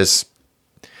airport is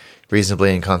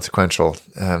reasonably inconsequential.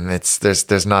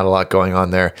 There's not a lot going on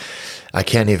there. I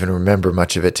can't even remember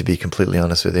much of it, to be completely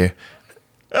honest with you.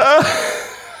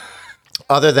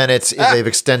 Other than they've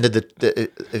extended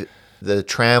the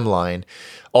tram line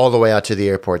all the way out to the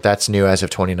airport. That's new as of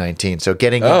 2019. So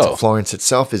getting into Florence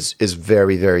itself is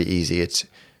very, very easy.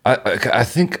 I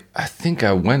think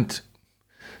I went.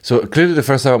 So clearly, the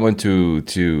first time I went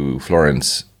to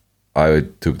Florence, I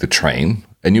took the train.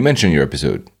 And you mentioned in your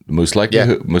episode, most likely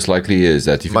is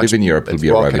that if you live in Europe, you'll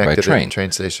be arriving by train.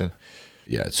 Train station.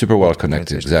 Yeah, it's super well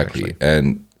connected, exactly.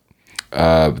 And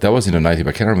that was in the 90s,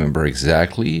 but I can't remember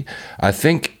exactly. I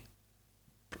think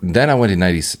then I went in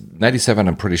 97,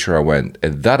 I'm pretty sure I went.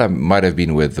 And that I might have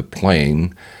been with the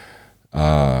plane.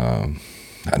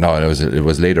 No, it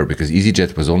was later because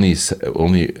EasyJet was only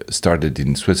started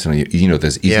in Switzerland. You know,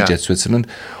 there's EasyJet Switzerland,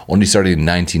 only started in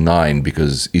 99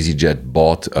 because EasyJet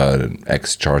bought an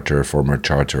former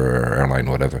charter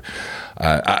airline, whatever.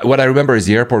 What I remember is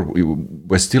the airport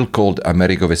was still called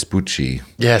Americo Vespucci.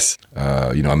 Yes.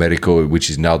 Americo, which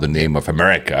is now the name of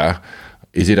America.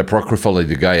 Is it apocryphal that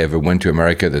the guy ever went to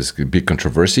America? There's a big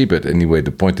controversy, but anyway,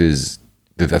 the point is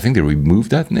I think they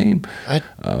removed that name.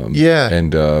 Yeah.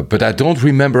 And but I don't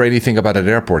remember anything about that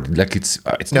airport. Like it's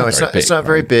No, not it's very not. big, It's not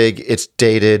very right? big. It's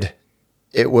dated.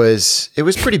 It was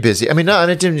pretty busy. I mean, no,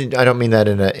 and I don't mean that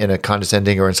in a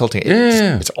condescending or insulting.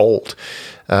 Yeah. It's old,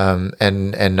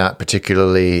 and not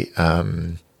particularly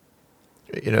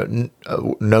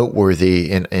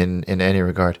noteworthy in any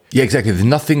regard. Yeah, exactly. There's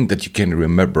nothing that you can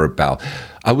remember about.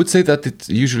 I would say that it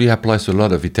usually applies to a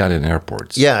lot of Italian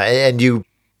airports. Yeah, and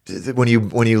when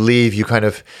you leave, you kind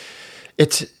of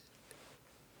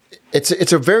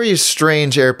it's a very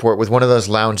strange airport with one of those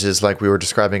lounges like we were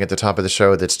describing at the top of the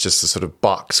show. That's just a sort of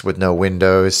box with no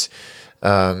windows.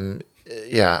 And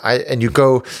you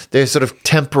go. They're sort of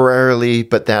temporarily,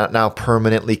 but now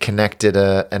permanently connected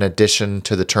an addition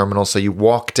to the terminal. So you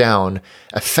walk down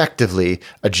effectively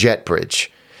a jet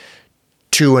bridge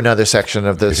to another section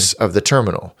of the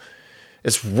terminal.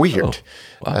 It's weird.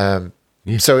 Oh, wow.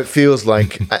 So it feels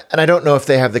like, and I don't know if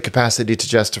they have the capacity to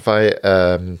justify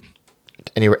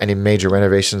any major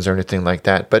renovations or anything like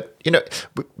that. But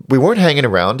we weren't hanging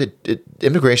around.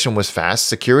 Immigration was fast.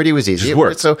 Security was easy. Just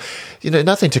worked. So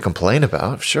nothing to complain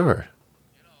about. Sure.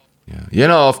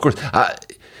 Yeah. Of course.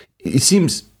 It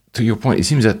seems, to your point, it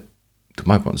seems that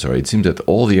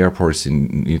all the airports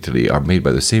in Italy are made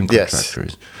by the same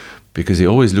contractors. Yes. Because they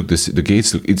always look the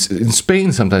gates look. It's in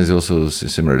Spain. Sometimes it's also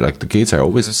similar. Like the gates are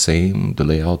always the same. The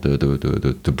layout,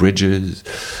 the bridges.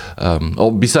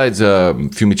 Besides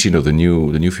Fiumicino, the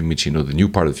new Fiumicino, the new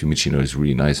part of Fiumicino is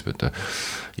really nice. But okay.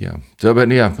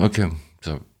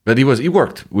 So, but it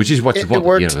worked, which is what you want. It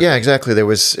worked. Yeah, exactly. It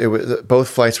was both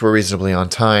flights were reasonably on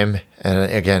time. And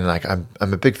again, like I'm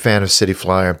a big fan of City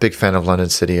Flyer, a big fan of London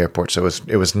City Airport. So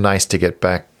it was nice to get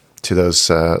back to those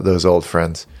old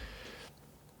friends.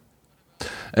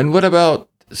 And what about,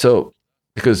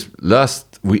 because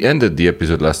we ended the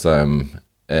episode last time,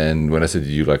 and when I said, "Do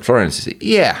you like Florence?" you said,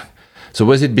 "Yeah." So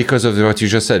was it because of what you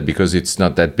just said? Because it's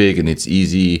not that big and it's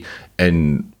easy,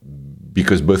 and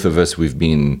because both of us,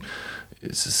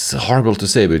 it's horrible to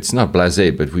say, but it's not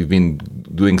blasé, but we've been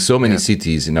doing so many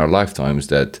cities in our lifetimes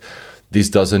that this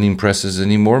doesn't impress us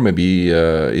anymore. Maybe,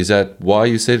 is that why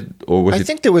you said, or was it? I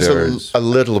think there was a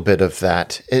little bit of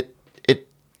that.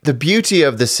 The beauty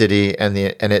of the city and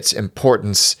its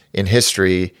importance in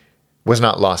history was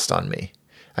not lost on me.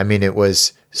 I mean,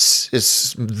 it's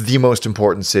the most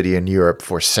important city in Europe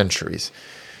for centuries,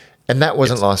 and that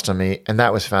wasn't lost on me, and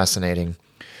that was fascinating.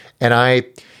 And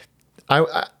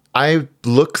I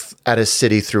look at a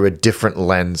city through a different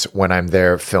lens when I'm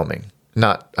there filming.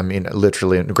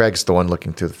 Literally, and Greg's the one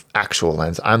looking through the actual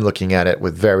lens. I'm looking at it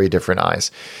with very different eyes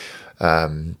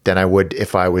than I would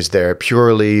if I was there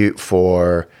purely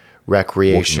for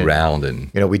recreation. Walking around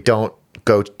and we don't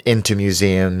go into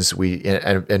museums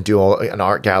and do all in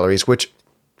art galleries, which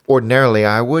ordinarily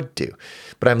I would do.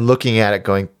 But I'm looking at it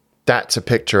going, that's a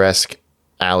picturesque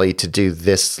alley to do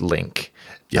this link.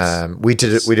 Yes. We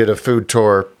did a food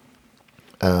tour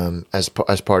as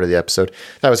part of the episode.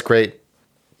 That was great.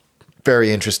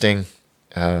 Very interesting.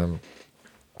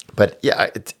 But yeah,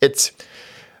 it's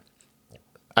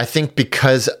I think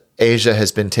because Asia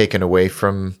has been taken away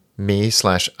from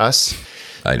me/us,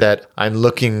 that I'm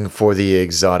looking for the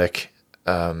exotic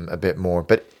a bit more.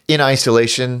 But in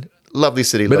isolation, lovely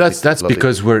city. But that's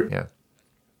because we're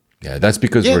that's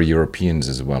because we're Europeans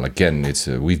as well. Again, it's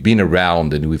we've been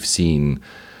around and we've seen.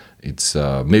 It's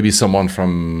maybe someone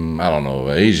from, I don't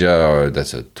know, Asia, or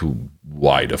that's too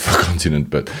wide of a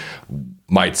continent, but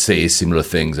might say similar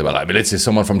things about, let's say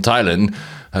someone from Thailand,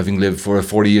 having lived for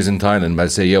 40 years in Thailand,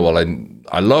 might say,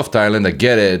 I love Thailand, I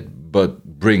get it, but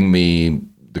bring me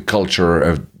the culture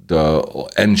of the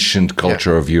ancient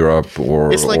culture of Europe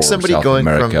or it's like somebody South going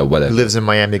America, from whatever. who lives in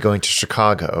Miami going to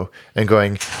Chicago and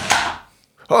going,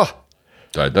 oh.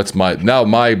 That's my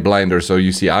blinder. So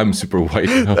you see, I'm super white.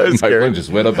 My phone just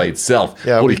went up by itself.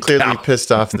 Yeah, Holy we clearly cow.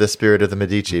 pissed off the spirit of the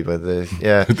Medici, but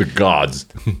the gods.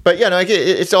 But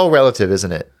it's all relative,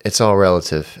 isn't it? It's all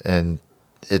relative, and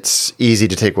it's easy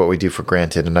to take what we do for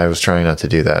granted. And I was trying not to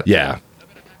do that. Yeah.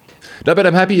 No, but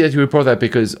I'm happy that you report that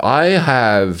because I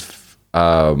have,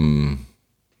 my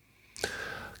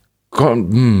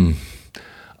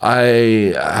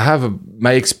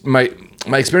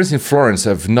experience in Florence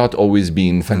have not always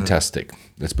been fantastic.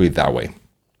 Let's put it that way.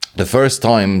 The first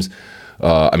times,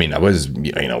 I was,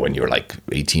 when you're like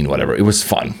 18, whatever, it was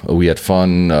fun. We had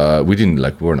fun.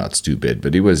 We're not stupid,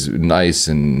 but it was nice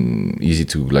and easy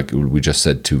to, like we just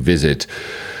said, to visit.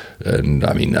 And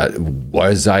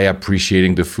was I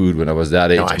appreciating the food when I was that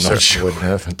age? No, I'm not sure. wouldn't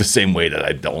have. The same way that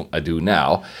I do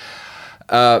now.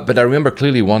 But I remember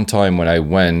clearly one time when I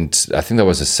went, I think that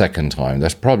was the second time.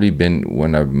 That's probably been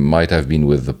when I might have been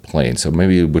with the plane. So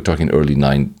maybe we're talking early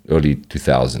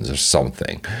 2000s or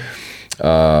something.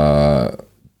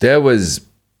 There was,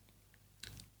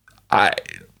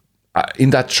 in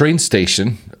that train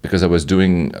station, because I was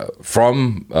doing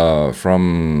from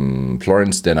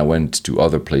Florence, then I went to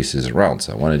other places around.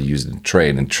 So I wanted to use the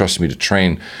train, and trust me, the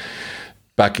train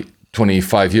back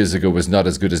 25 years ago was not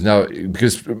as good as now,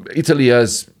 because Italy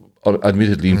has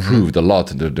admittedly improved a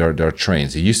lot in their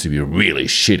trains. It used to be really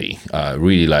shitty,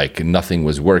 really like nothing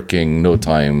was working, no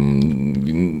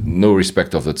time, no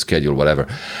respect of the schedule, whatever.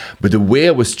 But the way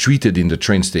I was treated in the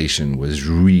train station was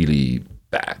really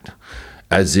bad.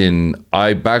 As in,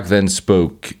 I back then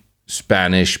spoke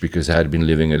Spanish because I had been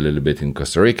living a little bit in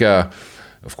Costa Rica.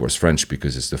 Of course, French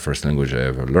because it's the first language I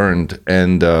ever learned.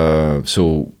 And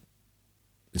so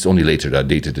it's only later that I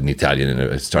dated an Italian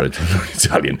and I started to learn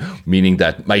Italian, meaning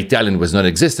that my Italian was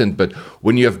non-existent. But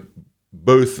when you have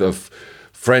both of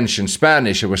French and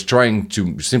Spanish, I was trying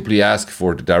to simply ask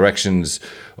for the directions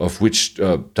of which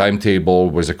timetable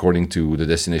was according to the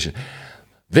destination.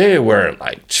 They were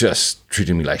like just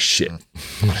treating me like shit,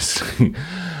 honestly.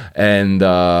 And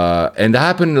that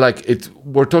happened like it.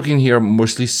 We're talking here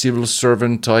mostly civil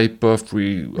servant type of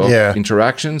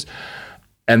interactions.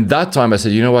 And that time I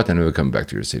said, you know what? I'm never coming back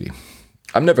to your city.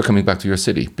 I'm never coming back to your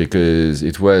city because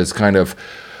it was kind of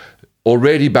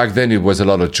already back then. It was a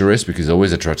lot of tourists because it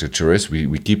always attracted tourists.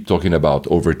 We keep talking about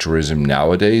over tourism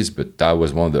nowadays, but that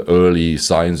was one of the early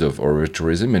signs of over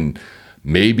tourism. And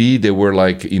maybe there were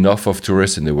like enough of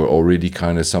tourists and they were already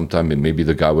kind of sometime, and maybe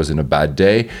the guy was in a bad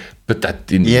day, but that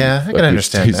didn't. Yeah, I can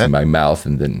understand that. In my mouth,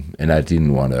 and I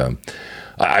didn't want to.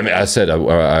 I mean, I said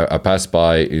I passed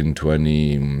by in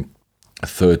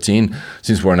 2013.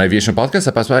 Since we're an aviation podcast,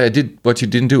 I passed by. I did what you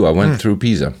didn't do. I went through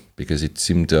Pisa because it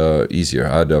seemed easier.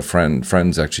 I had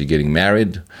friends actually getting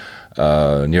married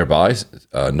nearby,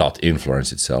 not in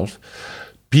Florence itself.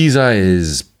 Pisa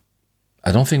is.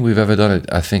 I don't think we've ever done it.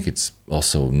 I think it's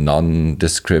also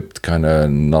nondescript, kind of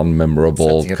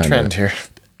non-memorable. Setting a trend here.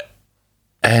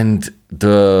 And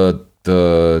the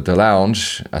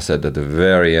lounge, I said at the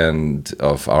very end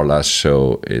of our last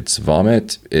show, it's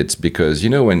vomit. It's because,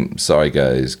 when, sorry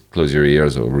guys, close your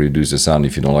ears or reduce the sound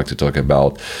if you don't like to talk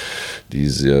about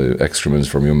these excrements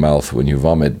from your mouth when you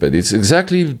vomit, but it's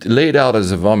exactly laid out as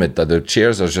a vomit, that the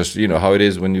chairs are just, how it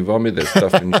is when you vomit, there's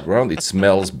stuff in the ground, it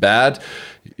smells bad,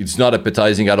 it's not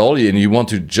appetizing at all, and you want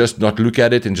to just not look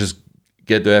at it and just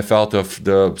get the F out of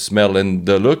the smell and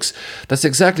the looks. That's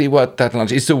exactly what that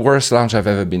lounge, it's the worst lounge I've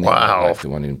ever been in my life, the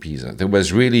one in Pisa. There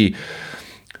was really,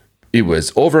 it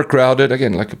was overcrowded,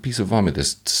 again, like a piece of vomit.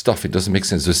 This stuff, it doesn't make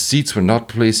sense. The seats were not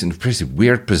placed in pretty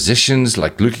weird positions,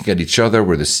 like looking at each other,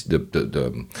 where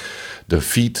the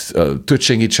feet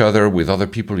touching each other with other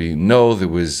people. There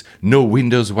was no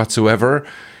windows whatsoever.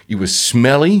 It was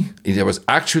smelly. It was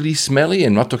actually smelly.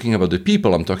 I'm not talking about the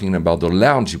people. I'm talking about the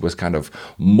lounge. It was kind of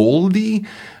moldy.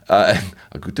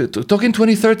 Talking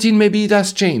 2013, maybe it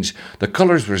has changed. The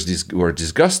colors were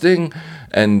disgusting,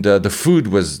 and the food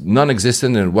was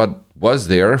non-existent. And what was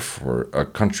there for a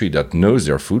country that knows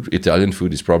their food, Italian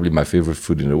food is probably my favorite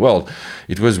food in the world.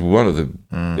 It was one of the,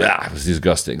 it was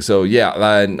disgusting. So yeah,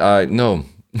 no.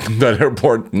 That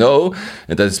airport, no,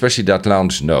 and that especially that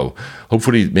lounge, no.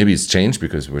 Hopefully, maybe it's changed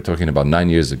because we're talking about 9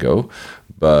 years ago.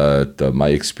 But my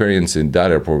experience in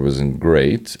that airport wasn't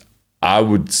great. I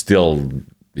would still,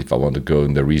 if I want to go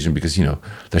in the region, because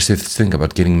there's this thing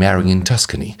about getting married in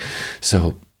Tuscany,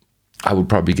 so I would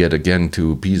probably get again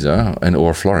to Pisa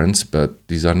or Florence. But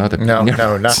these are not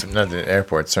not the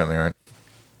airports certainly aren't.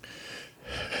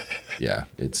 Yeah,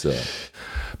 it's.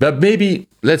 But maybe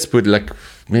let's put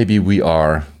maybe we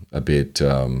are a bit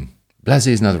blasé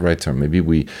is not the right term. Maybe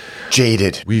we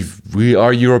jaded. We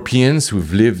are Europeans.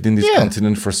 We've lived in this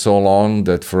continent for so long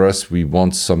that for us we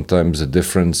want sometimes a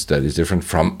difference that is different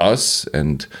from us,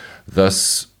 and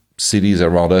thus cities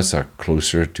around us are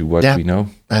closer to what we know.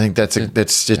 I think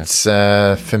it's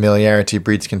familiarity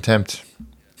breeds contempt.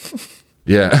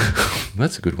 Yeah,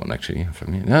 that's a good one actually. For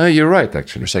me, no, you're right.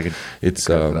 Actually, for a second, it's.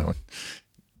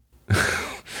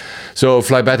 So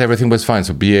fly back, everything was fine.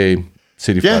 So BA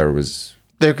City Flyer was.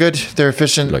 They're good. They're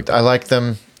efficient. I like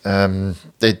them.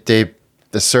 The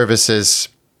service is,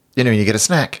 you get a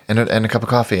snack and a cup of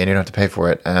coffee, and you don't have to pay for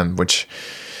it. Which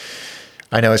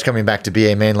I know is coming back to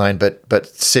BA mainline, but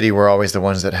City were always the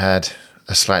ones that had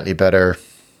a slightly better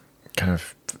kind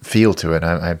of feel to it.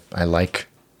 I like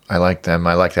them.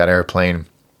 I like that airplane.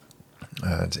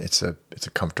 It's a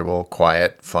comfortable,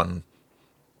 quiet, fun.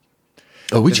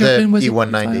 Oh, which airplane was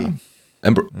E190.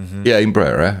 Yeah,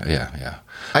 Embraer. Yeah.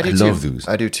 I do love too. those.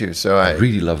 I do too. So I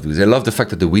really love those. I love the fact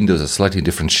that the windows are slightly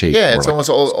different shape. Yeah, it's more almost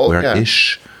all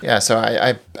square-ish. Yeah. So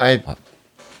I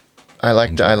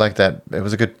liked that. It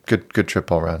was a good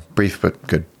trip all around. Brief but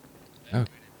good. Oh.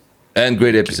 And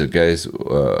great episode, guys.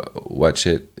 Watch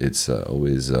it. It's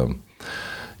always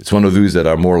it's one of those that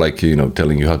are more like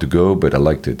telling you how to go. But I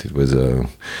liked it. It was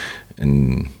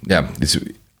and yeah, it's.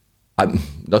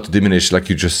 Not to diminish, like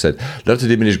you just said, not to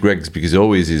diminish Greg's because he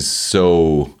always is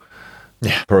so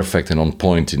perfect and on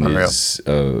point in his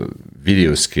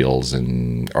video skills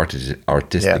and artistic.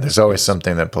 Yeah, there's always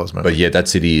something that pulls my. But yeah, that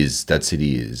city is.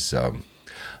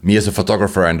 Me as a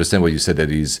photographer, I understand what you said.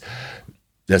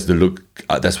 That's the look.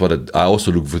 That's what I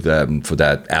also look for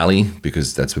that alley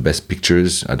because that's the best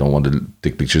pictures. I don't want to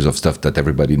take pictures of stuff that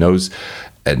everybody knows,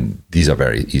 and these are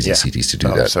very easy cities to do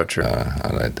that. That's so true.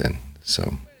 I like that.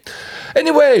 So.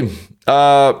 Anyway,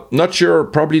 not sure.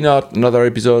 Probably not another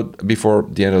episode before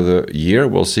the end of the year.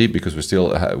 We'll see because we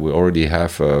already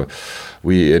have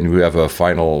we have a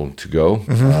final to go,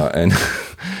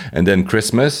 and then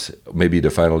Christmas. Maybe the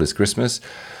final is Christmas.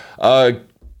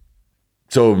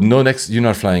 So no next. You're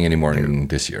not flying anymore in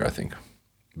this year, I think.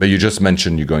 But you just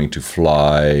mentioned you're going to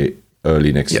fly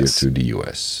early next year to the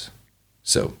US.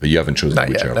 So, but you haven't chosen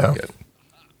which airline yet.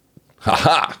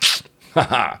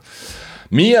 Ha.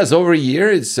 Me, as over a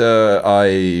year,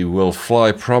 I will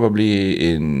fly probably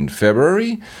in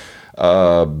February,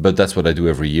 but that's what I do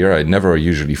every year. I never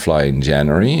usually fly in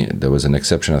January. There was an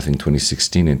exception, I think,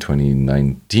 2016 and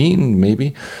 2019,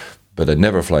 maybe, but I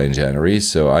never fly in January.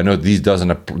 So I know these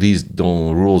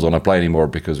rules don't apply anymore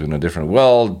because we're in a different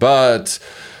world, but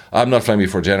I'm not flying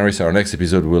before January, so our next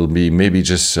episode will be maybe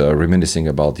just reminiscing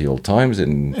about the old times,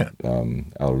 and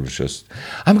I'm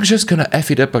just gonna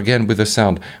F it up again with the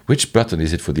sound. Which button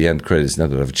is it for the end credits? Now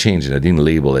that I've changed it, I didn't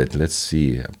label it. Let's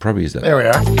see. Probably is that. There we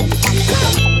are.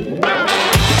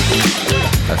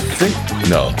 I think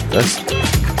no. That's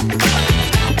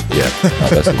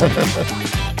that's the one.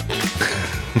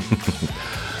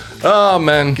 Oh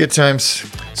man, Good times.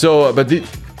 So, but did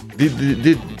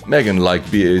Megan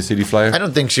be a city flyer? I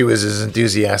don't think she was as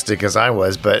enthusiastic as I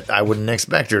was, but I wouldn't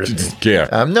expect her to be. Care.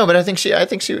 No, but I think she was. I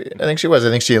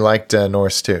think she liked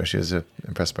Norse too. She was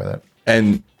impressed by that.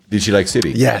 And did she like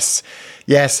city? Yes.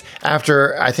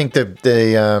 After I think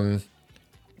the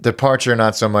departure,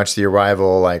 not so much the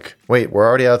arrival. Like, wait, we're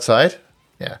already outside.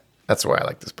 Yeah, that's why I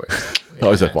like this place.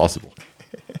 How is that possible?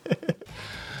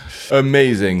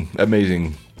 Amazing.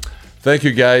 Thank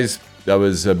you, guys. That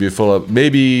was beautiful.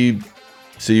 Maybe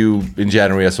see you in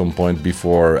January at some point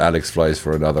before Alex flies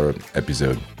for another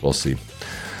episode. We'll see.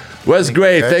 Was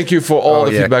great. Thank you for all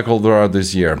the feedback all throughout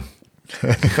this year.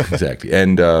 Exactly.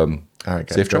 And all right,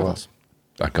 guys, safe travels.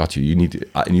 I got you. You need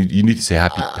to say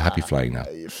happy flying now.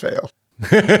 You fail.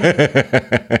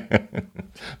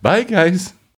 Bye, guys.